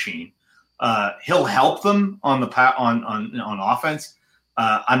turnover machine. He'll help them on offense.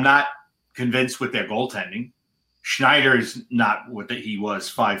 I'm not convinced with their goaltending. Schneider is not what he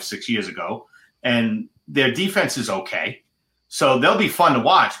was 5-6 years ago, and their defense is okay. So they'll be fun to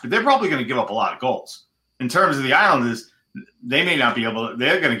watch, but they're probably going to give up a lot of goals. In terms of the Islanders, they may not be able to.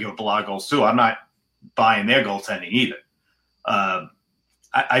 They're going to give up a lot of goals too. I'm not buying their goaltending either.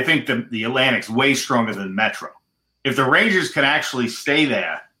 I think the Atlantic's way stronger than Metro. If the Rangers can actually stay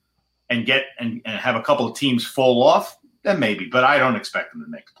there and get and have a couple of teams fall off, then maybe. But I don't expect them to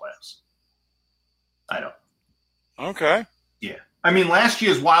make the playoffs. I don't. Okay. Yeah. I mean, last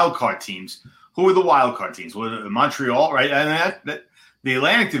year's wild card teams. Who were the wild card teams? Was it Montreal, right? And the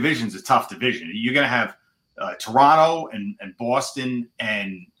Atlantic Division is a tough division. You're going to have Toronto and Boston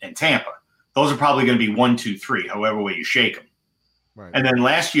and Tampa. Those are probably going to be 1, 2, 3, however way you shake them. Right. And then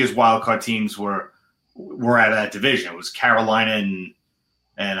last year's wild card teams were out of that division. It was Carolina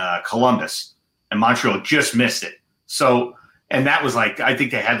and Columbus, and Montreal just missed it. So, and that was I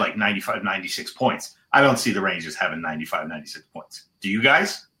think they had 95, 96 points. I don't see the Rangers having 95, 96 points. Do you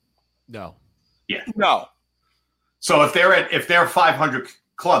guys? No. Yeah. No. So if they're a 500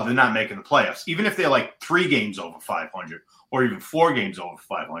 club, they're not making the playoffs. Even if they're 3 games over 500 or even 4 games over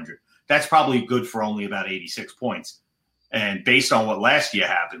 500, that's probably good for only about 86 points. And based on what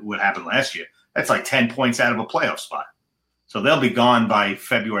happened last year, that's 10 points out of a playoff spot. So they'll be gone by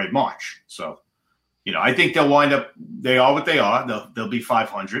February, March. So, I think they'll wind up, they are what they are. They'll be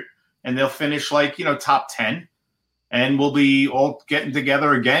 500 and they'll finish top 10, and we'll be all getting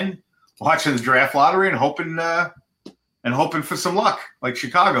together again, watching the draft lottery and hoping for some luck like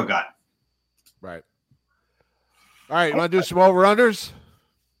Chicago got. Right. All right. You want to do some over-unders?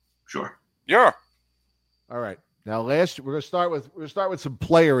 Sure. Yeah. All right. Now, we're going to start with some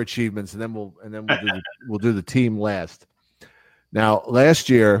player achievements, and then we'll do the team last. Now, last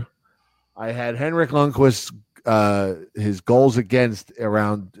year, I had Henrik Lundqvist, his goals against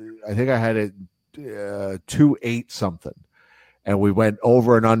around. I think I had it 2.8 something, and we went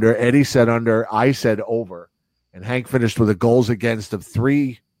over and under. Eddie said under. I said over, and Hank finished with a goals against of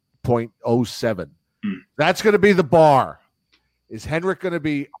 3.07. That's going to be the bar. Is Henrik going to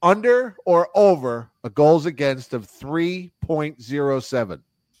be under or over a goals against of 3.07?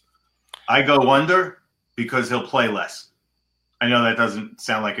 I go under because he'll play less. I know that doesn't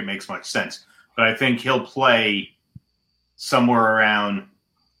sound like it makes much sense, but I think he'll play somewhere around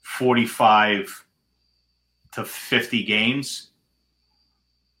 45 to 50 games.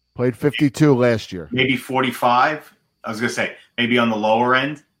 Played 52 last year. Maybe 45. I was going to say maybe on the lower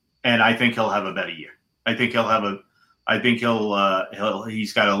end, and I think he'll have a better year. He's got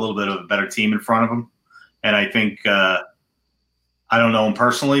a little bit of a better team in front of him. And I think, I don't know him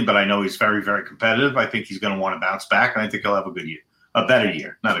personally, but I know he's very, very competitive. I think he's going to want to bounce back, and I think he'll have a good year, a better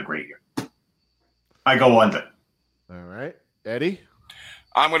year, not a great year. I go under. All right. Eddie?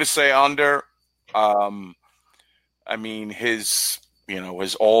 I'm going to say under. His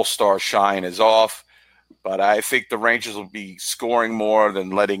all-star shine is off, but I think the Rangers will be scoring more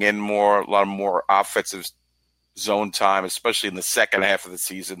than letting in more, a lot more offensive zone time, especially in the second half of the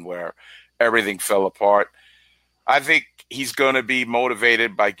season where everything fell apart. I think he's going to be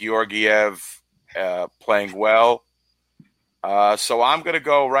motivated by Georgiev playing well. So I'm going to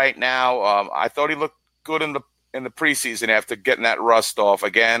go right now. I thought he looked good in the preseason after getting that rust off.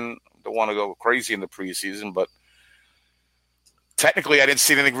 Again, don't want to go crazy in the preseason, but technically I didn't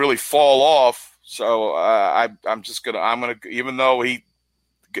see anything really fall off. So I'm going to, even though he,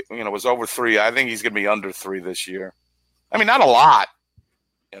 was over 3, I think he's going to be under 3 this year. I mean, not a lot.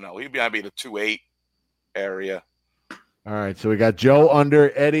 He'd be the 2.8 area. All right, so we got Joe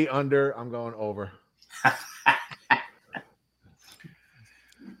under, Eddie under. I'm going over.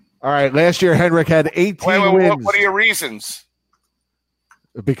 All right, last year Henrik had 18 wins. What are your reasons?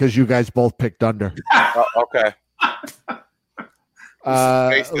 Because you guys both picked under. Okay.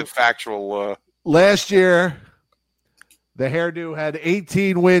 Based on factual. Last year, the hairdo had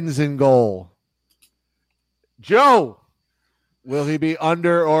 18 wins in goal. Joe, will he be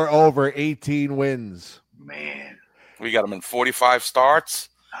under or over 18 wins? Man. We got him in 45 starts.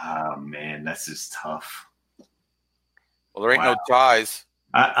 Oh, man, this is tough. Well, there ain't no ties.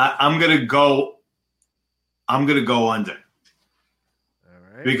 I'm going to go I'm going to go under. All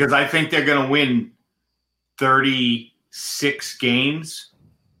right. Because I think they're going to win 36 games,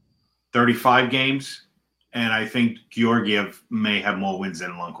 35 games, and I think Georgiev may have more wins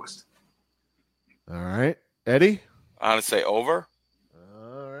than Lundqvist. All right. Eddie? I'm going to say over.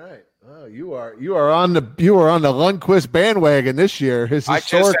 All right. Oh, you are on the Lundqvist bandwagon this year. His I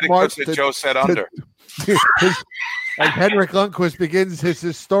just historic said it march because Joe said under. As Henrik Lundqvist begins his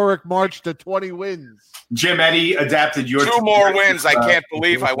historic march to 20 wins. Jim, Eddie adapted your 2 more wins. I can't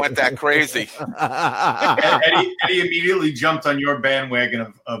believe I went that crazy. Eddie immediately jumped on your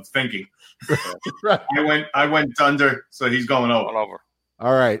bandwagon of thinking. Right. I went under, so he's going over.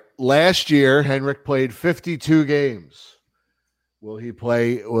 All right. Last year, Henrik played 52 games. Will he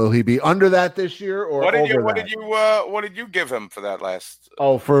be under that this year or What did over you what did you give him for that last?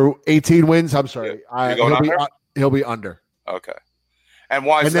 Oh, for 18 wins? I'm sorry. He'll be under. Okay. And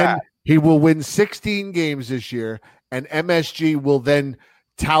why is then that? He will win 16 games this year, and MSG will then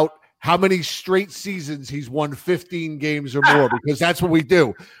tout how many straight seasons he's won 15 games or more, because that's what we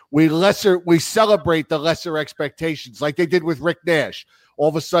do. We celebrate the lesser expectations, like they did with Rick Nash. All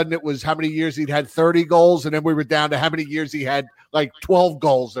of a sudden, it was how many years he'd had 30 goals, and then we were down to how many years he had like 12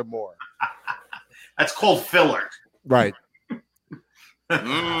 goals or more. That's called filler. Right.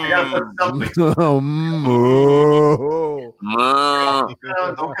 I gotta put something.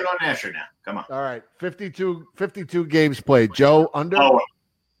 Don't get on Asher now. Come on. All right. 52 games played. Joe, under? Lower.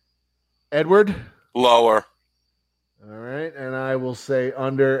 Edward? Lower. All right. And I will say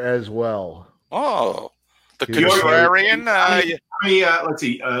under as well. Oh. The contrarian. Let's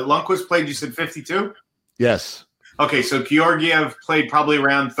see. Lundqvist played, you said 52? Yes. Okay, so Georgiev played probably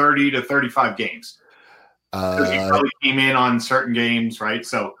around 30 to 35 games. He probably came in on certain games, right?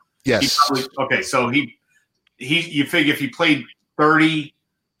 So yes. You figure if he played 30,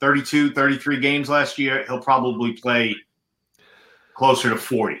 32, 33 games last year, he'll probably play closer to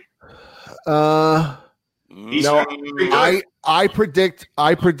 40. I predict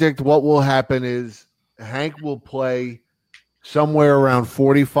what will happen is Hank will play somewhere around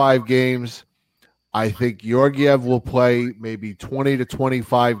 45 games. I think Georgiev will play maybe 20 to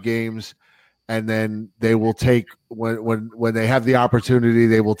 25 games. And then they will take when they have the opportunity,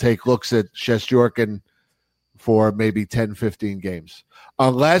 they will take looks at Shesterkin for maybe 10, 15 games.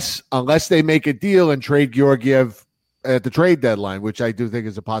 Unless they make a deal and trade Georgiev at the trade deadline, which I do think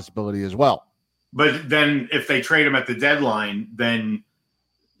is a possibility as well. But then if they trade him at the deadline, then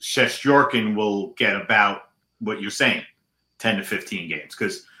Shesterkin will get about what you're saying, 10 to 15 games.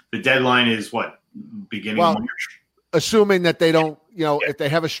 Because the deadline is what, beginning of March? Assuming that they don't, if they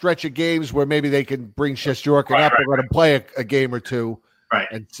have a stretch of games where maybe they can bring Shesterkin up and let him play a game or two, right,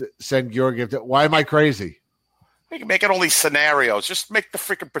 and send Georgiev. Why am I crazy? You can make it only scenarios. Just make the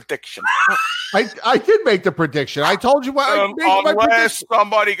freaking prediction. I did make the prediction. I told you what. Unless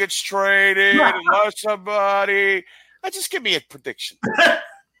somebody gets traded, just give me a prediction.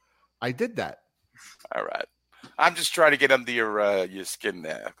 I did that. All right. I'm just trying to get under your skin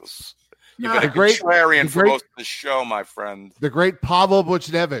there, because you've been a contrarian for most of the show, my friend. The great Pavel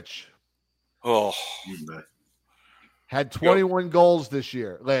Buchnevich. Oh, had 21 goals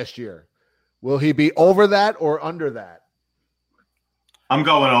last year. Will he be over that or under that? I'm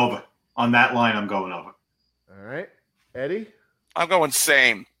going over. On that line, I'm going over. All right. Eddie? I'm going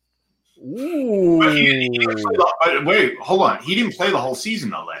same. Ooh. Wait, hold on. He didn't play the whole season,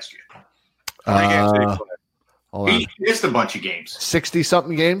 though, last year. How many games did he play? He missed a bunch of games.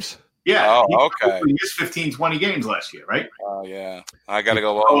 60-something games? Yeah. Oh, okay. He missed 15, 20 games last year, right? Oh, yeah. I got to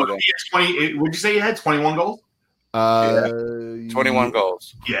go over there. 20. Would you say you had 21 goals? 21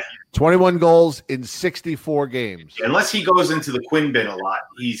 goals. Yeah. 21 goals in 64 games. Yeah, unless he goes into the Quinn bin a lot,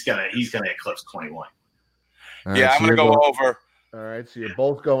 he's gonna eclipse 21. Right, yeah, I'm gonna go over. All right, so you're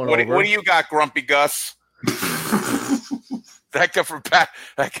both going over. What do you got, Grumpy Gus? That guy from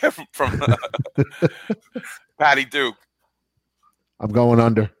Patty Duke. I'm going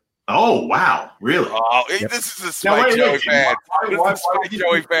under. Oh wow, really? Oh, this is a spite Joey Vance.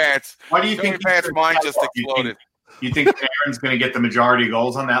 Joey Vance. Why do you think Vance mind just exploded? You think Aaron's going to get the majority of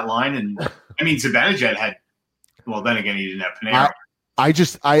goals on that line? And I mean, Zibanejad had. Well, then again, he didn't have Panarin. I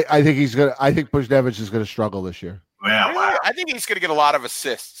think he's gonna. I think Buchnevich is going to struggle this year. Yeah, wow. I think he's going to get a lot of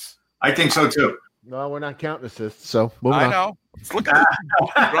assists. I think so too. No, we're not counting assists, so moving on. I know. Look at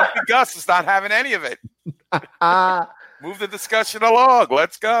Grumpy Gus is not having any of it. Move the discussion along.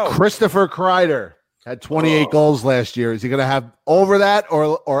 Let's go. Christopher Kreider had 28 goals last year. Is he going to have over that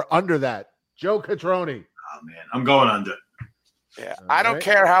or under that? Joe Catroni. Oh, man. I'm going under. Yeah. I don't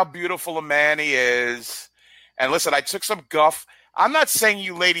care how beautiful a man he is. And listen, I took some guff. I'm not saying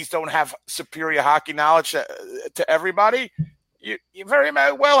you ladies don't have superior hockey knowledge to everybody. You very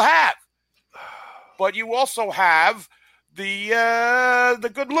well have. But you also have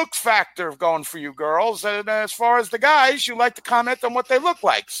the good looks factor going for you girls. And as far as the guys, you like to comment on what they look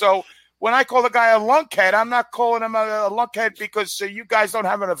like. So when I call the guy a lunkhead, I'm not calling him a lunkhead because you guys don't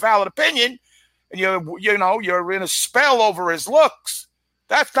have a valid opinion and you're in a spell over his looks.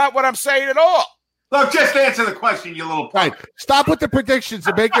 That's not what I'm saying at all. Look, just answer the question, you little punk. Right. Stop with the predictions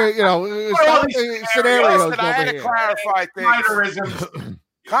and make it, stop with the scenarios Listen, I had over to here. clarify things.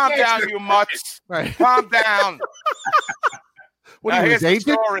 Calm down, you mutts. Right. Calm down. What Now, are you, here's his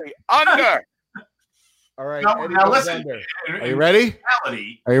the agent? story. Under. All right. Now Eddie goes listen. under. Are you ready? Are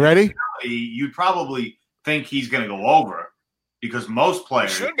you ready? You'd probably think he's going to go over because most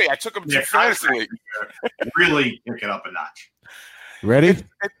players Should be. I took him to fantasy league. really pick it up a notch. Ready?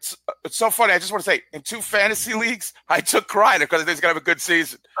 It's so funny. I just want to say, in 2 fantasy leagues, I took Kreider because I think he's going to have a good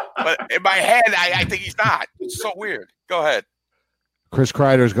season. But in my head, I think he's not. It's so weird. Go ahead. Chris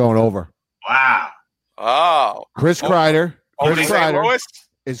Kreider's going over. Wow. Oh. Chris Kreider. Over to Chris St. Kreider Louis?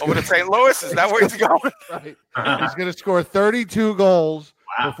 is Over gonna- to St. Louis? Is that where he's going? Right. He's going to score 32 goals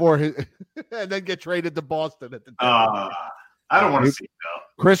before his, and then get traded to Boston at the time. I don't want to see that.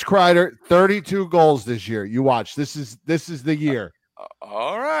 Chris Kreider, 32 goals this year. You watch. This is the year.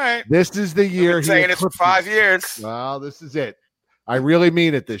 All right. This is the year. I've been saying it for 5 years. Well, this is it. I really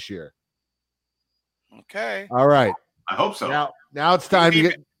mean it this year. Okay. All right. I hope so. Now it's time to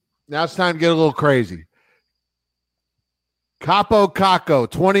get. Now it's time to get a little crazy. Capo Caco,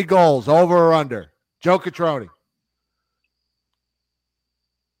 20 goals, over or under? Joe Catroni.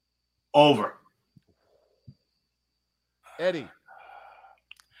 Over. Eddie.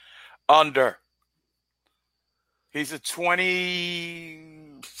 Under. He's a 20,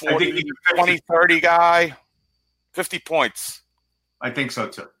 40, 20, 30 guy. 50 points. I think so,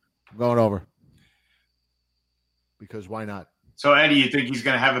 too. I'm going over. Because why not? So, Eddie, you think he's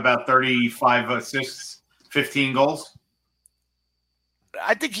going to have about 35 assists, 15 goals?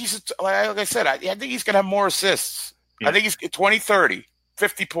 I think he's, like I said, I think he's going to have more assists. Yeah. I think he's 20, 30,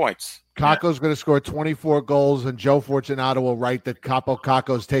 50 points. Caco's going to score 24 goals, and Joe Fortunato will write that Capo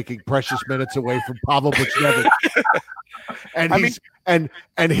Caco's taking precious minutes away from Pavel Buchnevich. And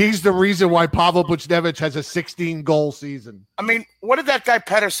he's the reason why Pavel Buchnevich has a 16-goal season. I mean, what did that guy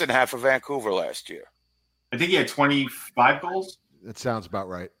Pedersen have for Vancouver last year? I think he had 25 goals. That sounds about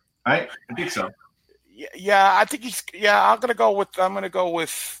right. Right? I think so. Yeah, I think he's. Yeah, I'm gonna go with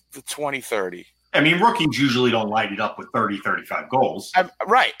the 20-30. I mean, rookies usually don't light it up with 30, 35 goals.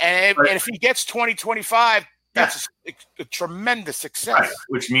 Right, and if he gets 20-25, that's a tremendous success. Right,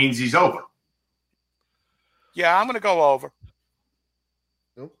 which means he's over. Yeah, I'm gonna go over.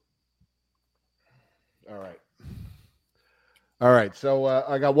 Nope. All right. So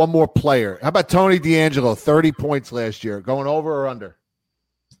I got one more player. How about Tony DeAngelo? 30 points last year. Going over or under?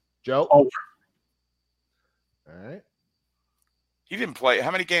 Joe? Over. All right. He didn't play. How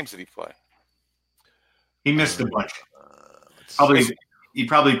many games did he play? He missed a bunch. He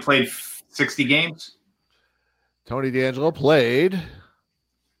probably played 60 games. Tony DeAngelo played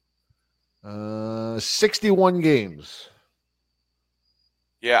 61 games.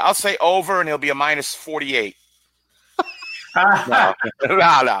 Yeah, I'll say over, and he'll be a minus 48. No.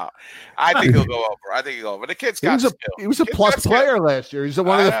 I think he'll go over. The kid's got skill. He was a plus player last year. He's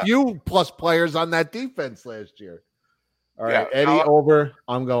one of the few plus players on that defense last year. All right, Eddie, over.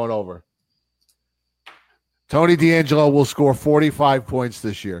 I'm going over. Tony DeAngelo will score 45 points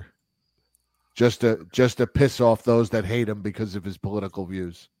this year. Just to piss off those that hate him because of his political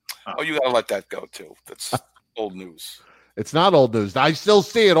views. Oh, you got to let that go, too. That's old news. It's not old news. I still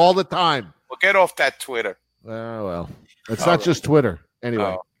see it all the time. Well, get off that Twitter. Well, it's not just Twitter.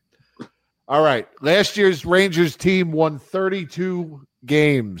 Anyway. All right. Last year's Rangers team won 32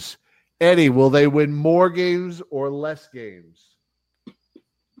 games. Eddie, will they win more games or less games?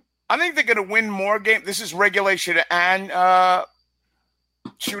 I think they're going to win more games. This is regulation and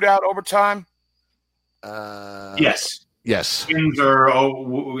shootout overtime. Yes. Wins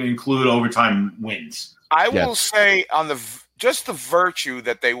include overtime wins. I will say on the virtue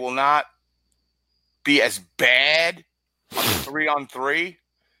that they will not be as bad on the 3-on-3,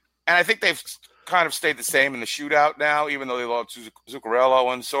 and I think they've kind of stayed the same in the shootout now, even though they lost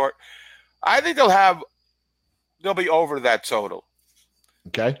Zuccarello and sort. I think they'll be over that total.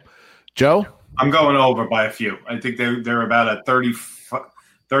 Okay, Joe, I'm going over by a few. I think they're about a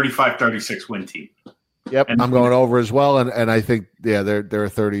 35-36 win team. Yep, and I'm going over as well, and I think they're a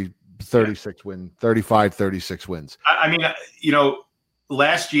 36 win, 35-36 wins. I mean,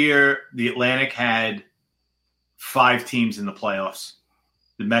 last year the Atlantic had 5 teams in the playoffs.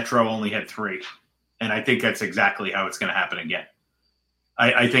 The Metro only had 3. And I think that's exactly how it's going to happen again.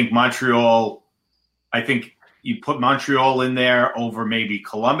 I think Montreal, I think you put Montreal in there over maybe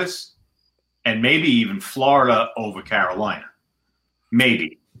Columbus and maybe even Florida over Carolina.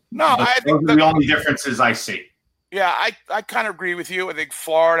 Maybe. No, But I those think are the only differences I see. Yeah, I kind of agree with you. I think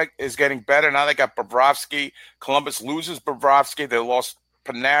Florida is getting better. Now they got Bobrovsky. Columbus loses Bobrovsky. They lost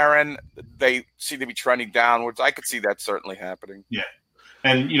Panarin. They seem to be trending downwards. I could see that certainly happening. Yeah.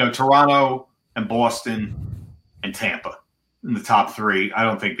 And, Toronto and Boston and Tampa in the top 3, I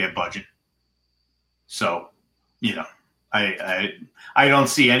don't think they're budging. So, I don't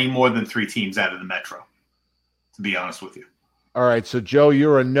see any more than 3 teams out of the Metro, to be honest with you. All right, so Joe,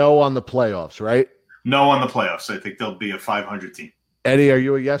 you're a no on the playoffs, right? No on the playoffs. I think they'll be a 500 team. Eddie, are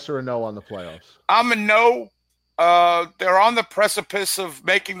you a yes or a no on the playoffs? I'm a no. They're on the precipice of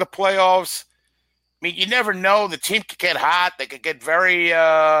making the playoffs. I mean, you never know. The team could get hot. They could get very,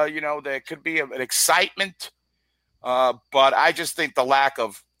 there could be an excitement. But I just think the lack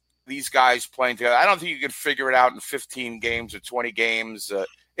of these guys playing together, I don't think you could figure it out in 15 games or 20 games.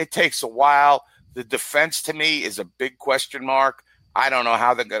 It takes a while. The defense, to me, is a big question mark. I don't know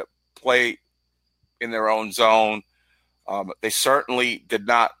how they're going to play in their own zone. They certainly did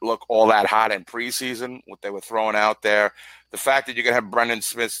not look all that hot in preseason, what they were throwing out there. The fact that you're going to have Brendan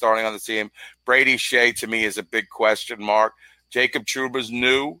Smith starting on the team, Brady Shea, to me, is a big question mark. Jacob Trouba's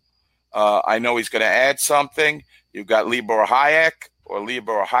new. I know he's going to add something. You've got Libor Hayek, or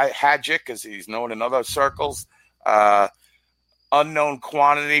Libor Hadjic, as he's known in other circles. Unknown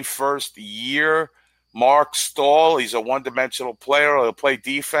quantity, first year. Mark Stahl, he's a one-dimensional player. He'll play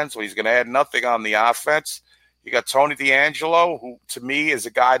defense, so he's going to add nothing on the offense. You got Tony DeAngelo, who to me is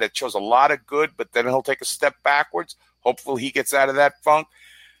a guy that shows a lot of good, but then he'll take a step backwards. Hopefully he gets out of that funk.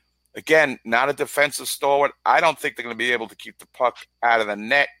 Again, not a defensive stalwart. I don't think they're going to be able to keep the puck out of the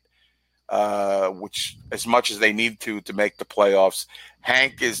net, which as much as they need to make the playoffs.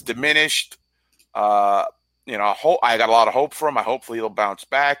 Hank is diminished. I got a lot of hope for him. Hopefully he'll bounce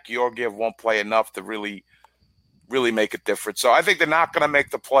back. Georgiev won't play enough to really, really make a difference. So I think they're not going to make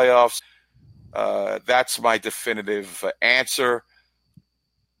the playoffs. That's my definitive answer.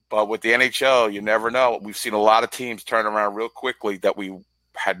 But with the NHL, you never know. We've seen a lot of teams turn around real quickly that we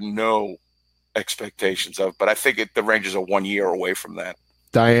had no expectations of. But I think the Rangers are 1 year away from that.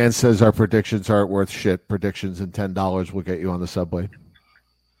 Diane says our predictions aren't worth shit. Predictions and $10 will get you on the subway.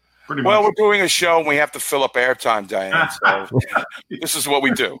 Well, we're doing a show and we have to fill up airtime, Diane. So this is what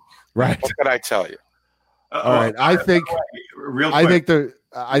we do. Right. What can I tell you? All right. I think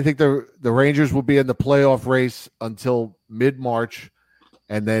the Rangers will be in the playoff race until mid-March,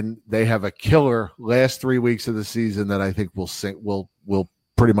 and then they have a killer last 3 weeks of the season that I think will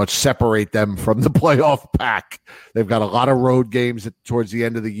pretty much separate them from the playoff pack. They've got a lot of road games towards the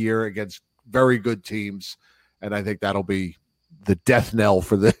end of the year against very good teams, and I think that'll be the death knell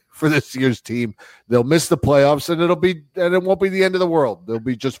for this year's team. They'll miss the playoffs, and it won't be the end of the world. They'll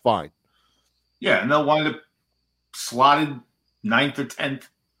be just fine. Yeah, and they'll wind up slotted 9th or 10th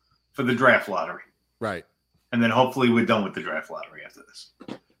for the draft lottery. Right. And then hopefully we're done with the draft lottery after this.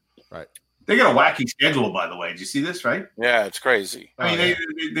 Right. They got a wacky schedule, by the way. Did you see this, right? Yeah, it's crazy. I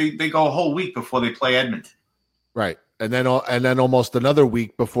mean, they go a whole week before they play Edmonton. Right. And then almost another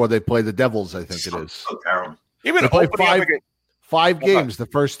week before they play the Devils, I think it is. So terrible. Even they play five games the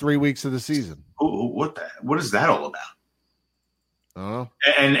first 3 weeks of the season. What is that all about? I don't know.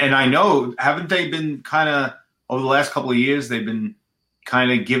 And I know, haven't they been kind of over the last couple of years? They've been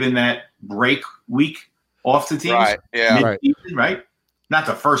kind of given that break week off the teams, right? Yeah, right. Not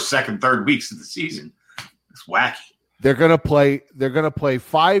the first, second, third weeks of the season. It's wacky. They're gonna play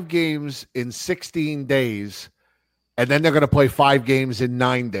 5 games in 16 days, and then they're gonna play 5 games in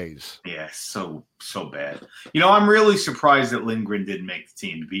 9 days. Yeah, so bad. I'm really surprised that Lindgren didn't make the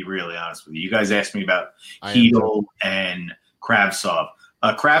team. To be really honest with you, you guys asked me about Hedl and Kravtsov.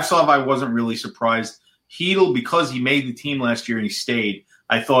 Kravtsov, I wasn't really surprised. Hedl, because he made the team last year and he stayed,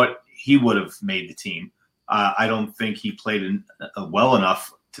 I thought he would have made the team. I don't think he played well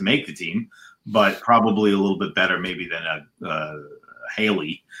enough to make the team, but probably a little bit better maybe than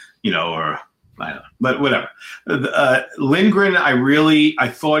Haley, or I don't know. But whatever. Lindgren, I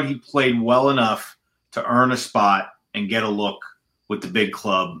thought he played well enough to earn a spot and get a look with the big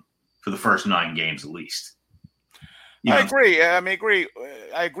club for the first 9 games at least. I agree.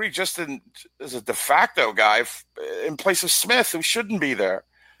 I agree just as a de facto guy in place of Smith, who shouldn't be there.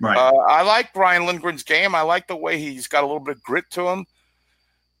 Right. I like Brian Lindgren's game. I like the way he's got a little bit of grit to him.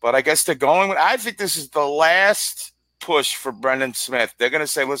 But I guess they're going with – I think this is the last push for Brendan Smith. They're going to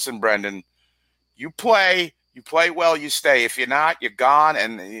say, listen, Brendan, you play You play well, you stay. If you're not, you're gone,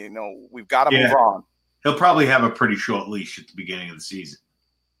 and we've got to move on. He'll probably have a pretty short leash at the beginning of the season.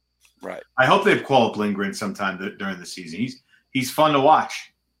 Right. I hope they call up Lindgren sometime during the season. He's fun to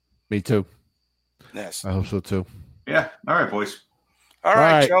watch. Me too. Yes. I hope so too. Yeah. All right, boys. All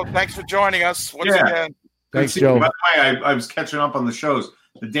right, Joe. Thanks for joining us once again. Thanks, Joe. By the way, I was catching up on the shows.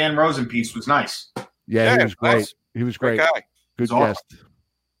 The Dan Rosen piece was nice. Yeah, he was great. Nice. He was great. Guy. Good guest.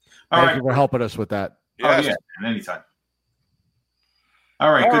 Awesome. Thank you for helping us with that. Yes. Oh, yeah. And anytime.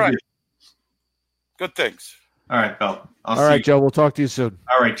 All right. Good. Good things. All right, Bill. All right, Joe. We'll talk to you soon.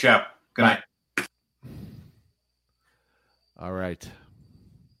 All right, ciao. Good night. All right.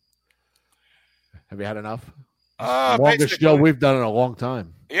 Have you had enough? Longest show we've done in a long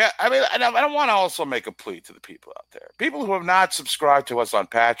time. Yeah, I mean, I don't want to also make a plea to the people out there. People who have not subscribed to us on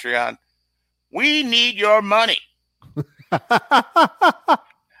Patreon, we need your money.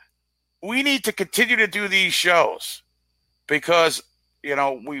 We need to continue to do these shows because,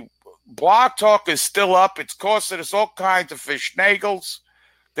 Blog Talk is still up. It's costing us all kinds of fishnagels.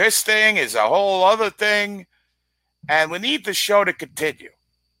 This thing is a whole other thing, and we need the show to continue.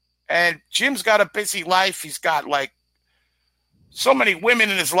 And Jim's got a busy life. He's got so many women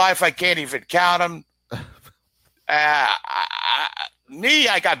in his life, I can't even count them. I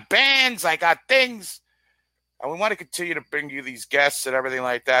got bands, I got things. And we want to continue to bring you these guests and everything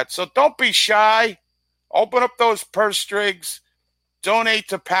like that. So don't be shy. Open up those purse strings. Donate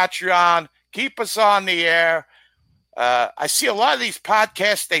to Patreon. Keep us on the air. I see a lot of these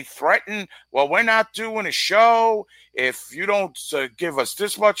podcasts, they threaten, well, we're not doing a show if you don't give us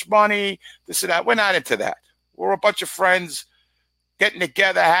this much money, this and that. We're not into that. We're a bunch of friends getting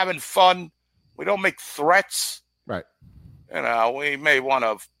together, having fun. We don't make threats. Right. We may want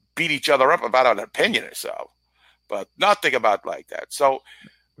to beat each other up about an opinion or so, but nothing about like that. So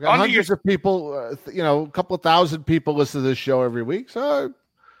we got hundreds of people, a couple of thousand people listen to this show every week. So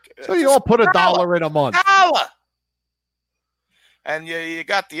you all put $1 in a month. $1. And you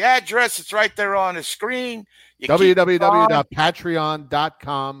got the address. It's right there on the screen.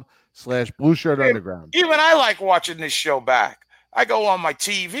 www.patreon.com/Blueshirt Underground. Even I like watching this show back. I go on my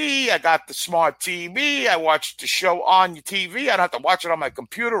TV. I got the smart TV. I watch the show on your TV. I don't have to watch it on my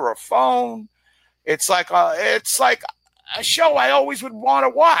computer or phone. It's like a show I always would want to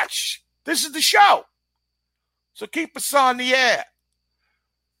watch. This is the show. So keep us on the air.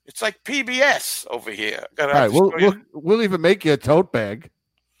 It's like PBS over here. All right, we'll even make you a tote bag.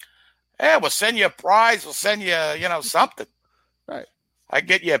 Yeah, we'll send you a prize. We'll send you, something. Right. I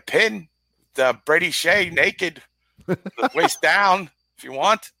get you a pin, the Brady Shea naked, the waist down, if you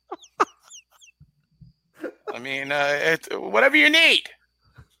want. I mean, whatever you need.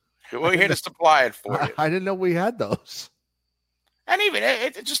 We're here to supply it for you. I didn't know we had those. And even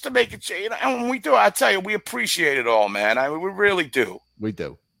just to make it, and when we do, I tell you, we appreciate it all, man. I mean, we really do. We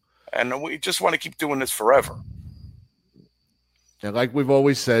do. And we just want to keep doing this forever. And like we've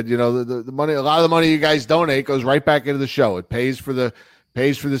always said, the money, a lot of the money you guys donate goes right back into the show. It pays for the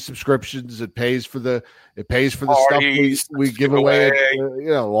subscriptions. It pays for the parties, stuff we give away.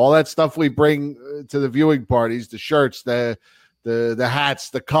 All that stuff we bring to the viewing parties, the shirts, the hats,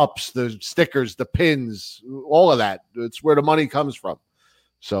 the cups, the stickers, the pins, all of that. It's where the money comes from.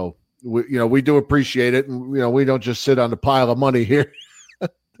 So we do appreciate it, and we don't just sit on the pile of money here.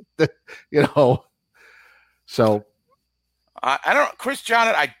 So I don't, Chris John,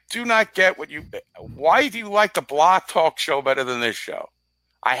 I do not get why do you like the Block Talk show better than this show?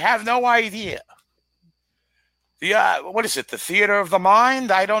 I have no idea. What is it? The theater of the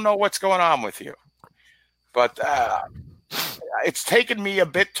mind? I don't know what's going on with you, but it's taken me a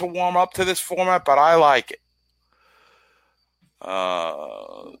bit to warm up to this format, but I like it.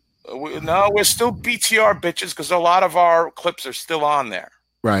 We're still BTR bitches because a lot of our clips are still on there.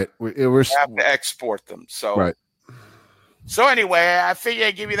 Right. We have to export them. So, right. So anyway, I figure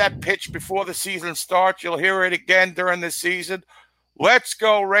I give you that pitch before the season starts. You'll hear it again during the season. Let's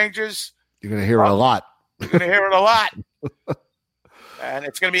go, Rangers. You're going to hear it a lot. You're going to hear it a lot. And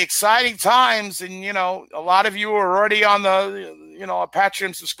it's going to be exciting times. And, a lot of you are already on the,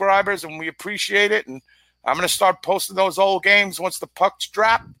 Patreon subscribers, and we appreciate it. And I'm going to start posting those old games once the puck's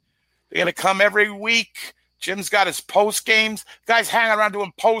dropped. They're going to come every week. Jim's got his post games. Guys hanging around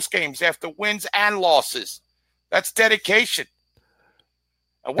doing post games after wins and losses. That's dedication.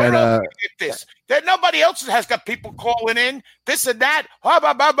 And we're all going to get this. That nobody else has got people calling in, this and that.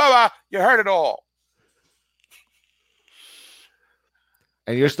 You heard it all.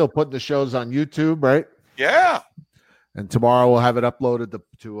 And you're still putting the shows on YouTube, right? Yeah. And tomorrow we'll have it uploaded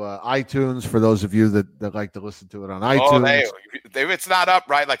to iTunes for those of you that like to listen to it on iTunes. If it's not up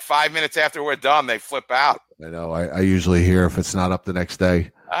right, like 5 minutes after we're done, they flip out. I know. I usually hear if it's not up the next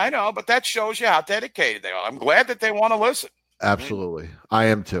day. I know, but that shows you how dedicated they are. I'm glad that they want to listen. Absolutely. I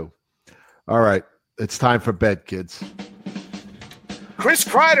am too. All right. It's time for bed, kids. Chris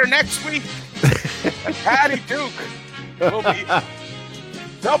Kreider next week. And Patty Duke will be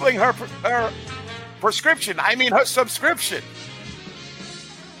doubling her prescription. I mean, her subscription.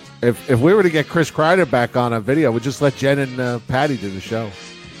 If we were to get Chris Kreider back on a video, we'd just let Jen and Patty do the show.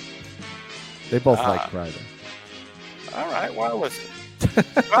 They both like Kreider. All right. Well, listen.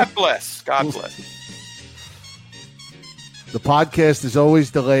 God bless. God bless. The podcast is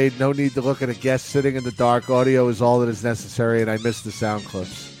always delayed. No need to look at a guest sitting in the dark. Audio is all that is necessary, and I missed the sound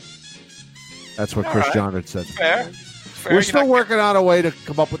clips. That's what Chris John had said. Fair. We're still working on a way to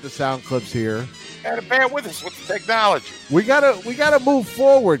come up with the sound clips here. Gotta bear with us with the technology. We gotta move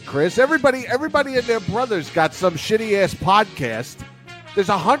forward, Chris. Everybody and their brothers got some shitty ass podcast. There's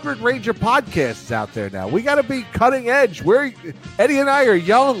 100 Ranger podcasts out there now. We gotta be cutting edge. Eddie and I are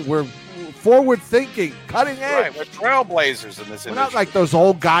young. We're forward thinking, cutting edge. Right, we're trailblazers in this industry. We're not like those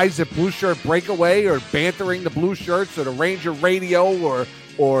old guys at Blueshirt Breakaway or bantering the Blueshirts or the Ranger Radio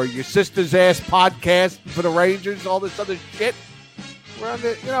or your sister's ass podcast for the Rangers, all this other shit. We're on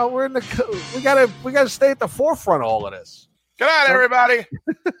the, we gotta stay at the forefront of all of this. Good night, everybody.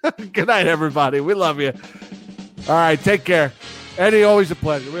 Good night, everybody. We love you. All right, take care. Eddie, always a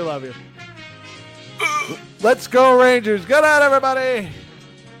pleasure. We love you. Let's go, Rangers. Good night, everybody.